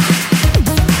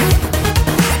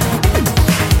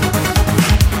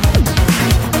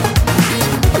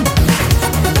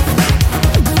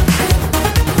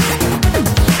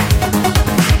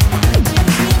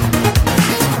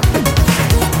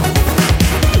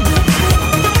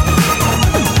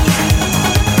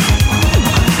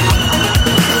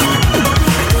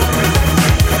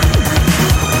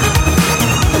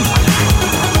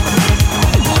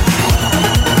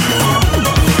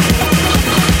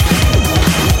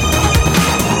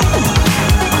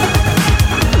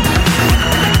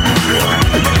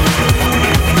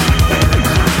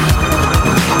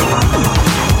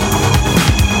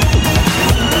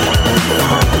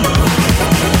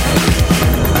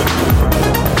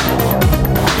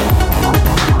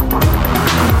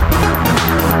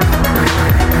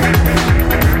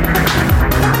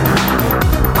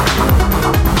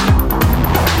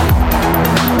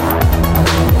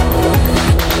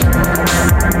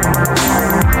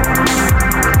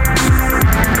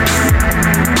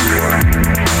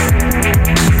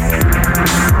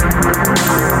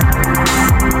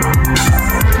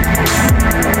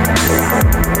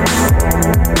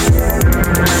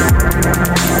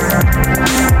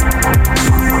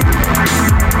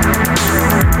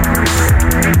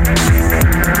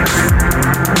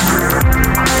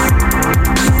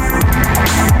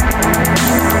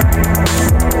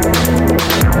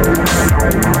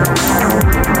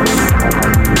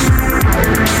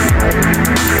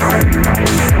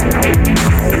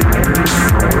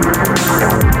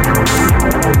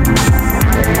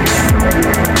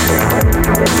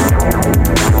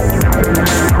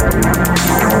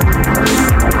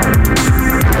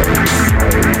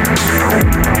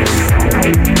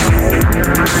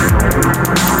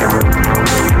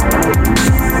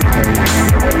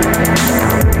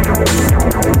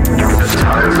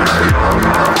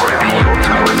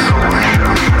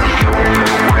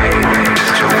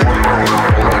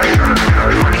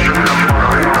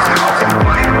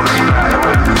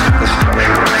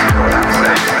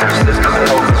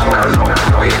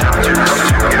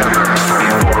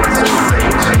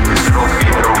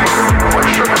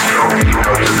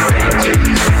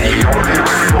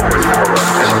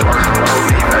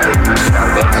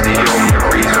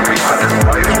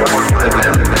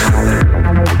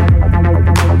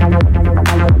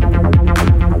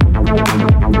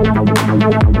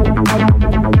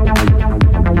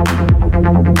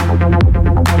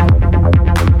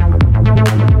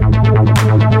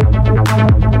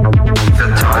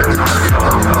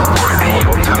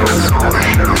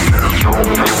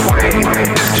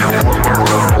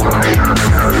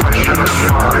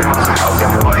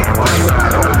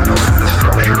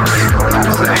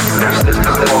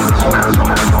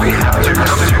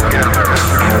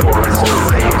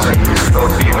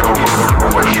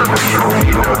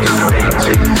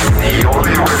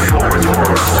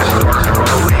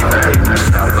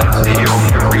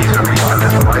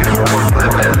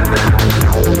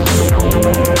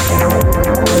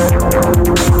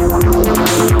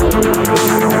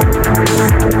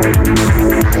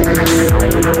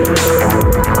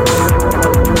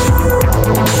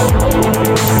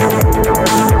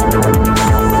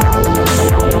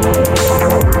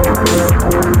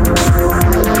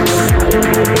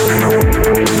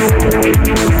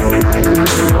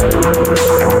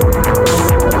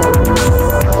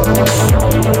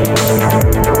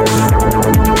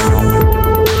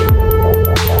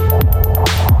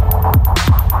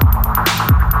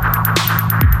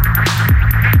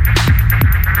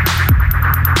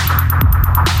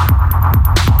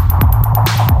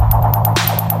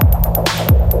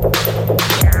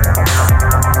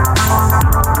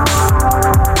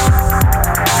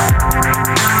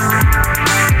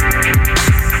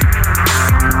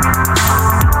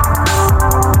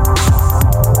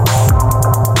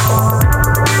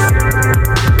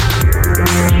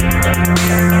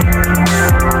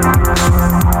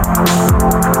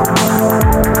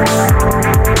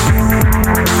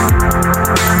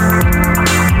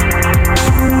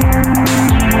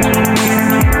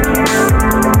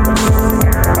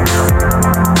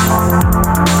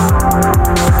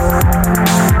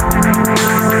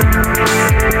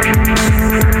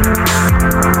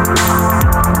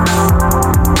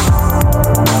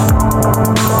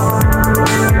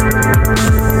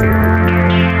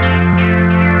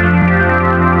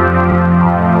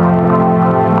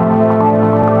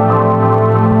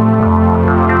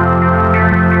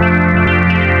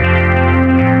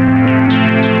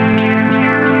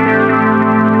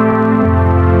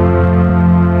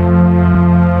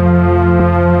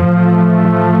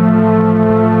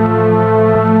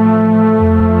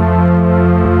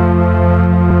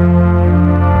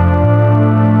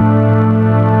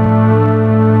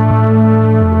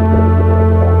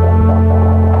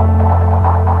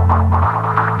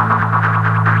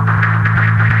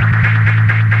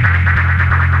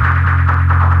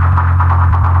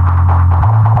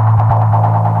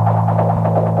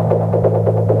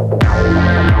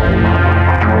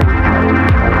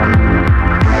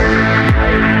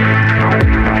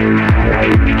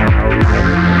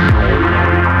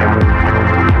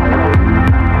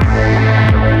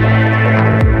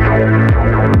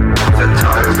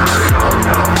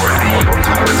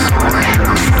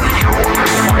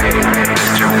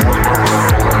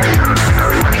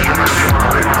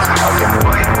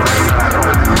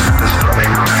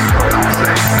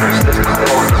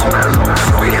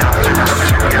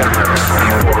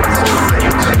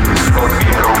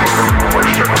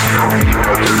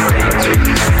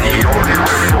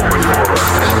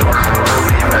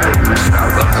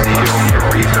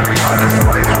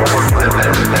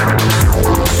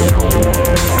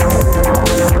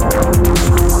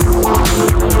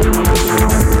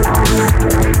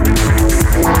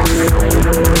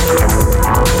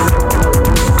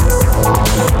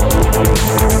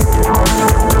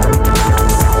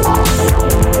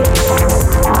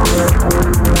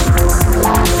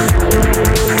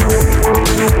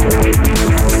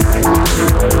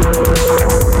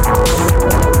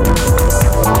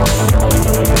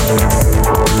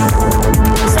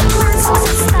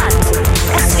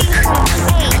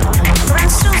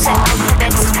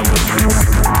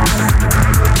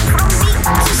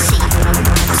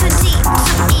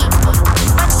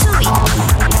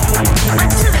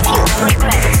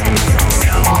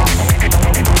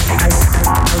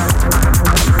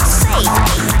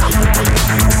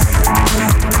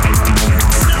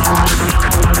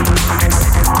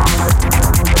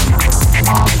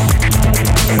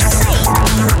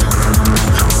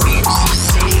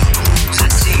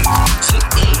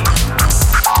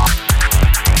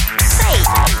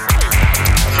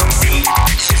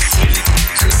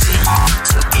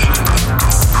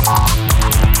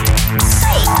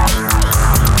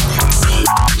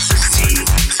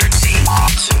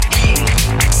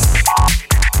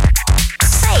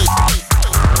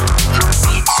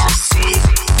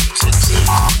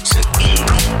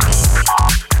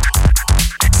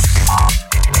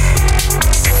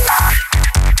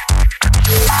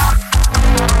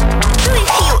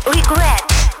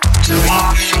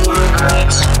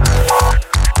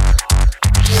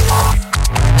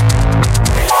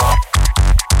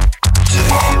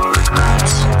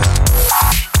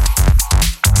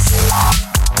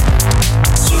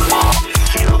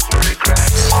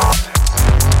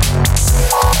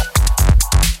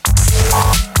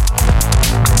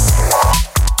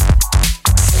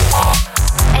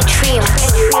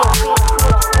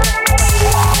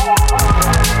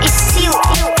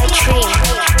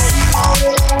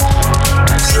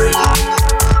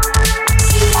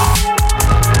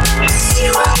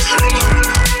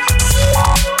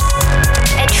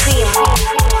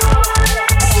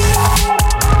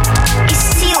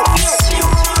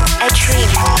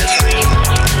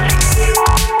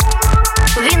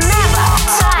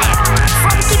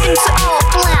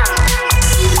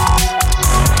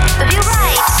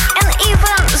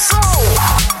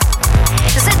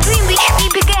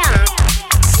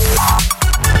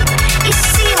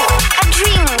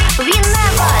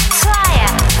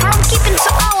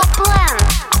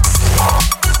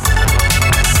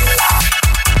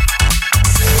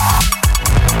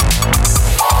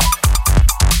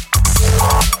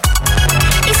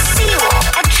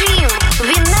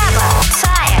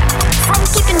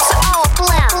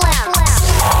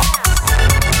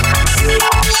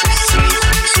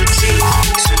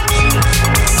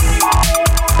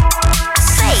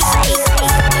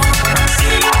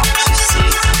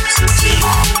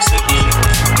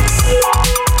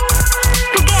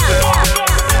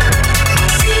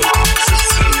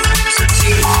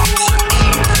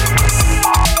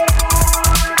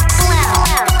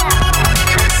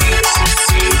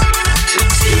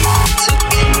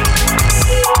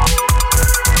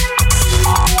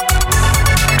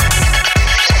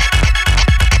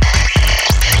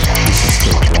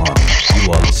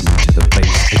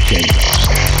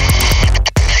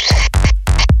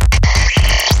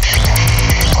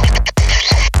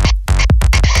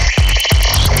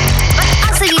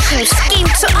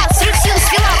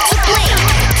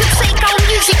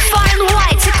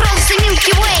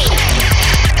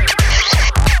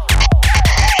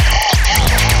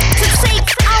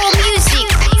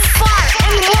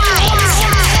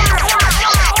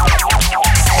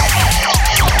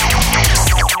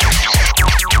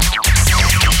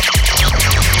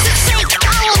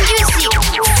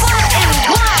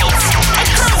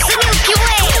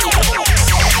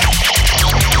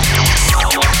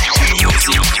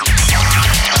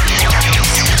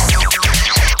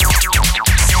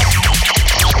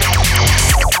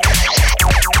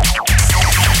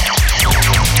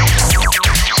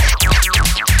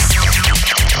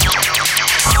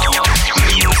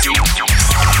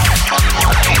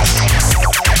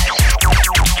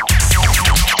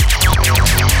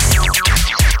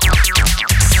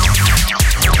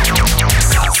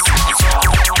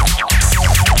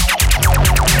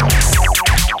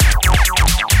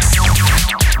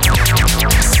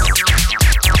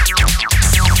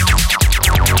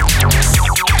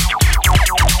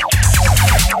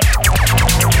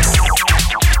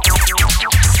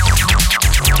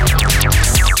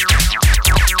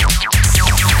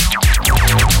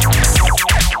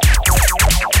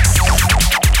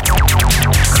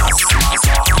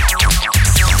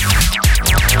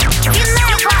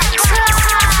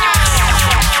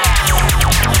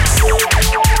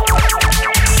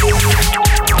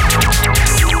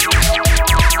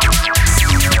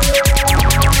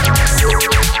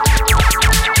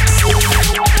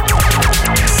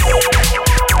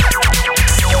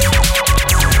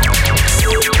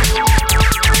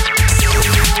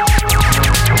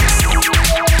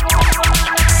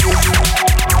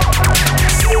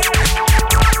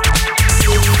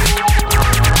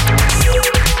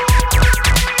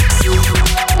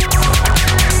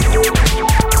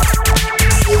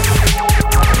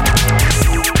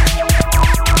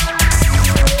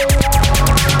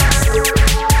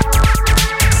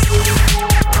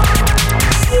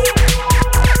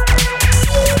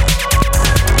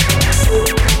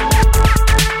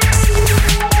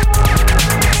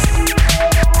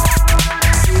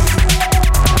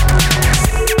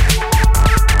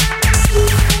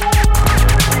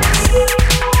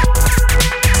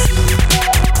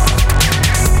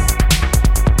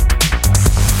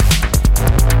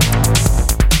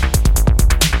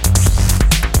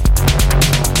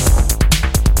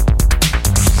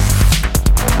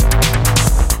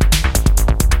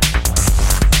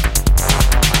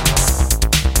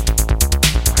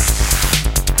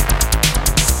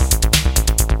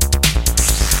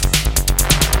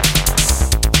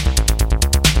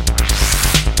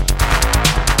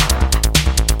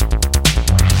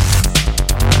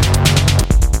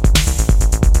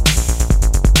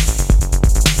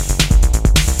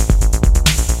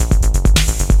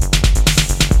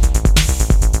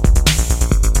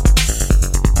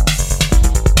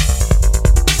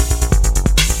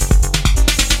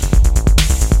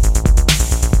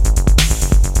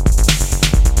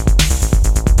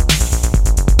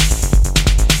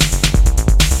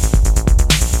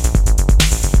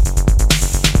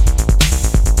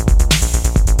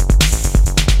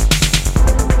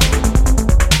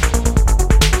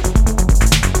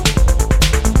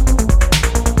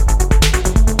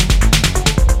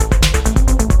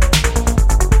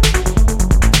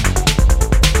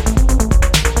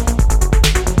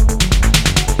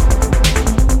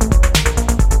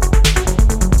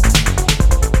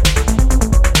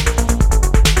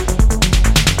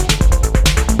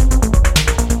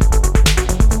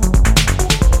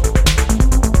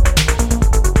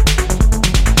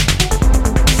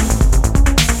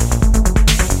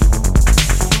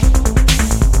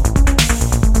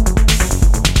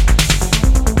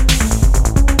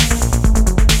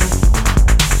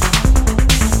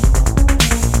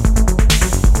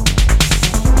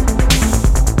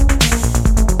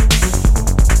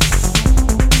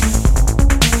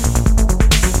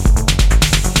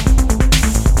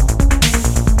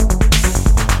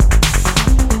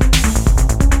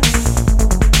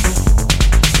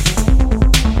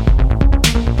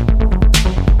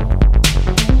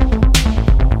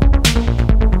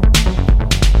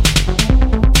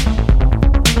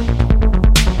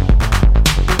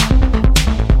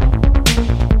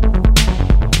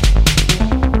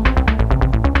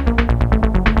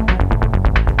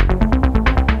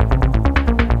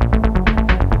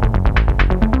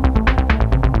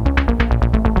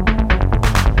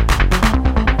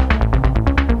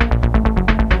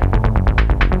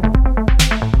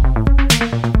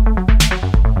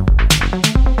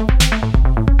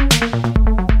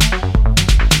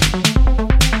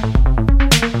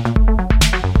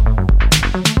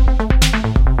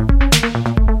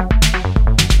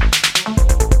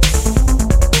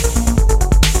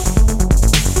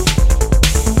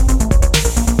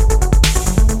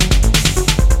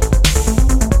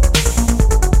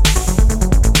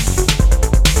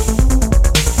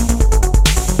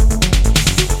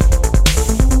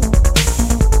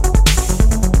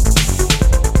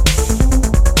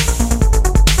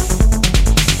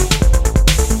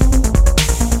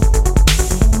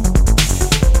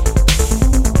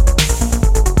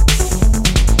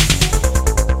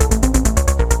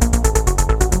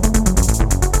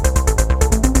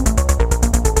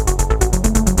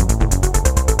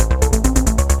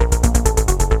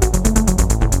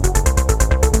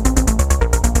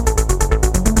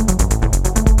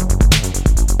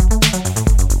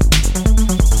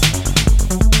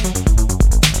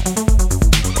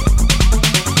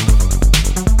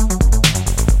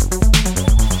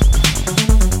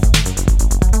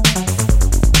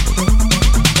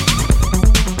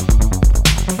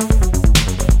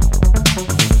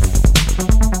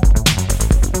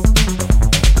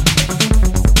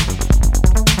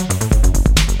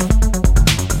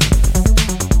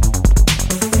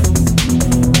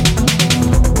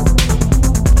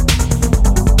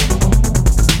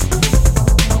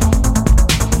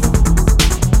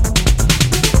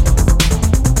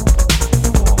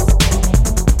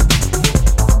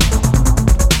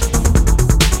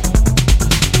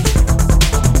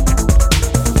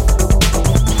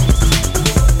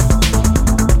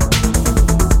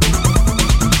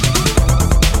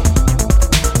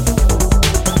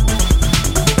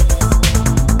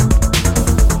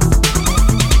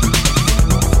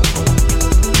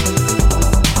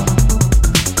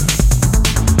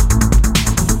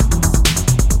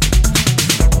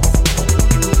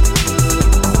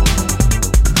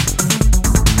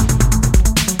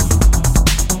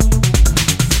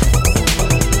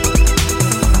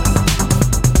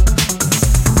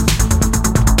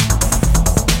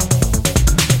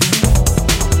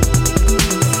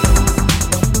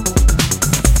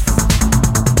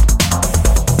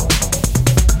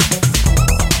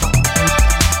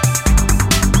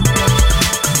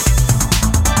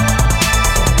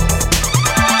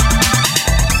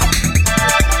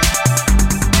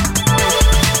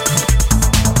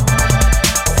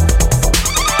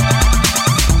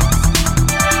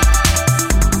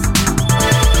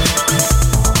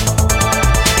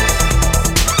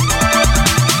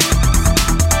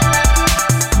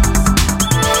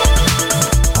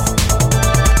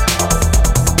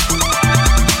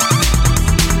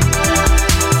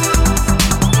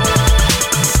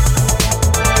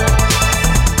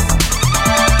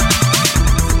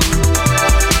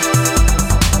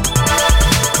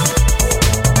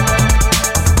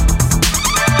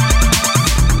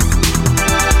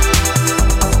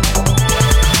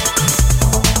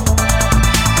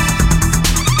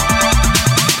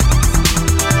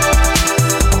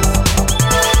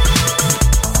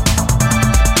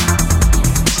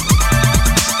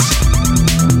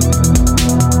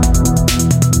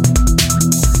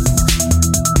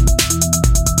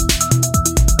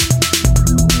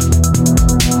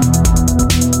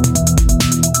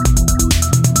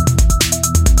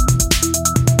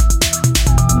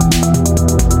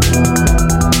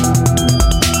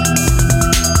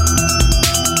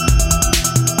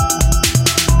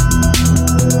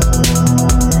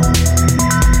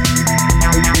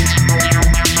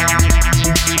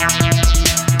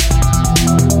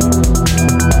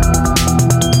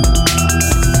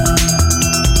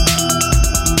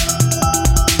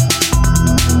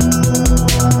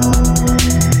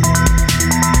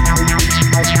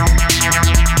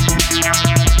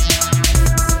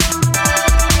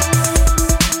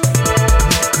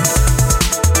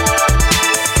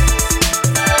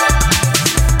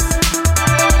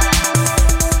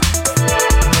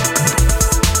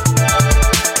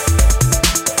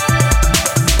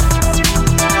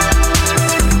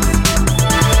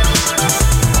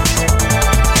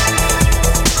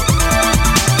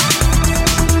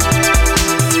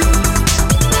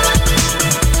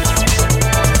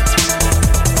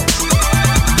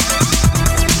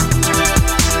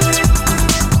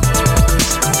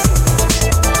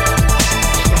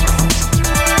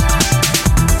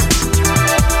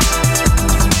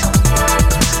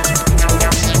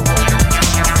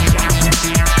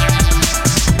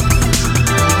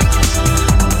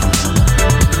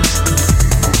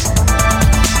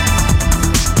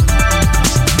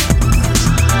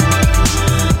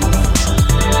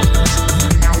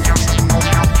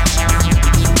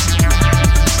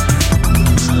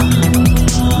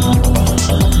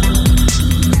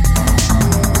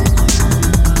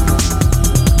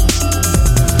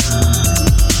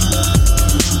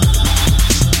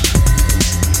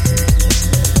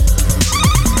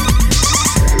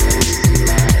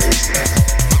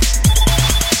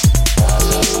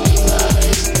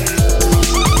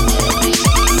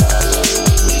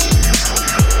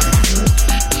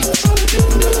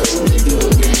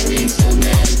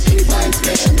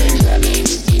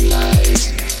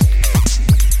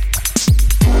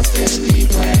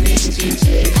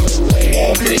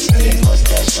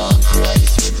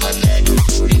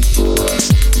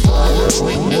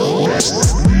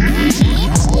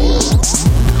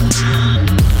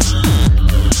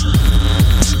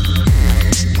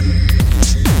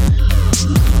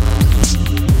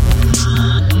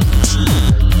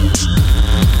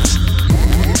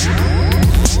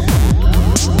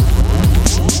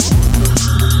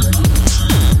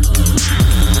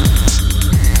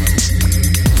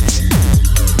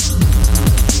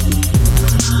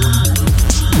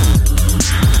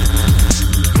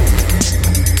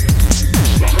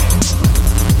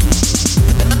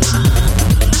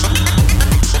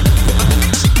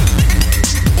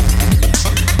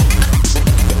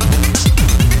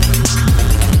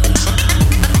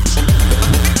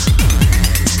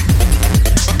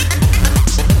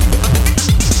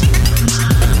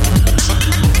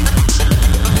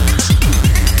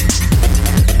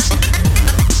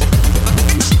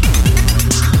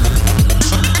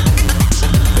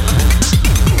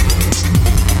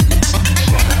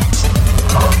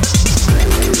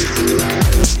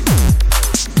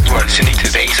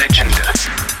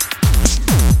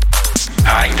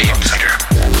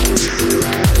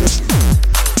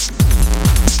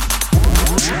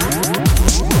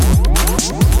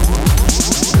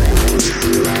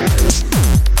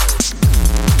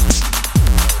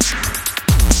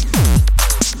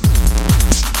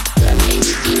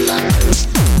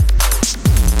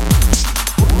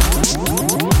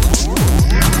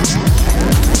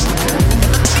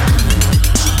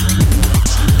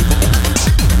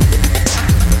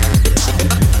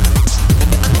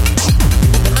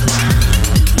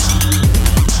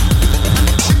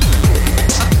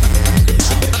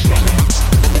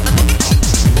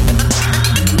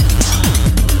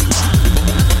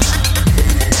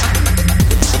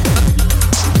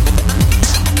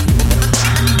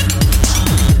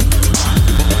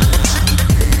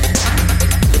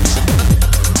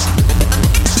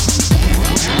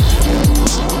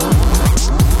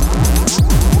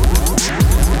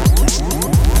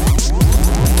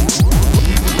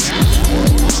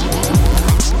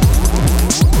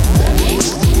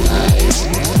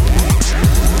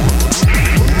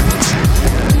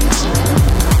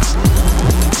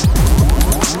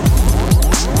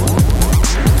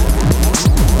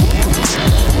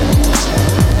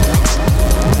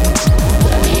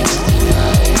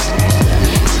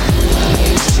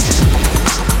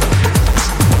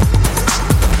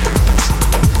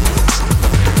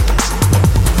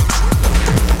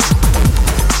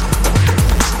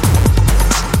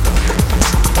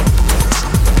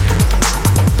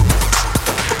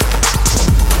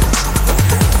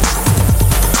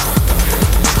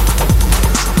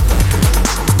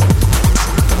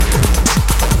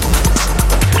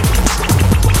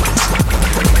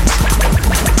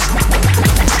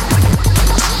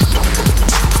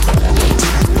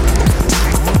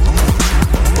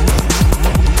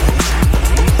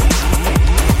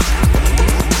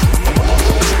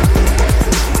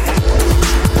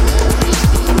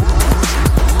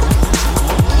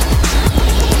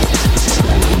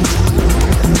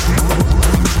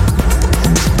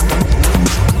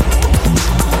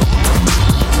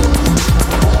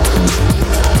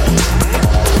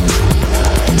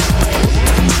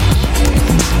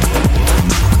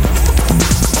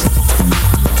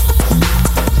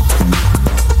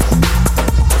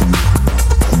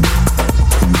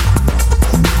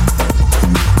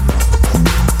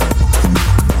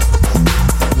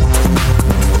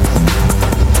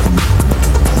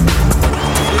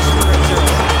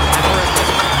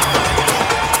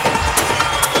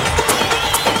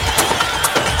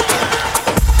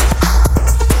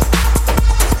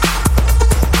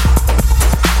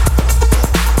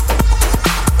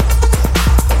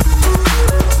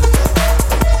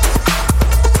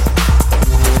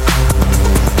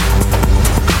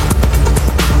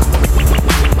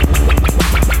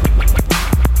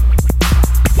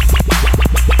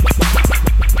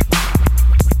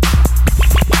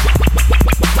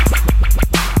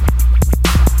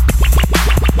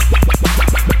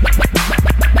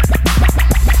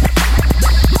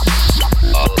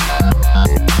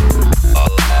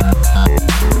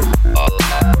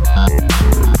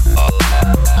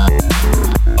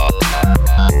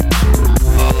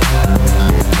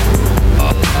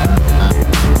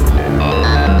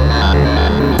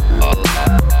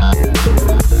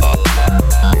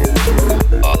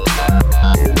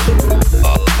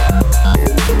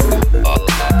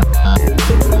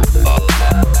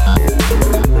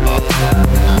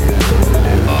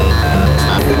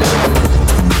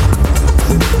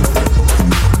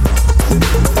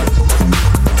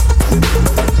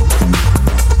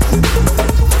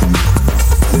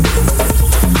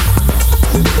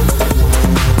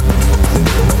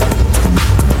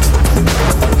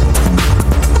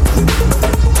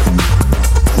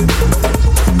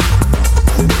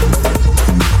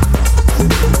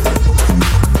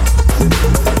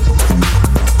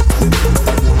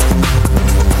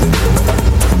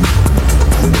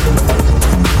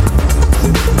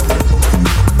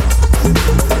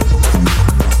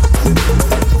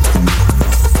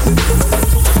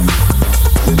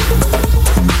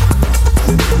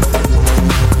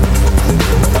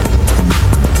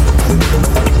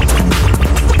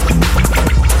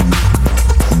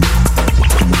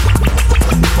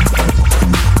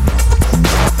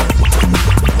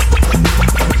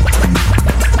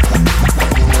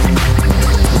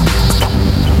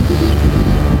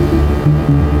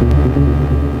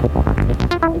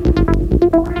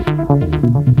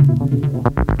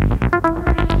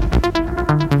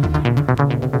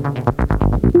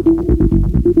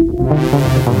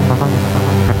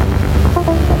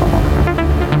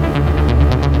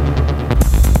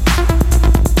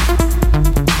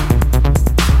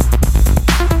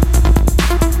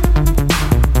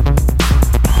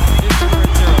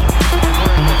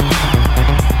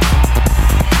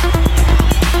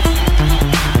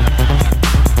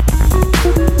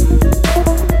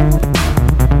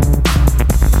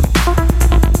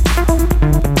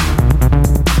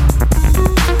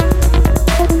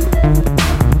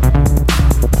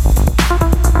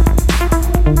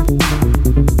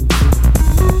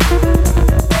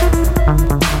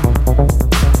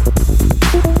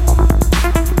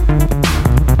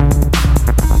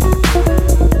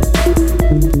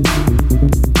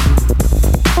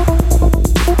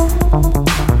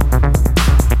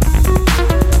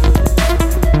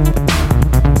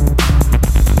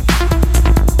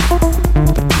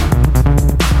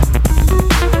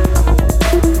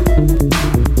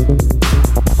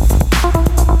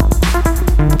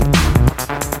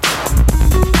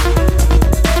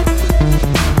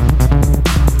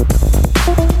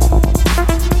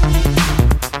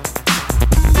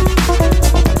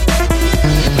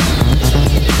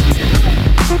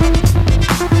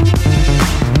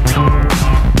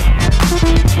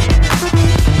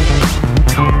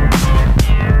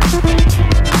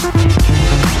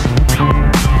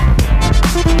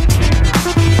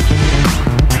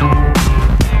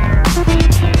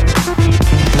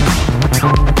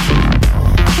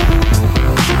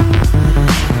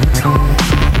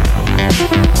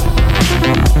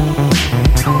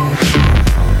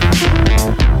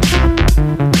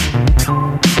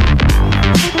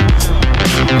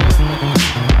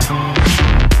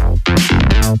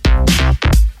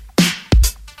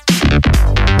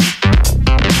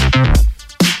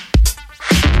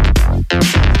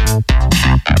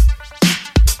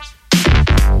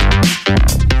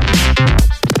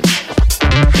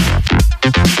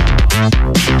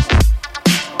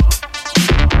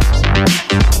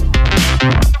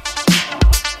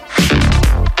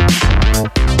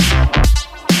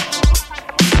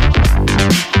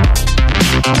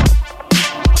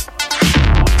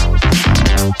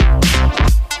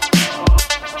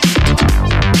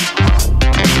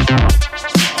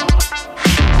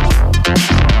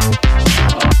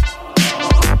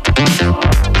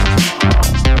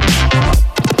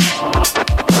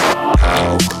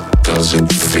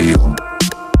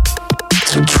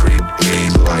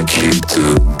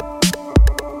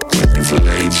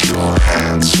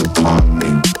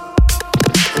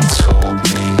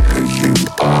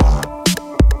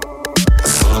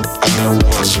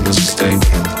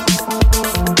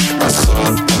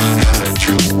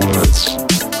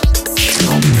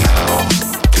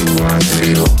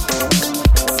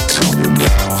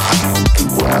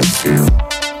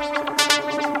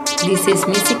 This is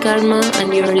Missy Karma,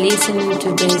 and you are listening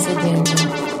to Bass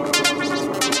Agenda.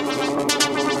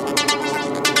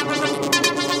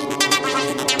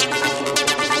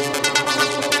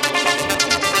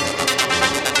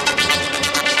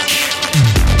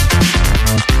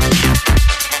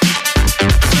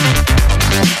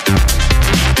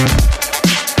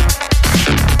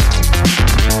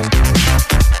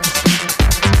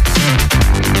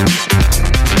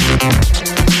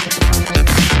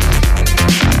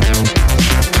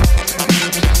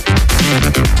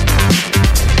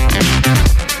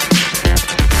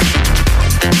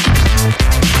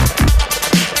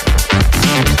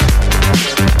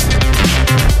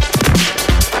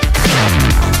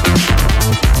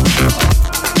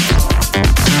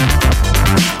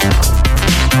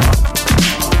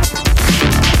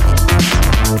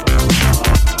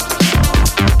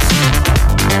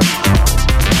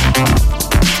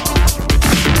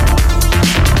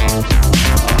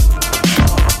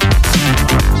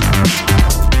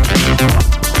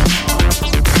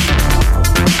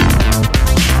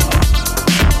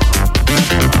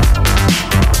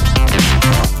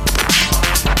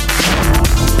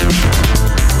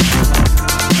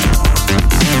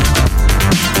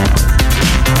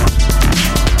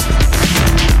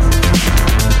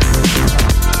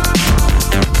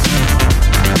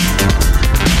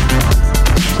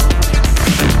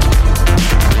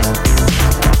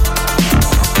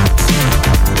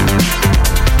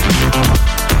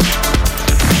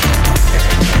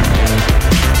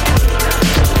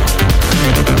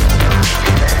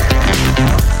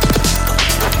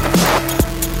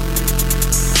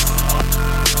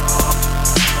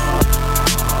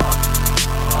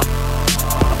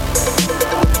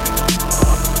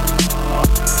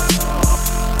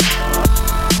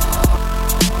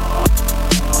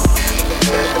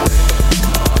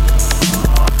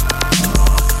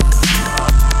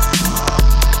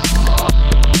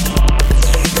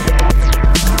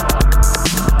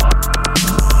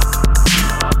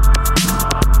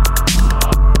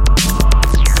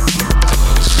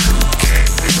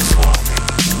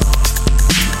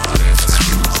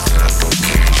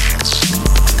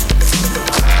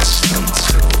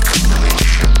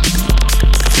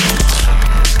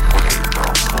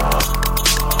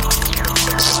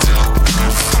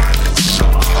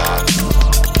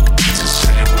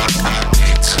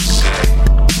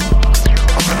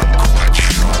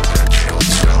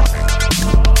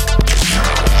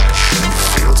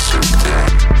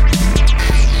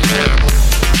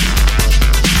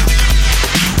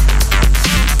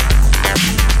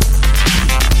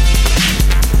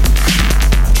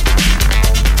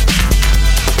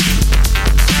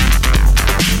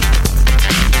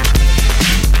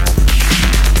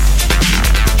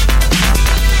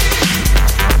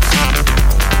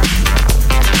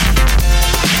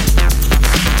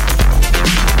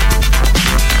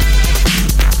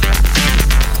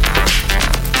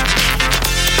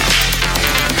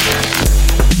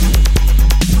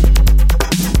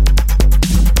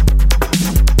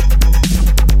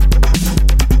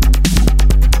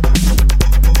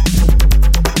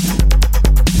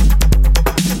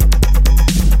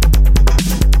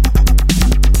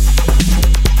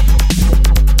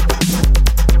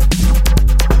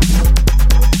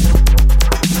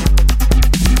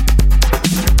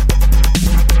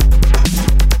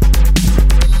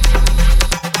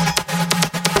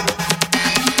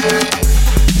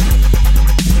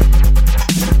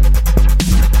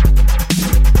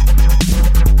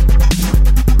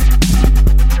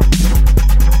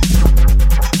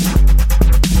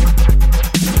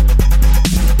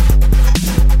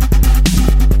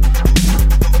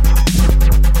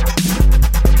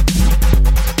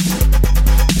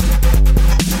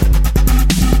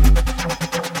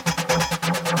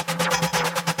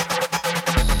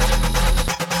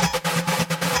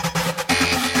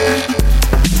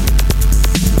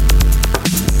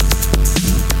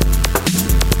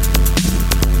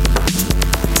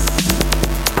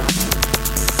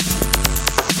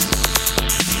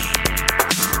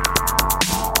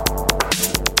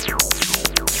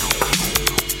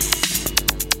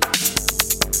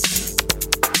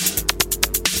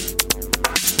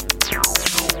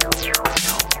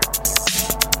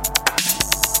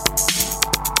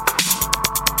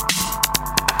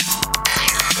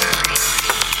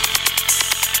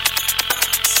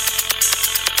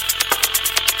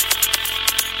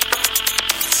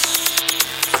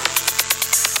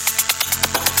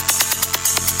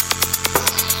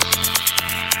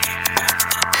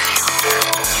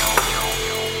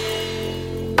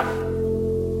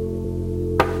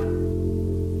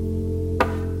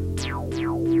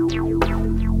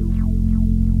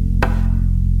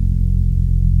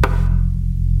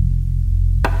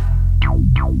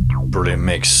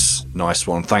 Nice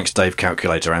one. Thanks, Dave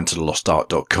Calculator, and to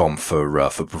thelostart.com for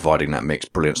providing that mix.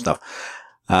 Brilliant stuff.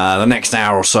 The next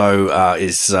hour or so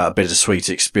is a bittersweet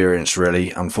experience, really.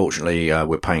 Unfortunately,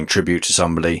 we're paying tribute to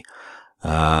somebody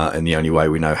in the only way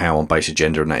we know how on Bass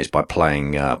Agenda, and that is by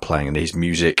playing his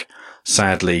music.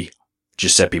 Sadly,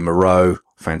 Giuseppe Mereu,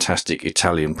 fantastic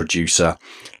Italian producer,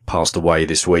 passed away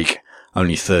this week,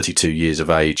 only 32 years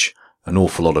of age, an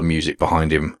awful lot of music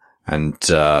behind him, and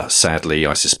sadly,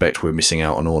 I suspect we're missing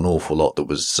out on an awful lot that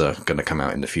was going to come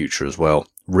out in the future as well.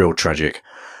 Real tragic.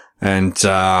 And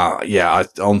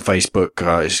on Facebook,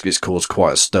 it's caused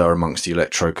quite a stir amongst the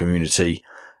electro community.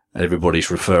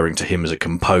 Everybody's referring to him as a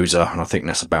composer, and I think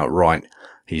that's about right.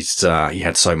 He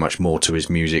had so much more to his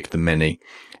music than many,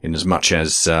 in as much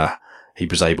as he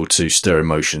was able to stir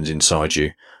emotions inside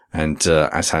you, and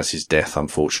as has his death,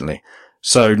 unfortunately.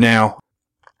 So now,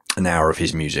 an hour of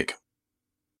his music.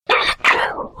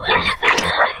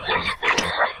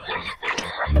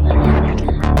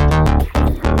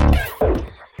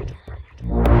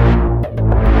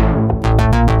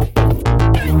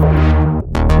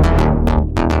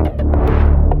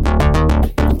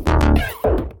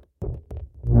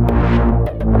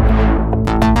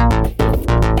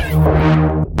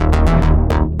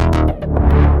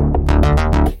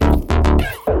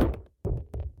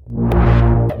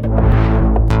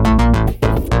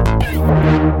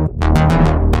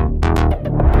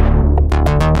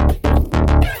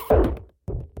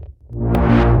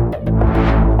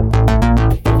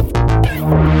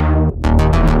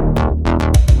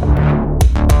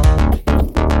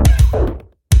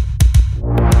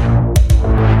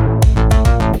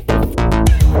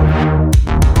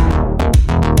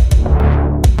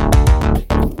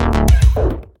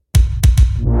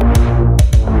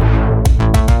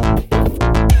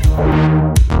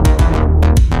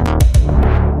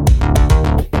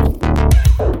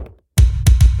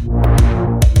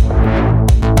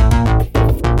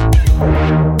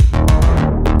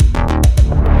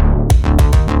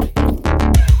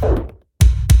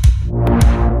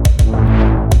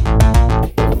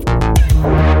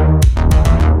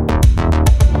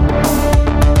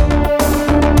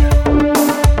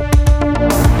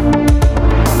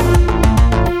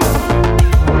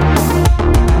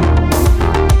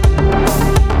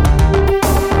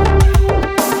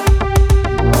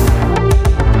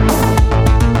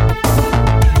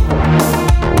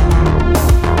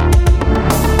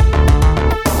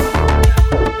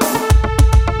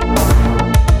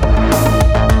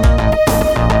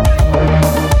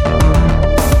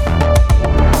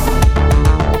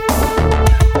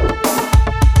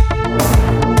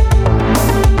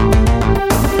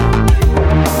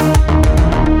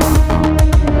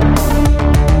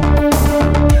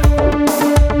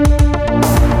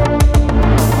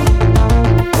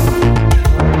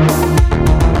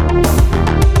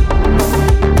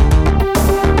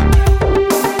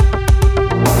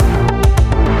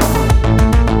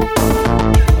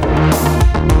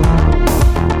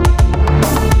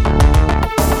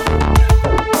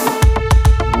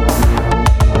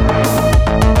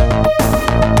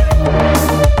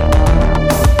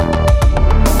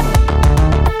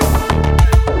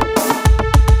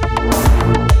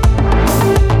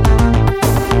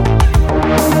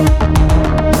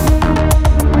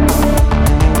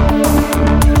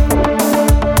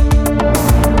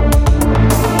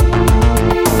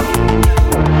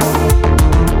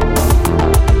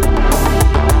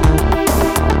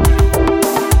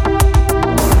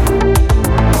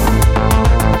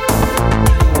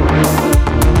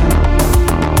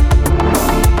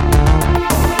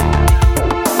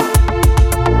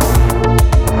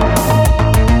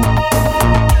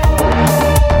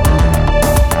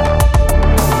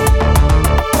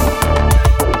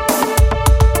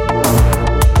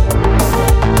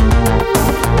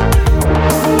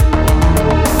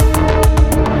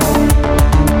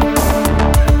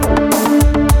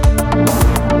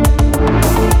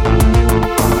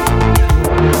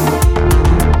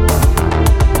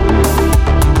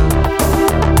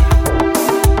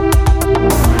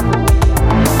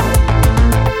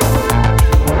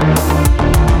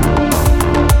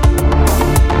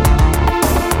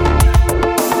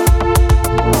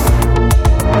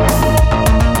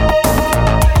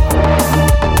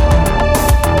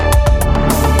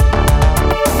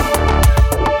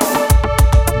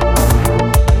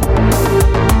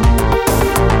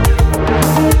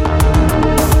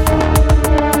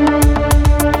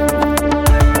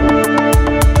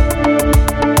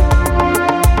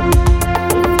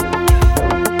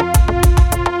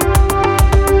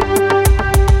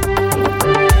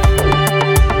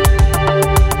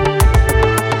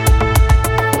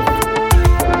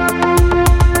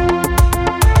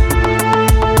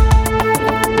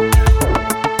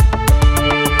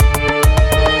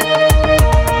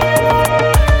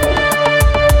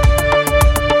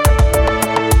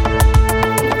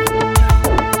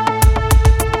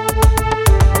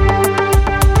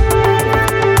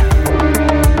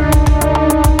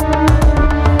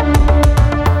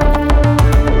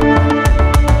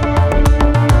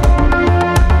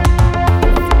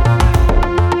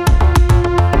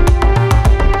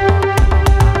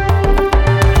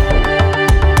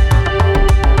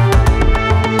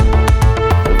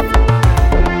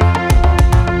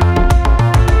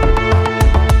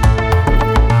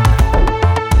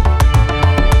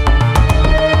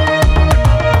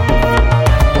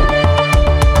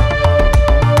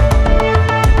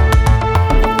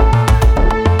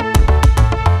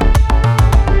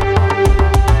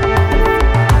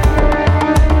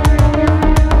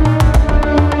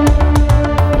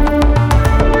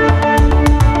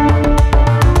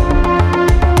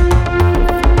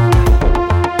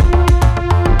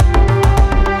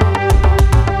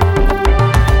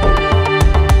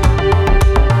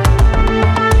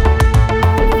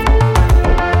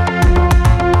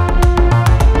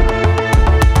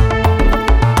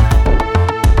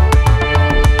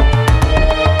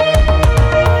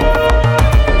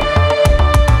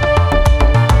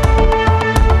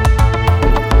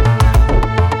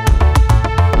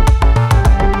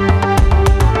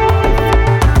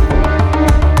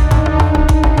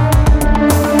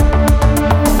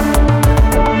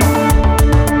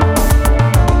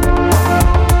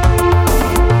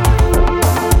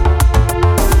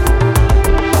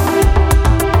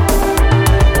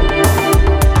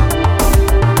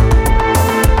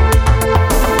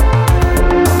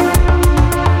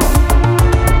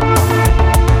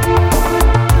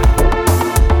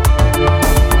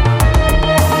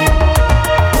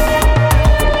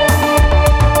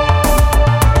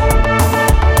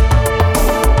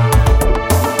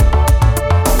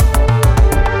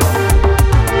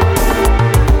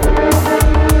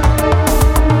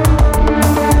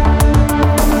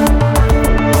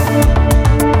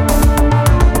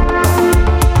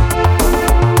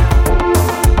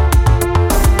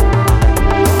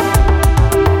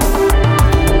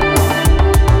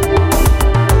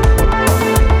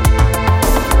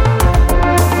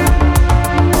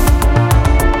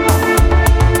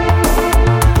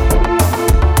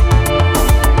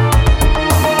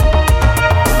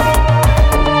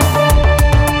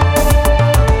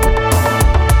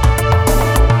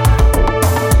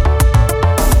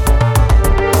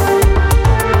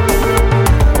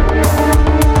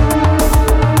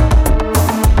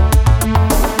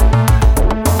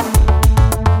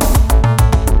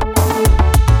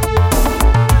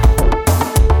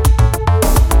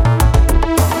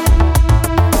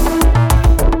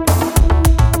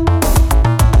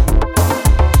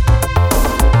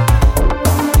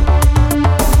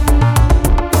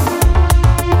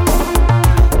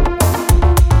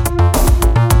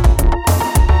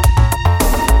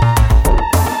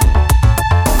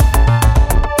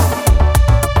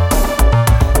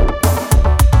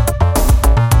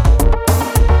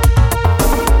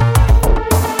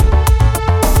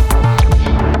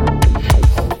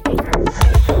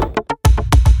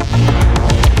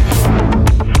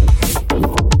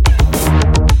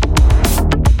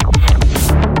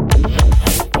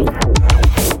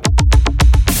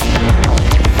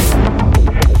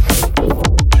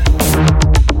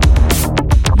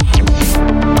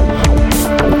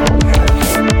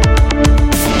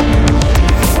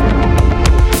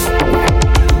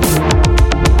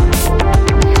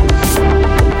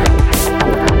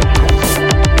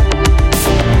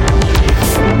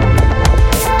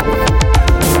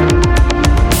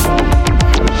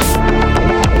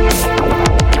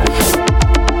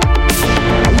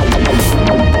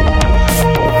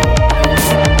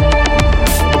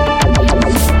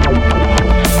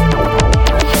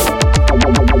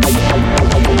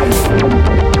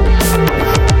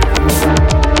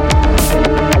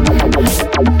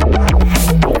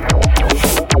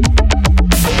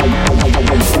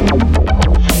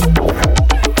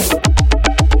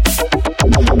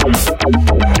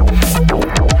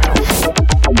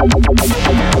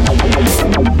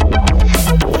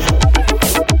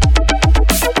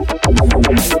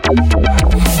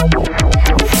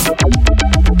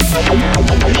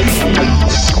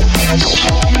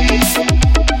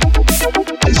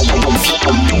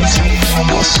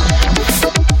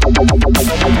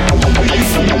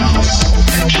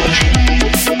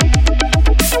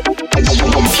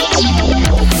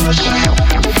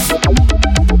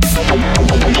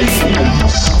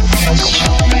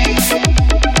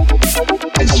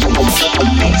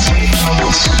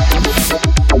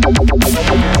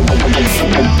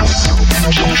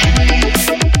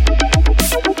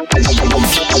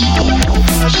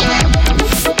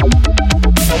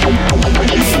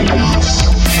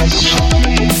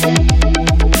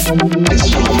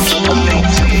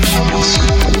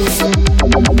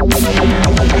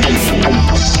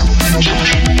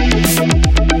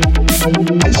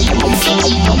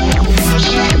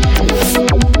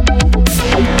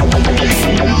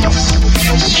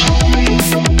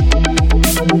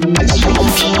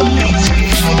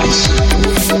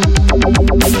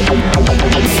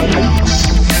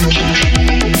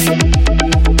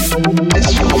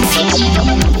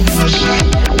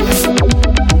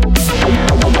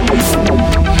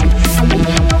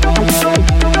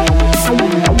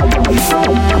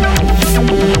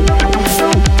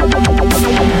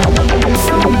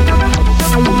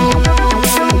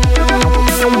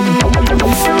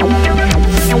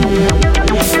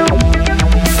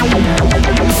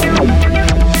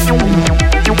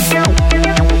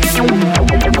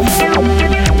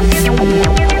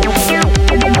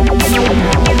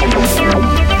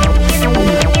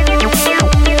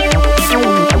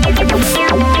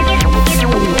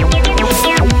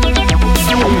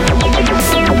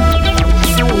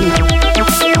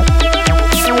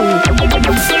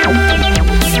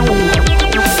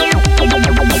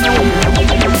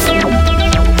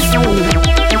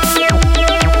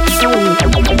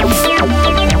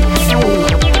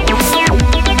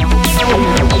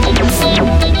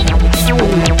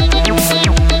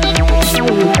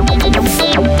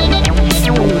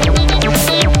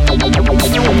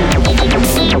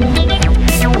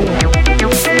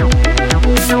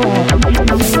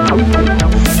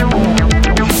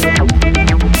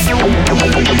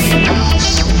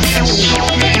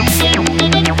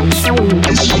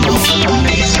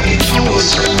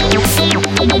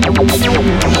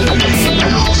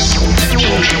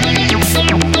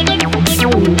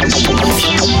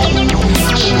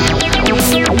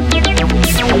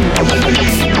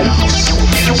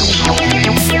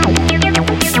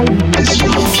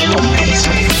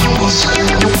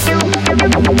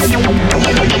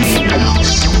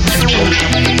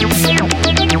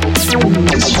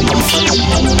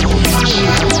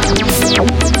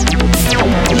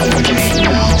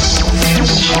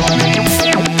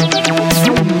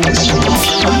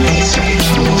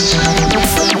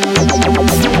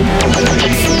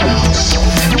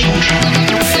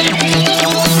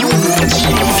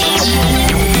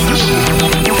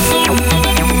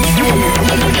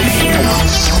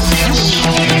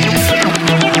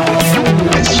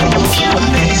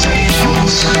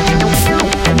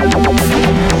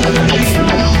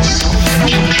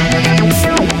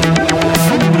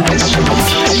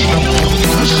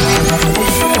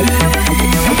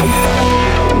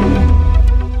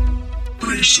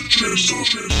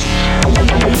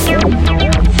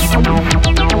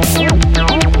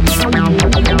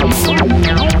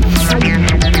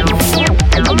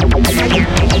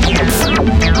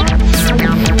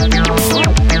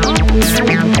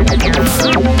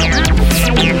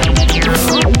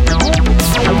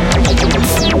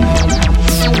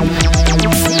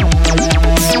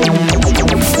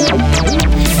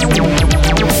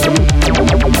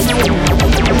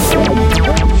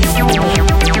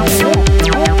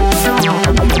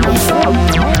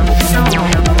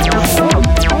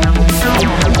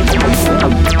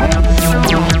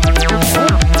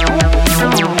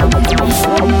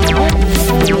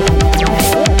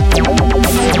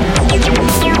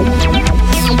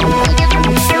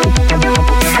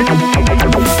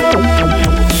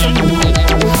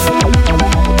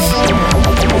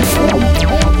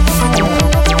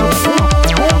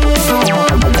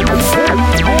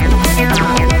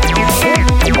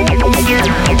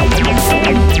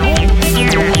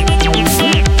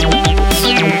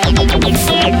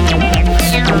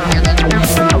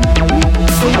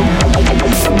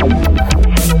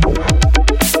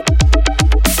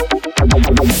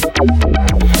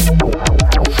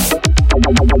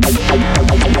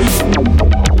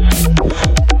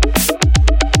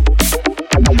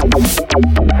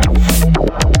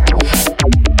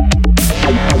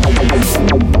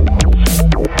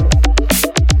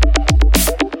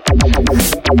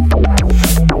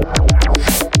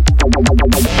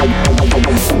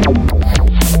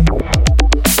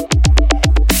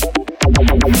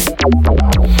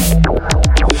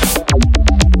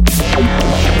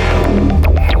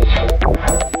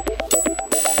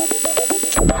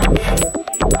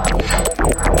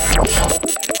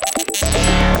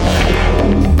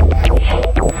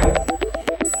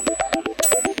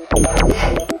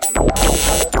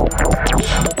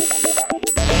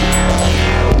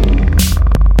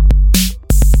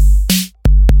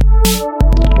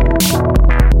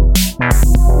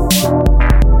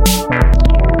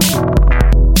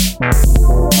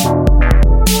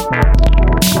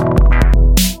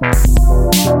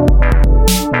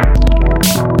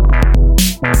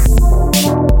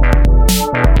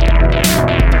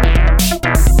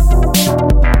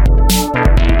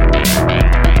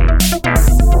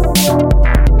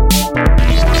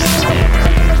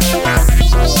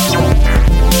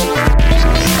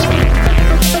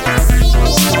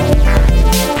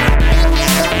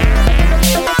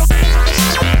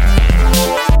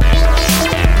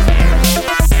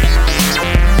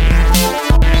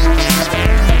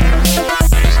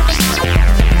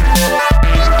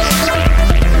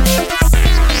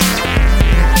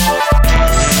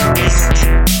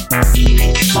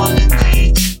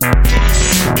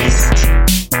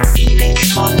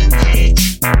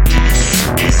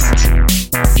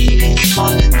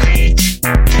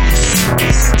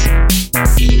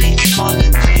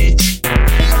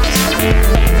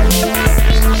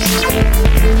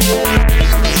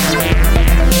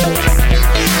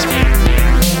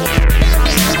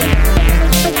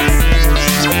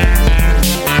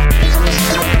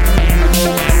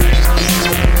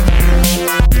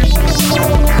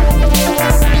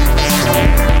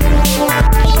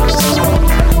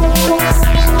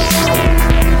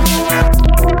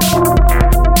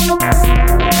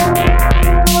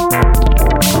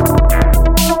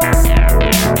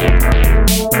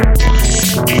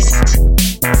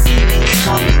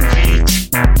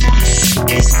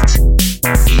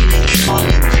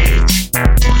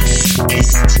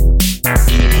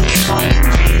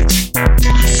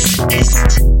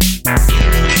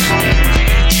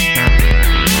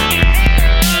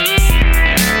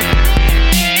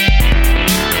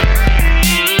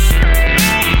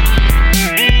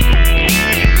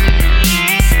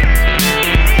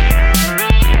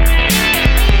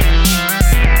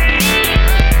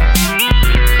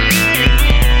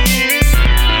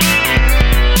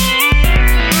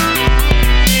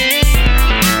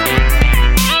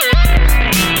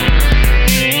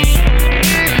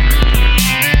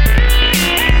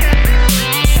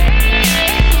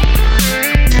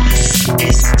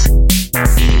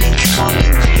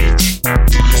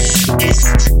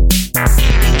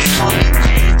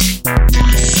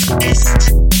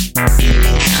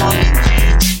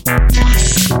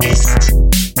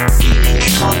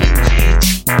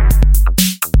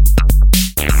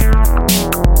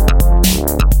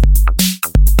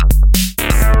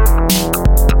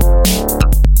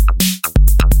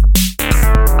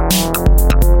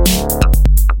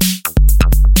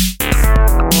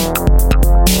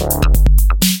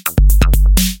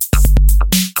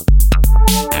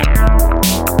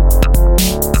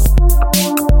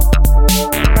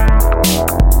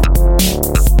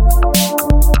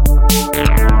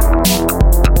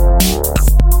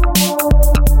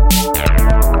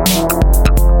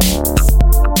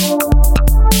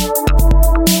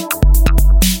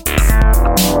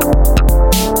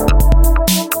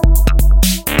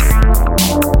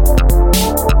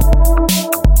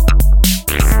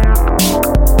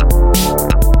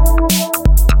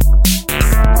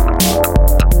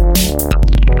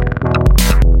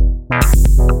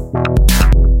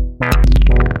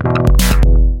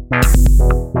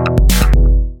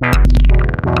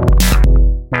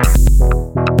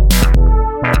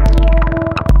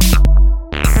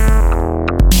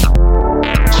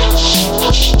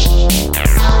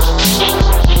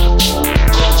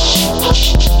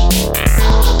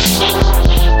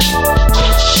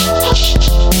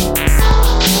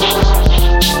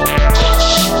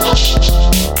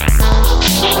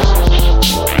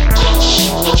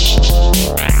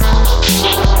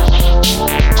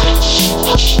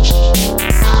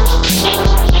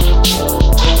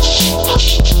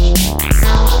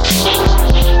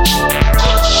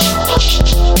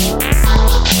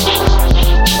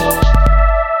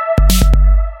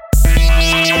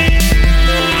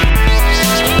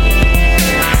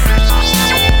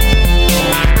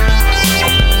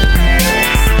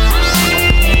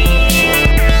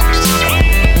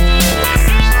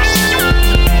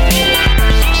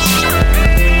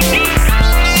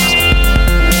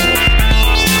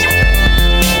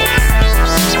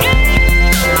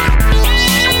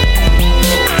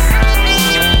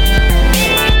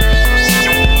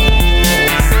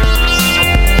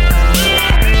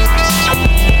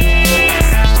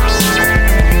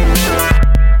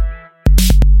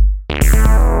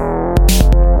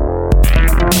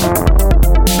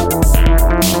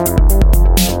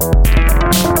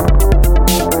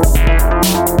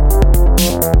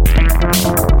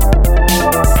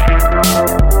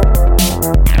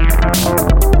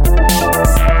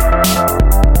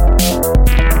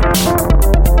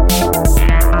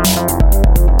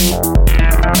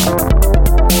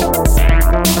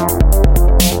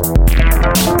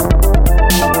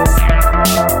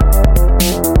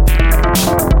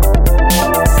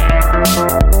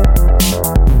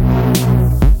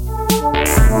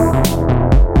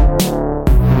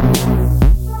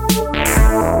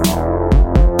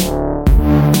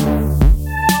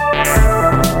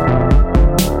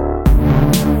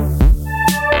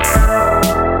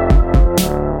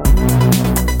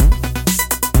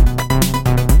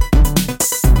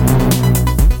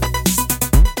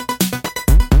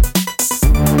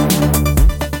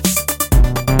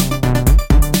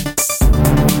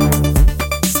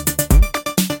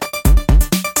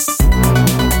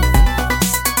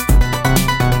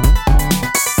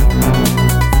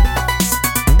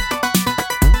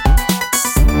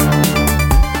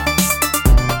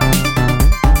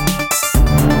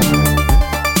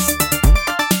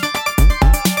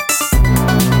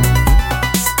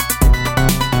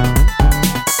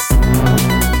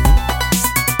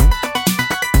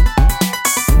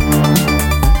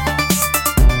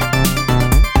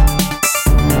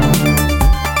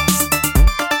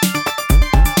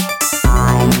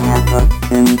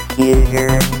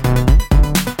 computer.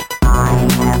 I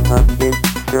have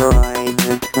destroyed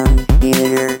the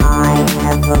computer. I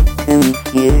have a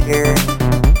computer.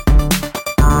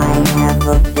 I have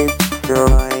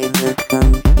destroyed the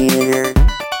computer.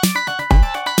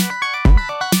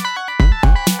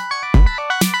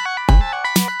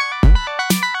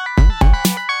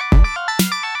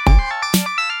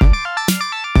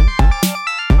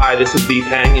 Hi, this is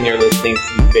B-Pang, and you're listening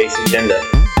to Bass Agenda.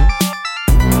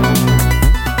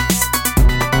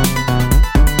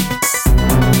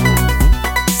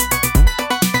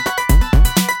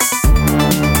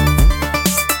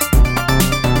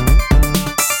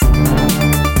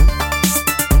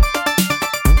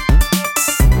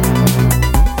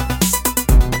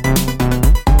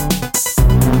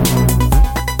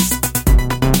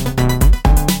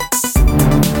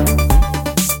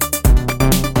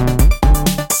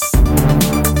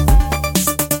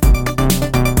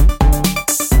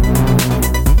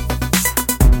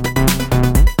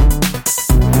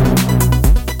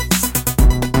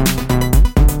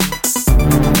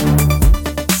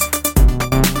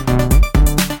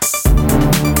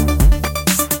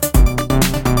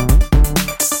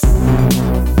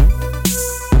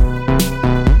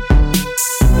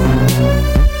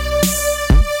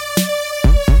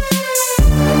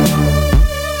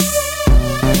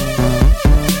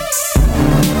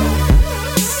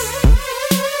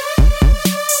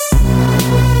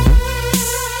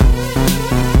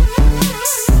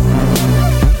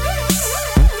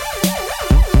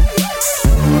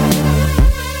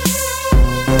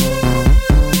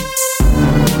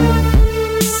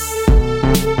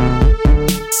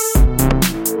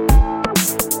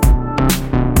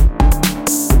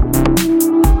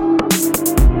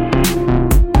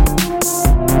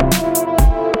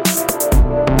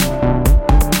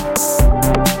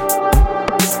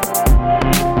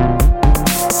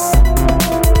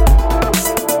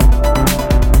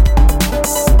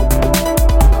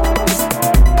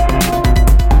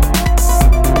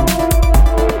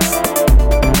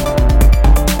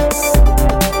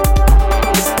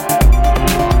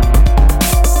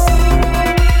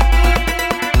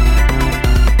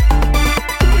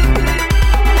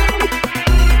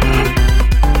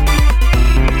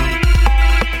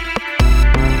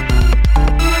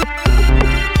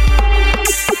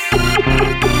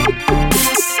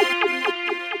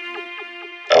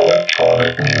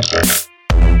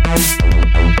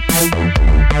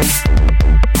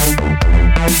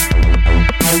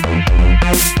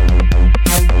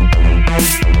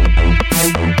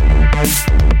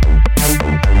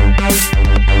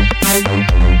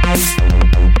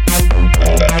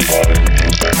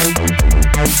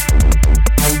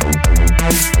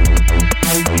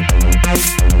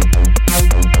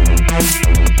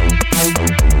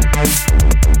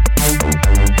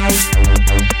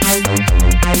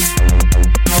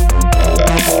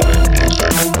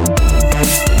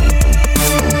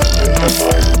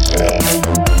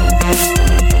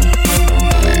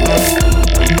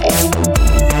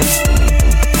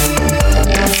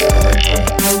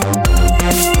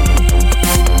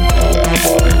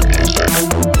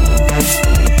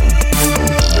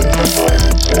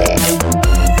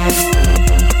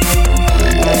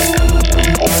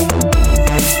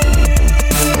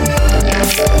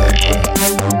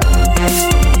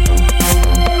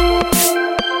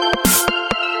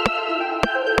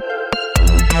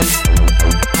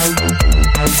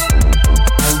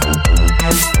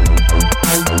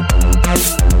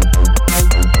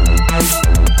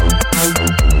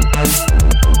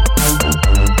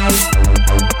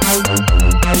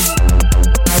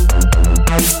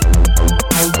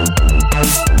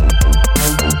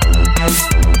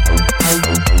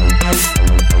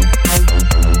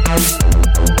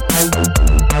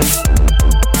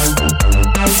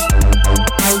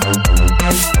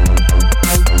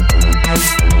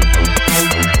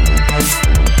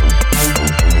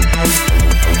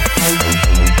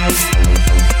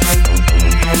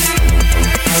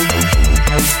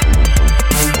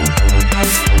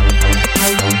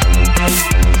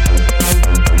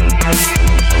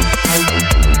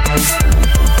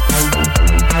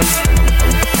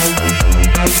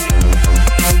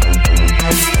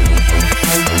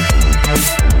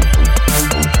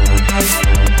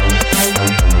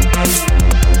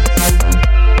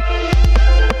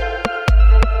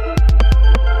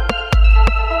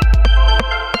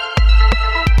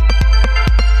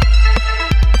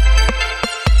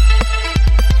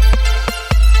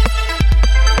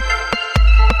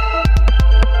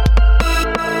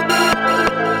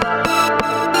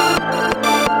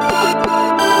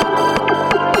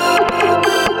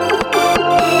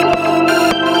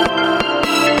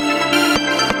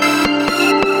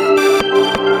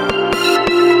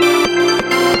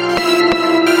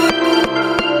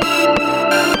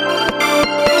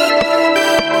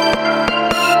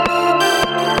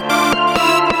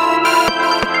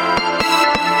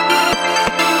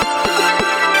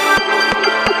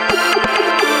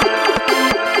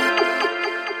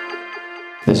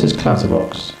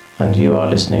 Clatterbox, and you are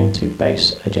listening to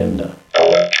Bass Agenda.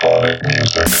 Electronic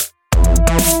music.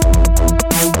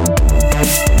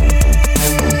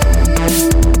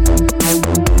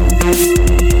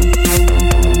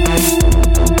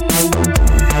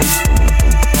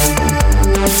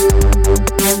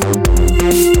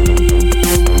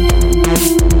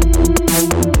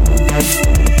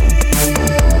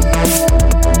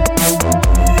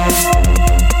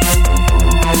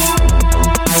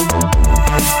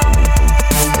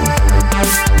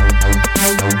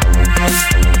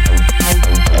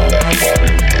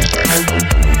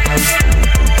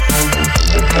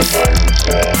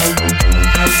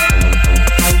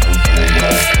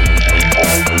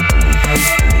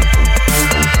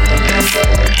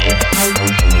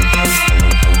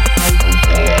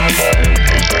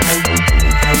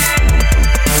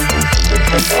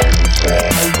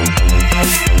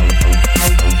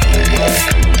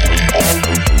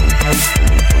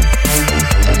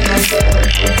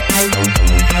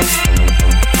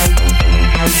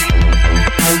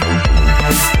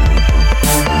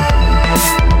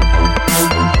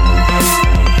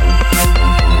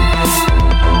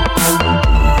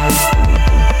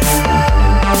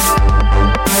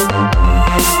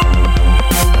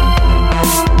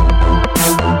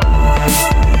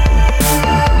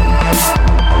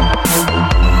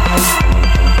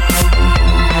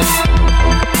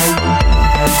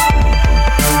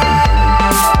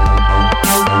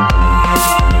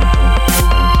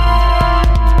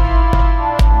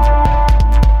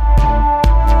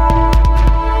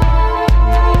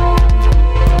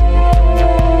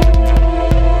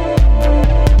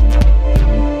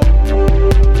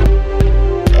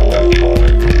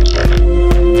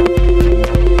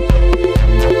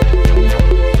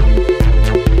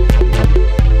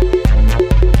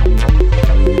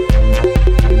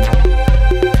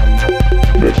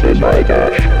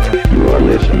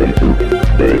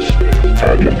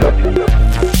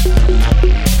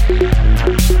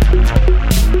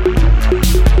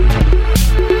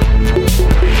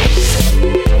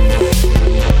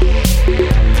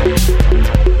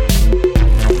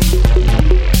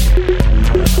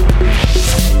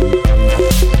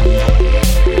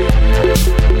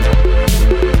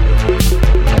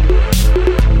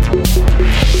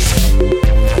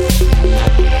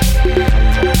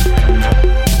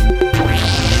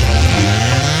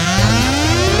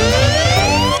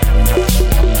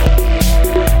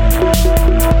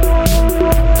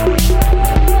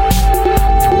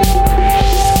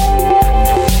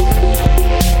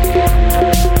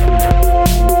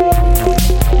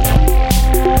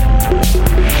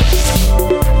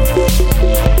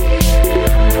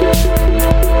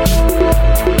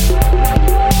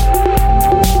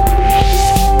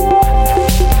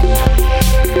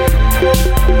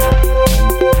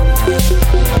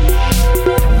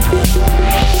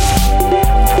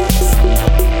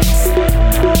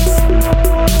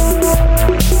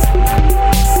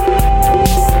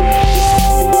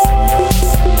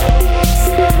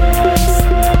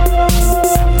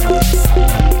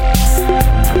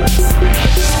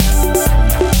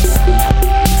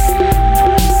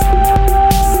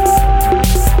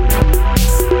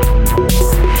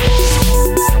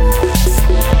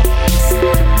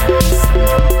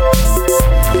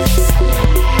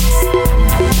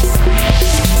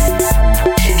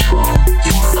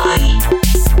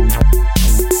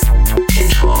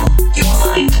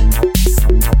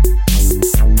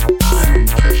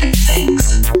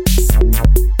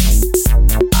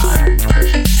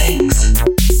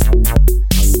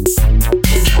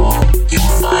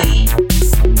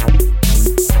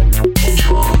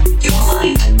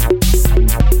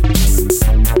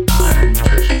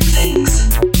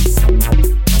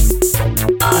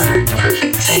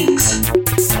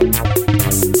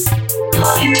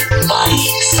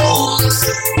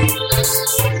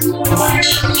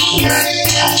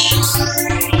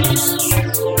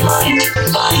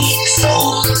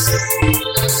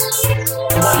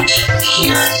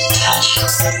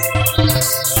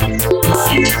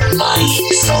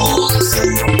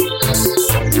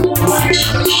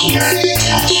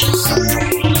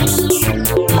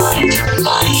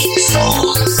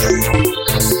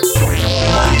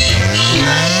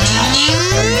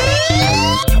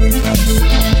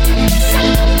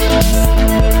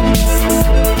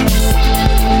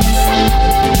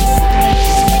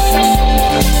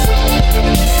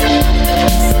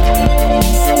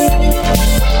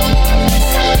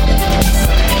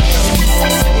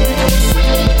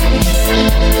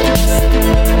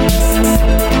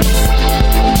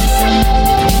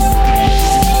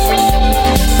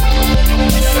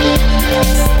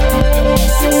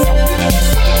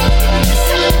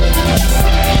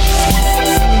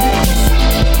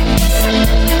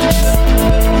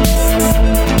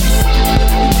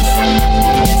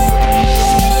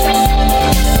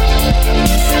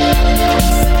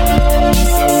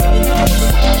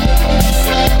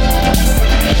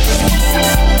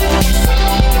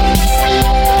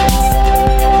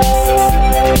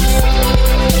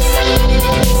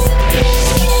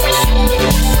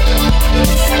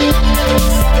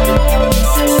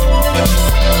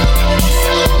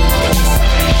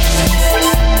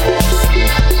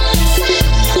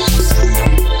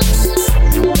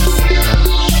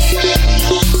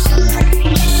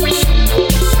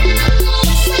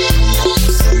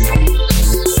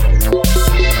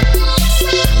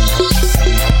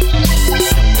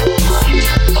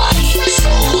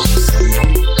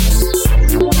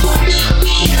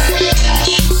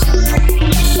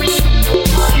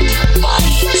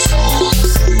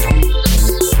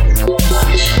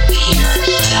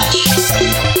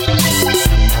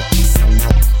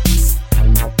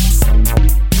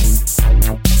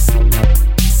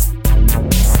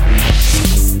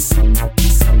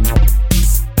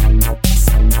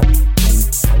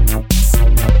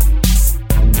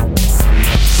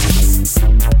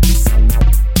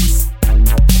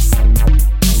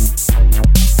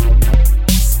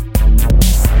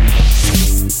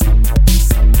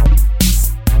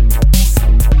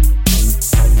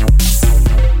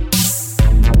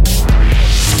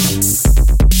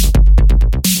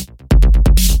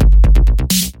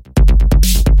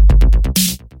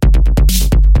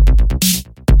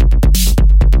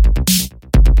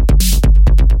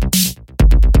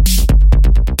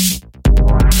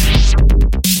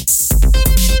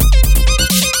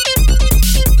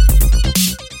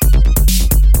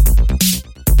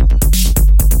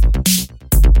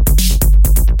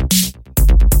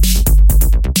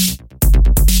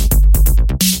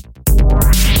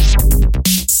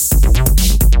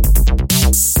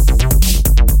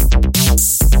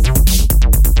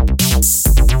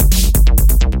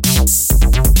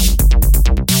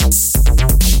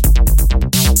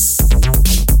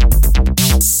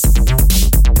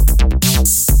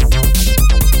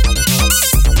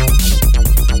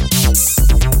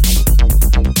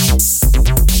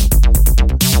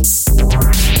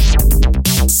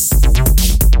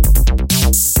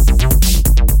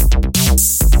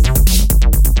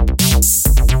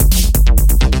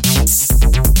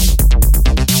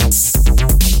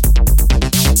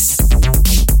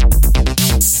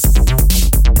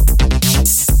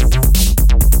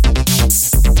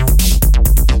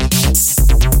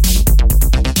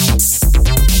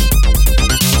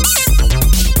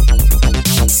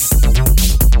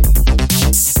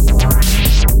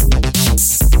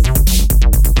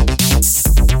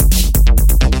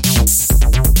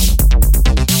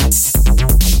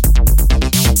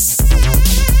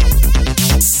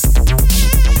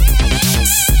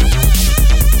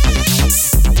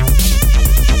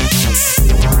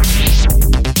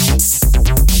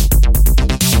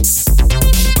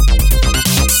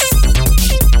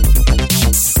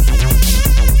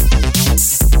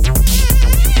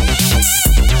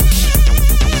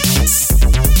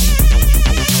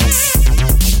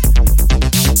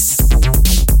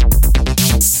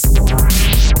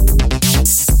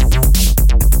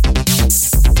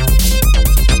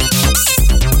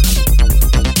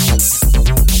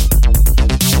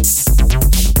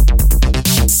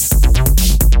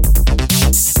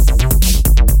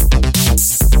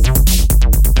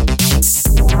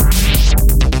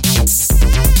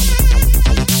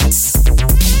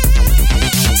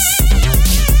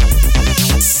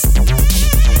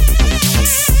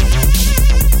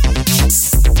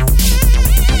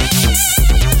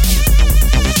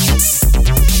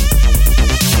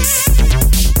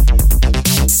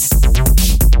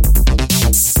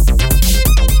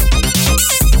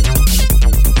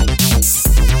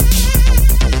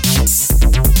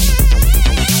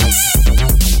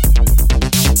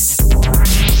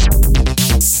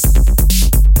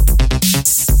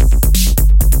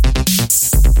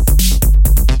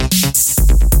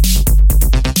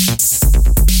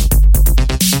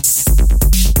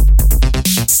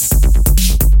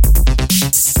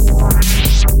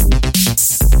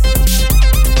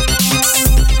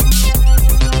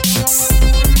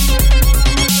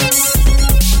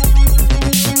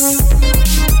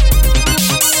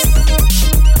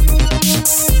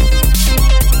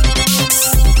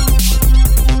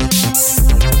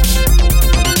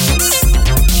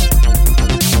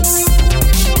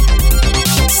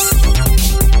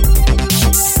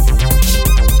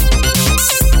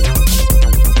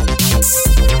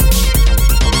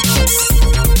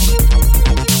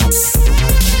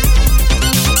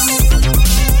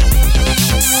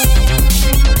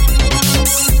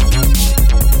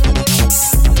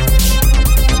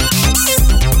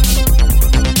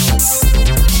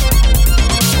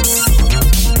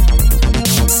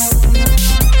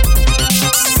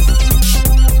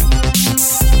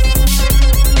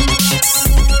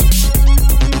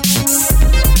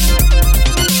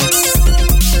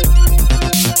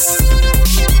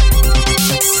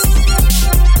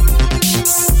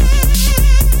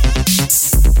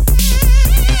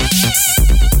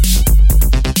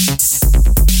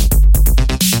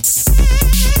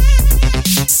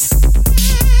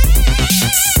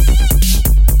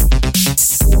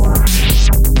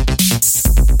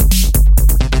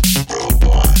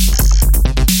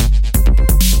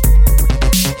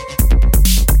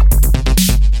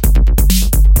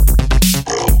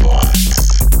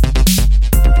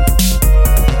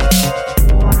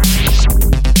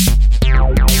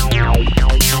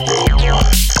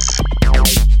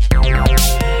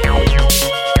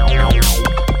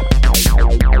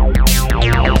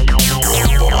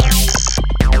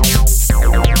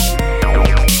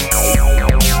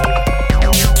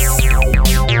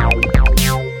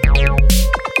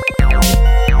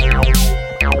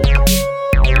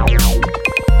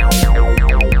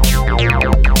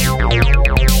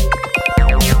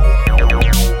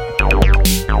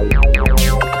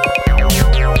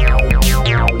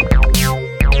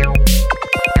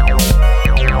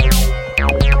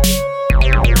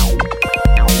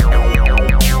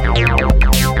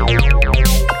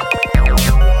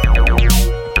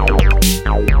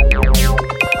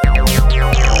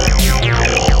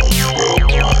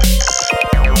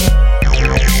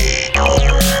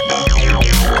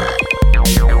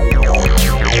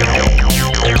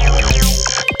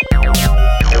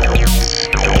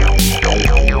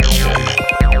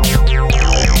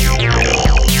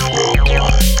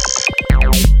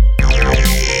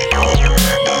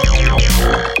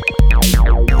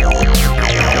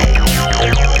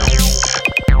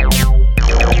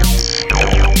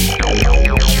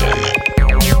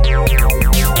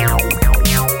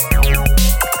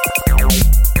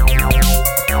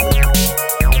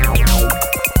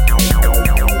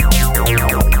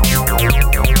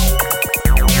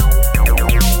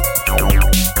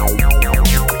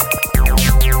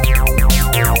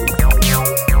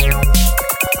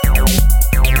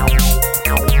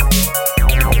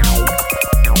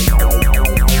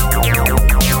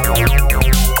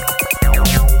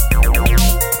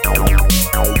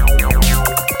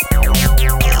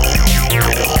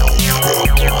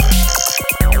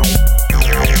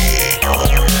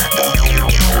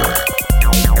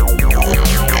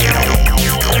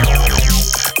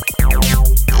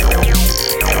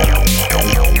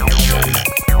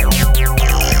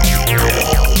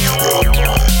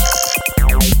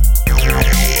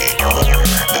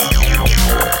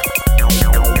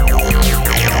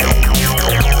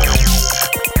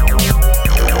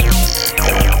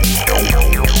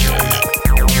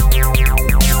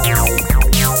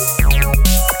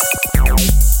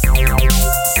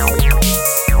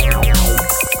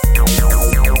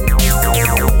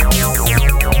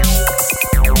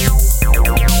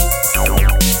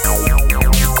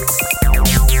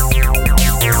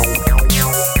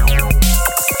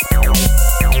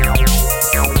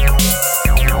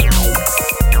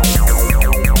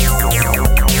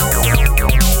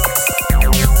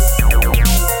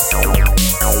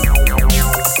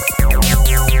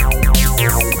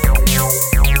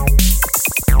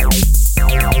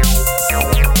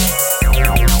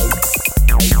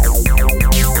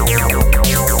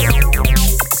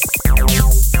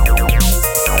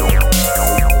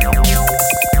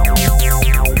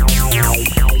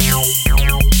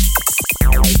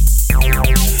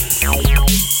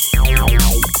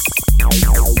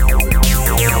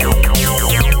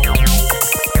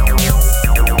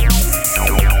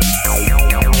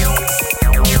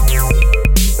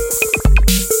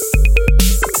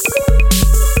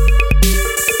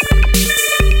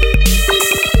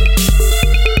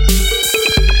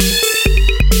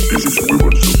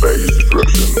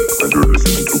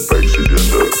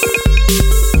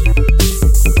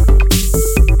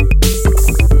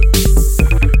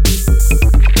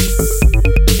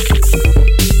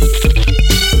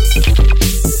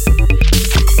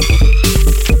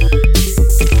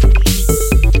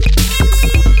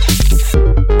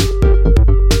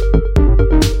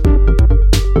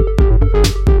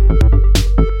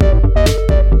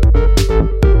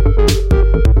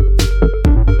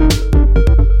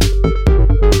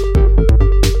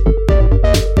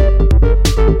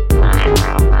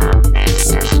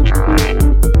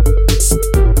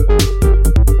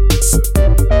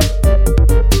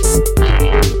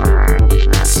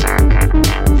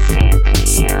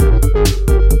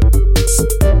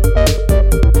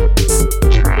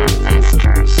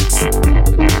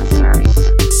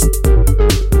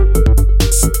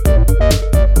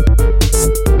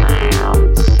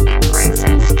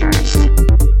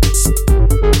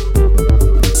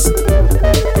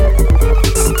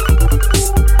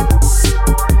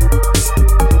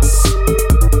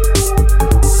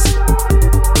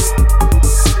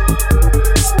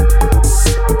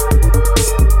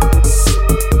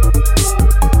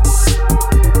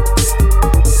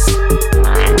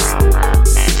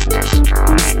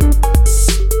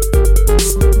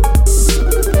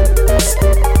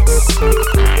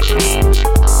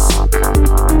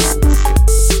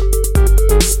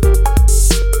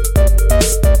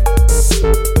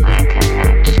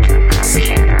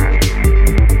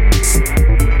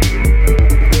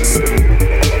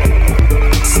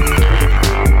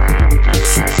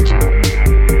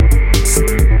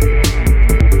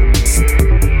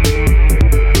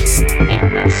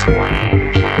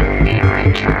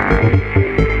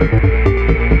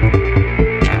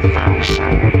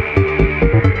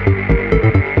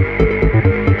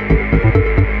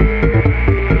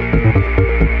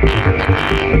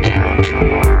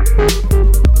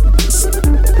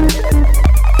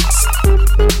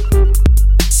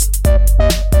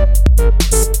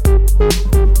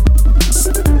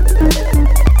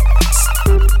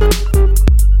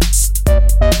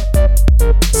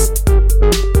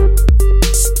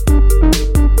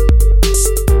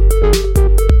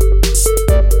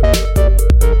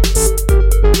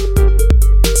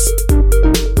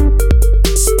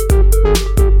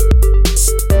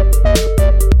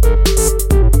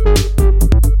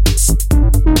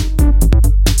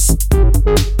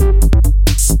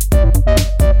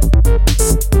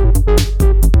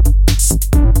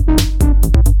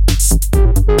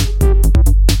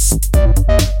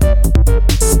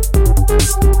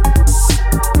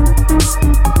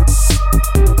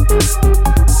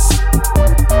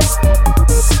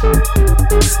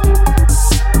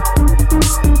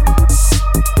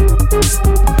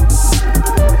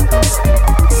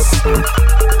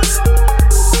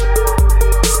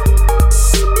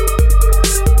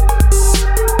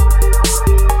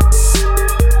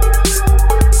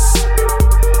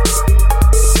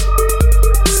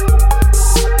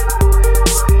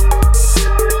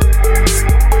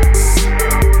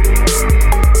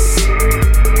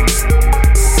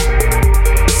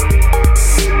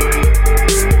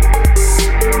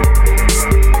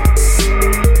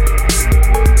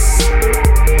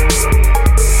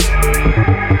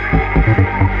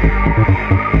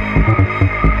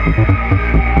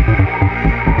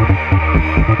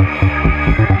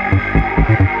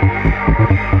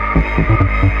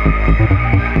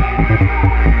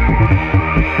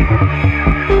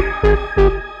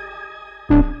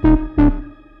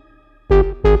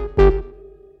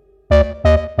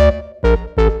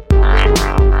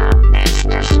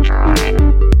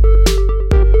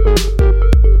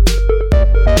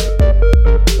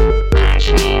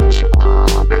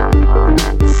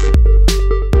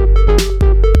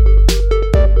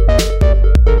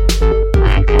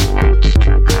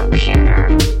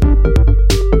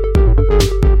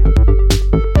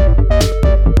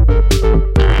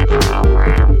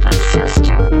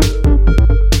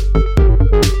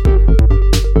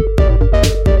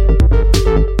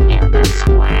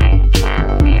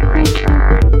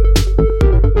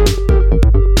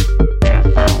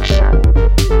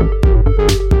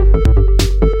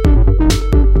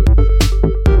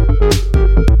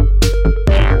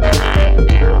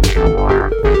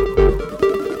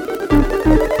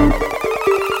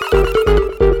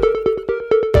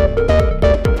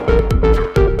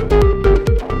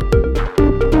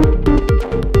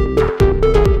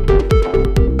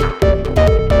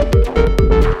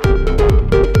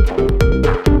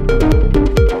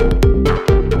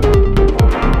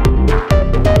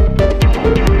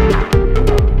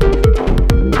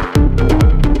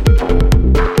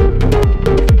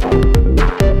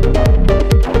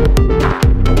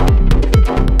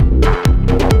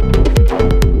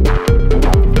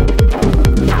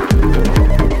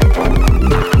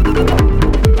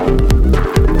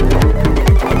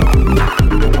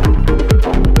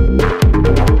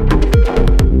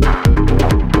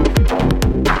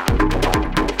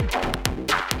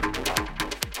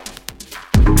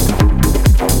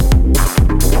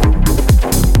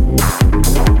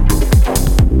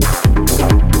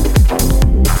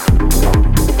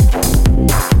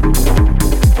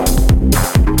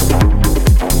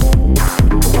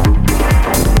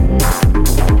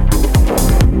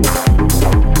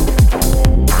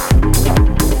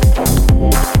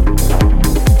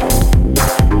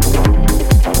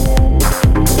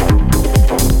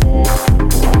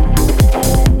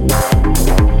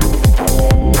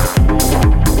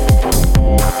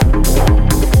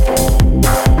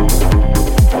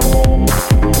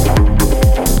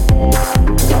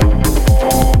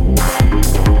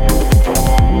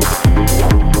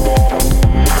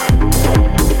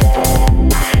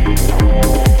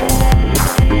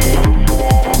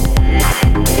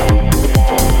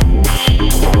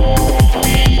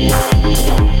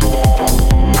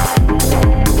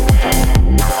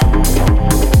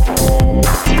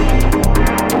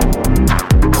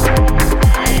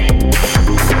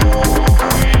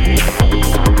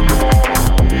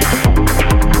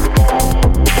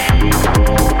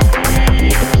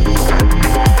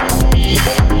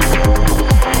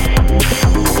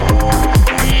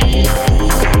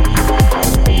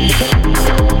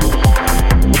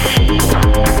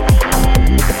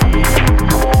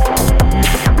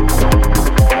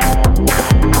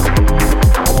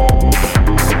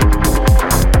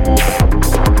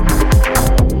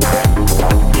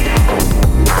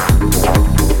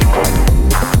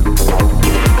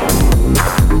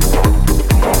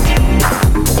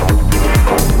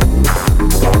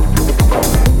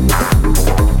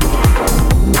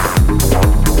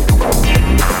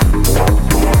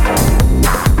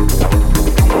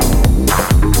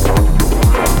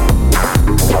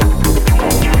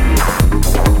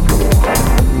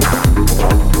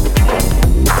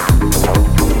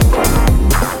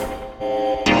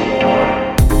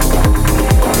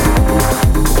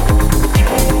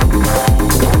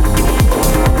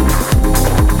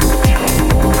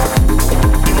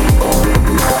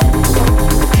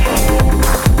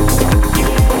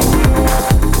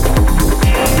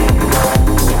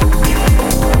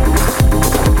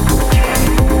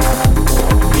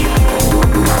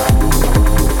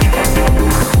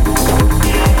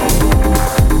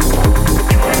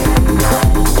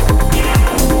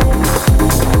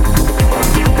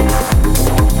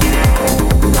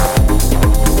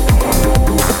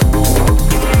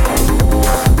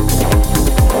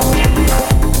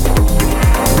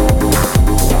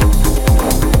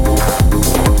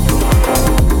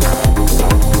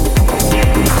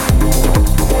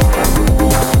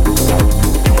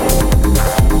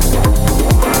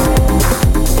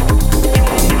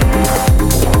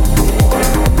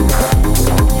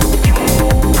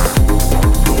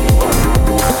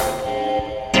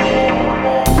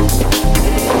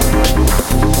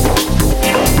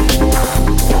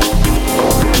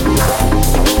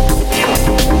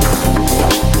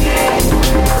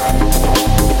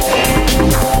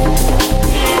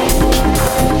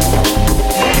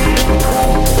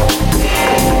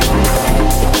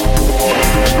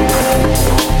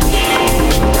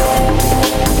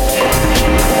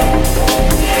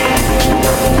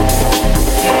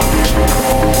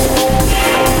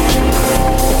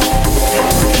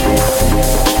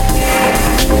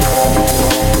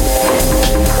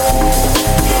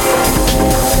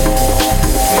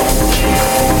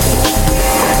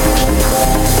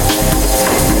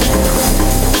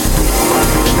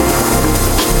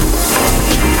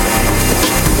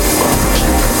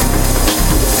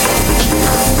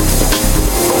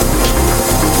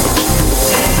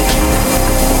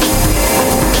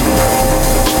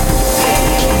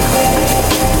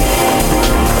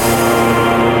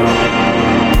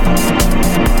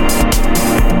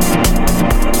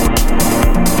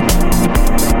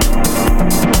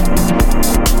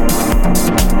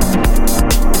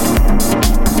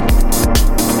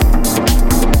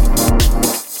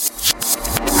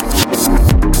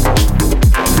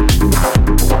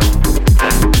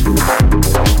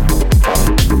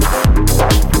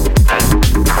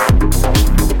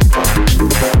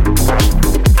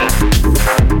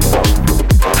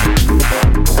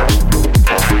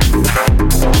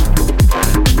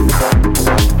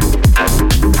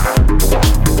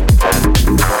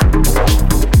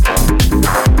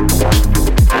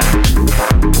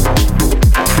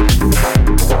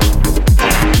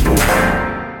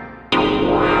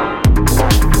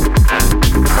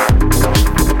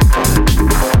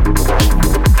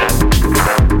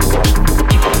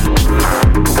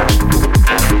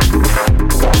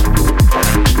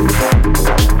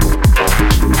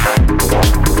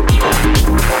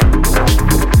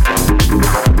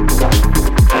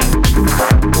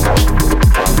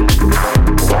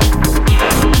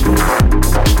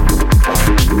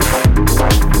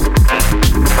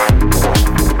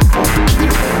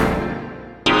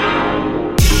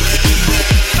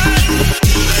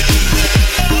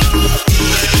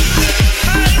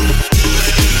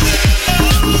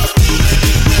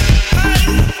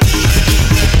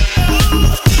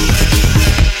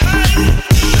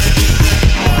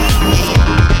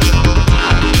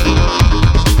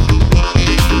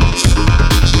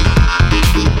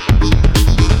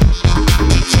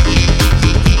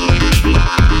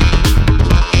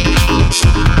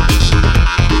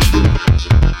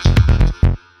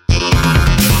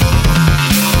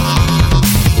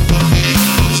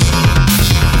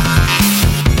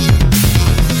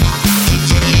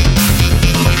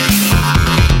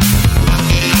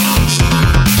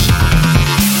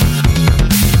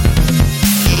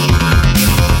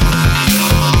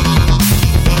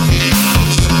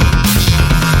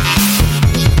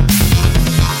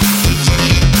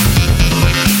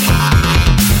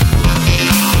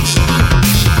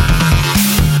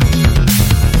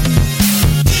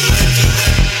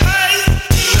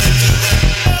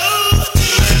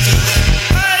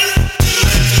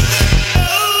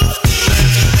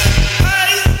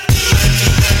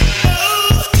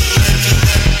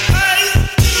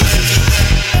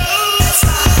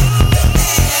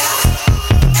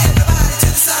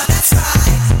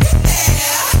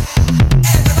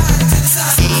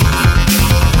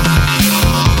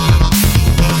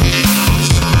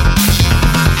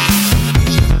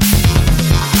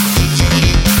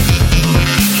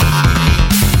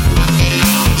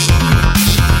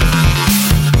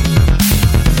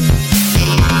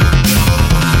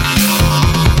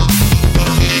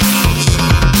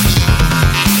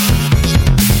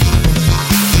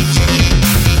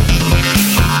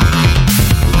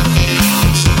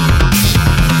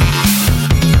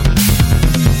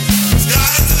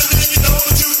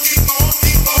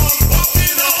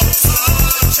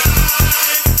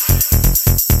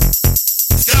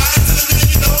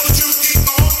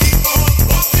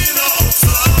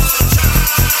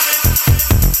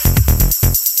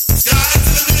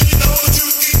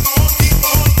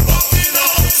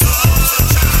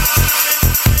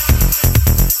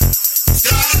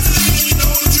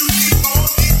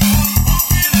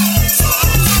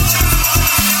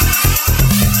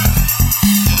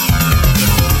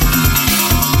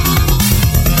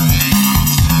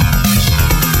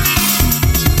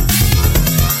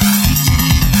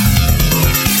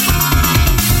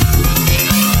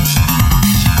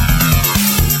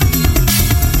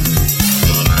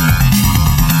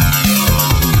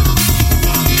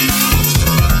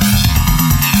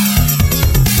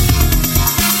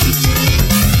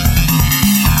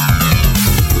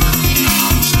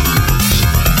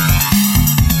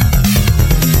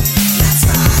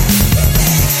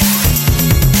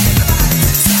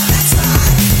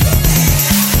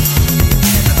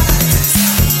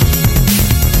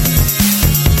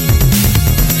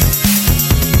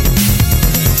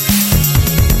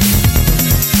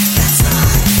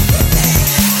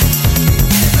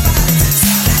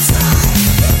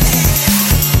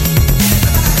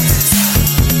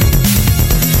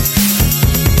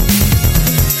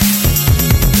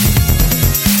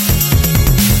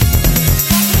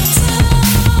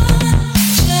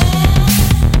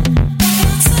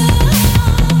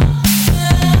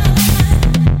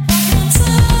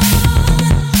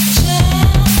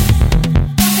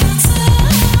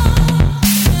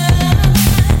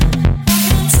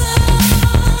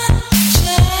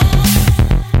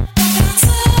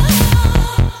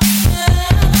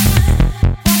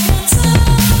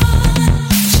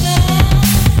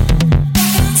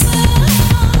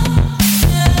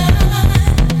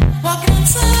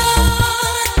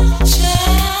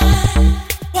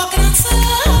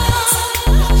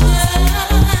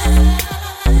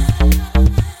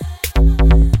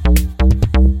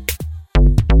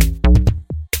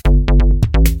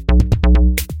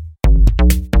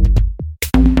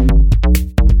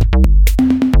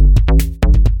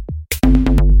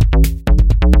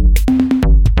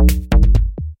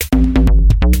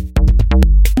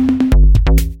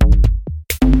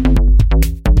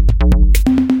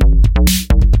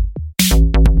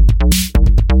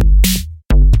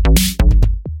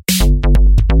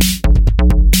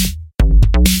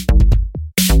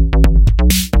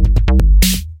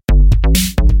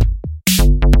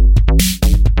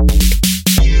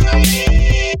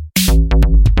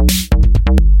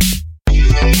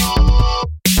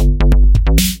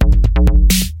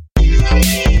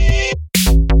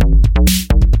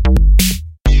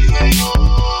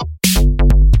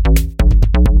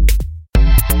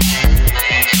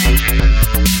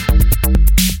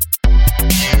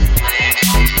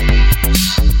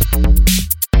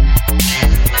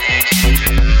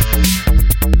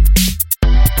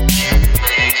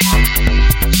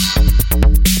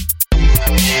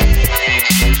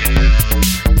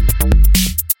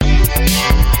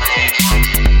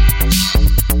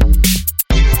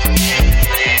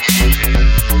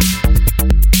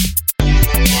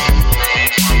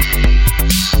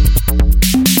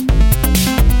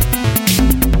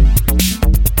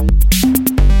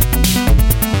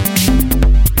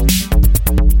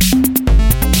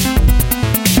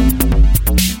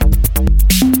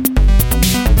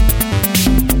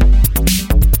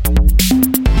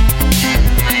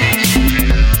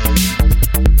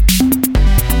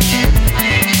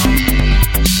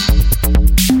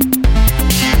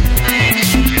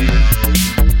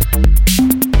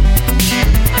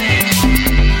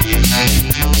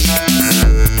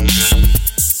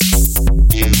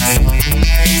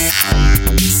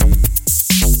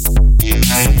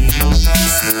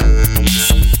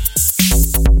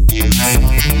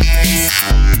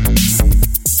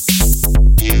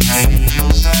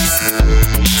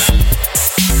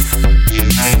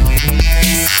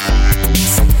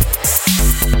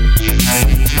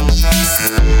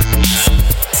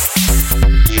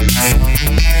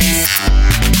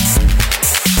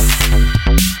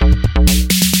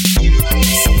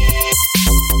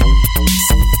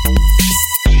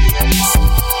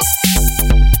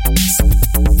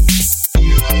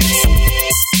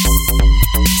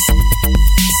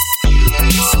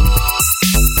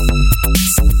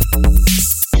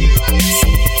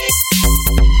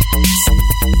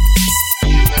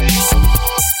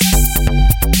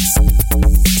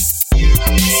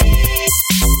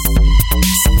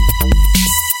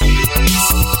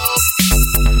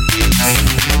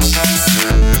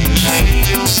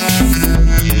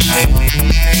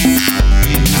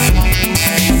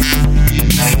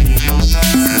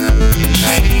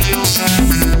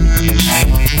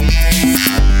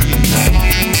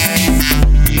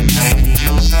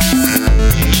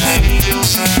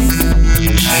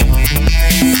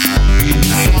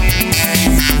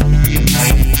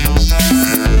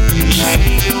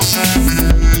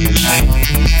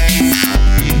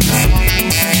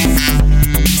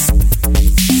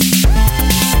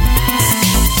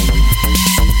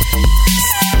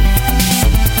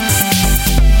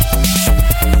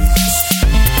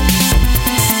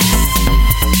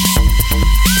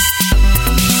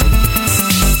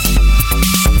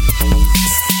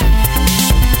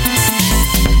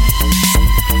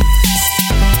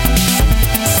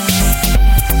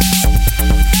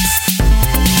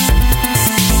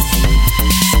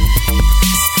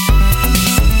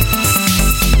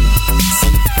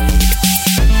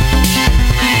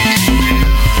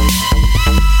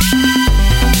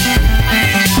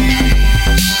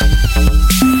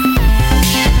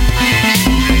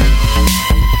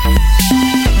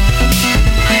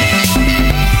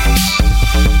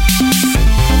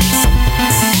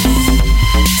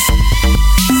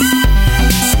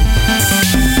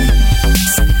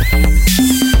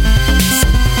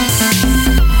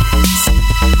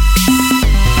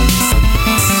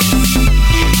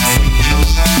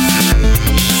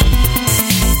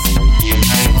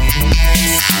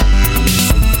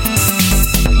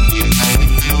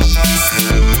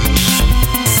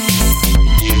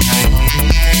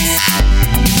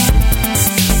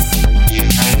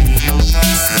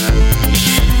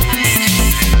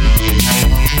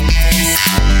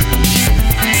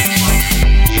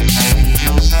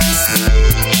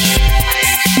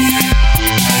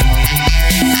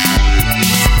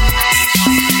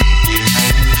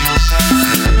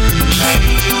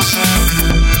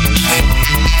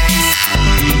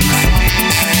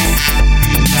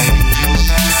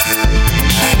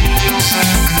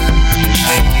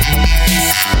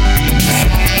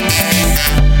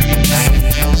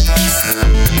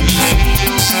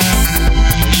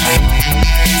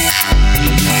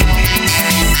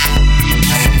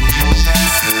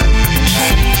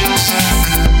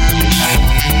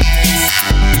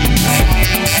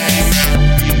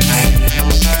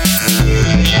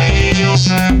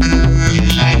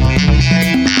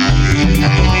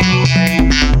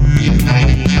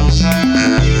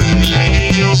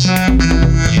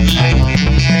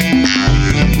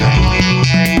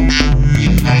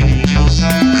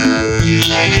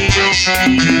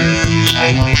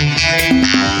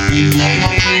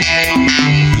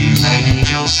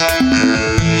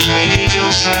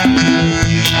 Giuseppe.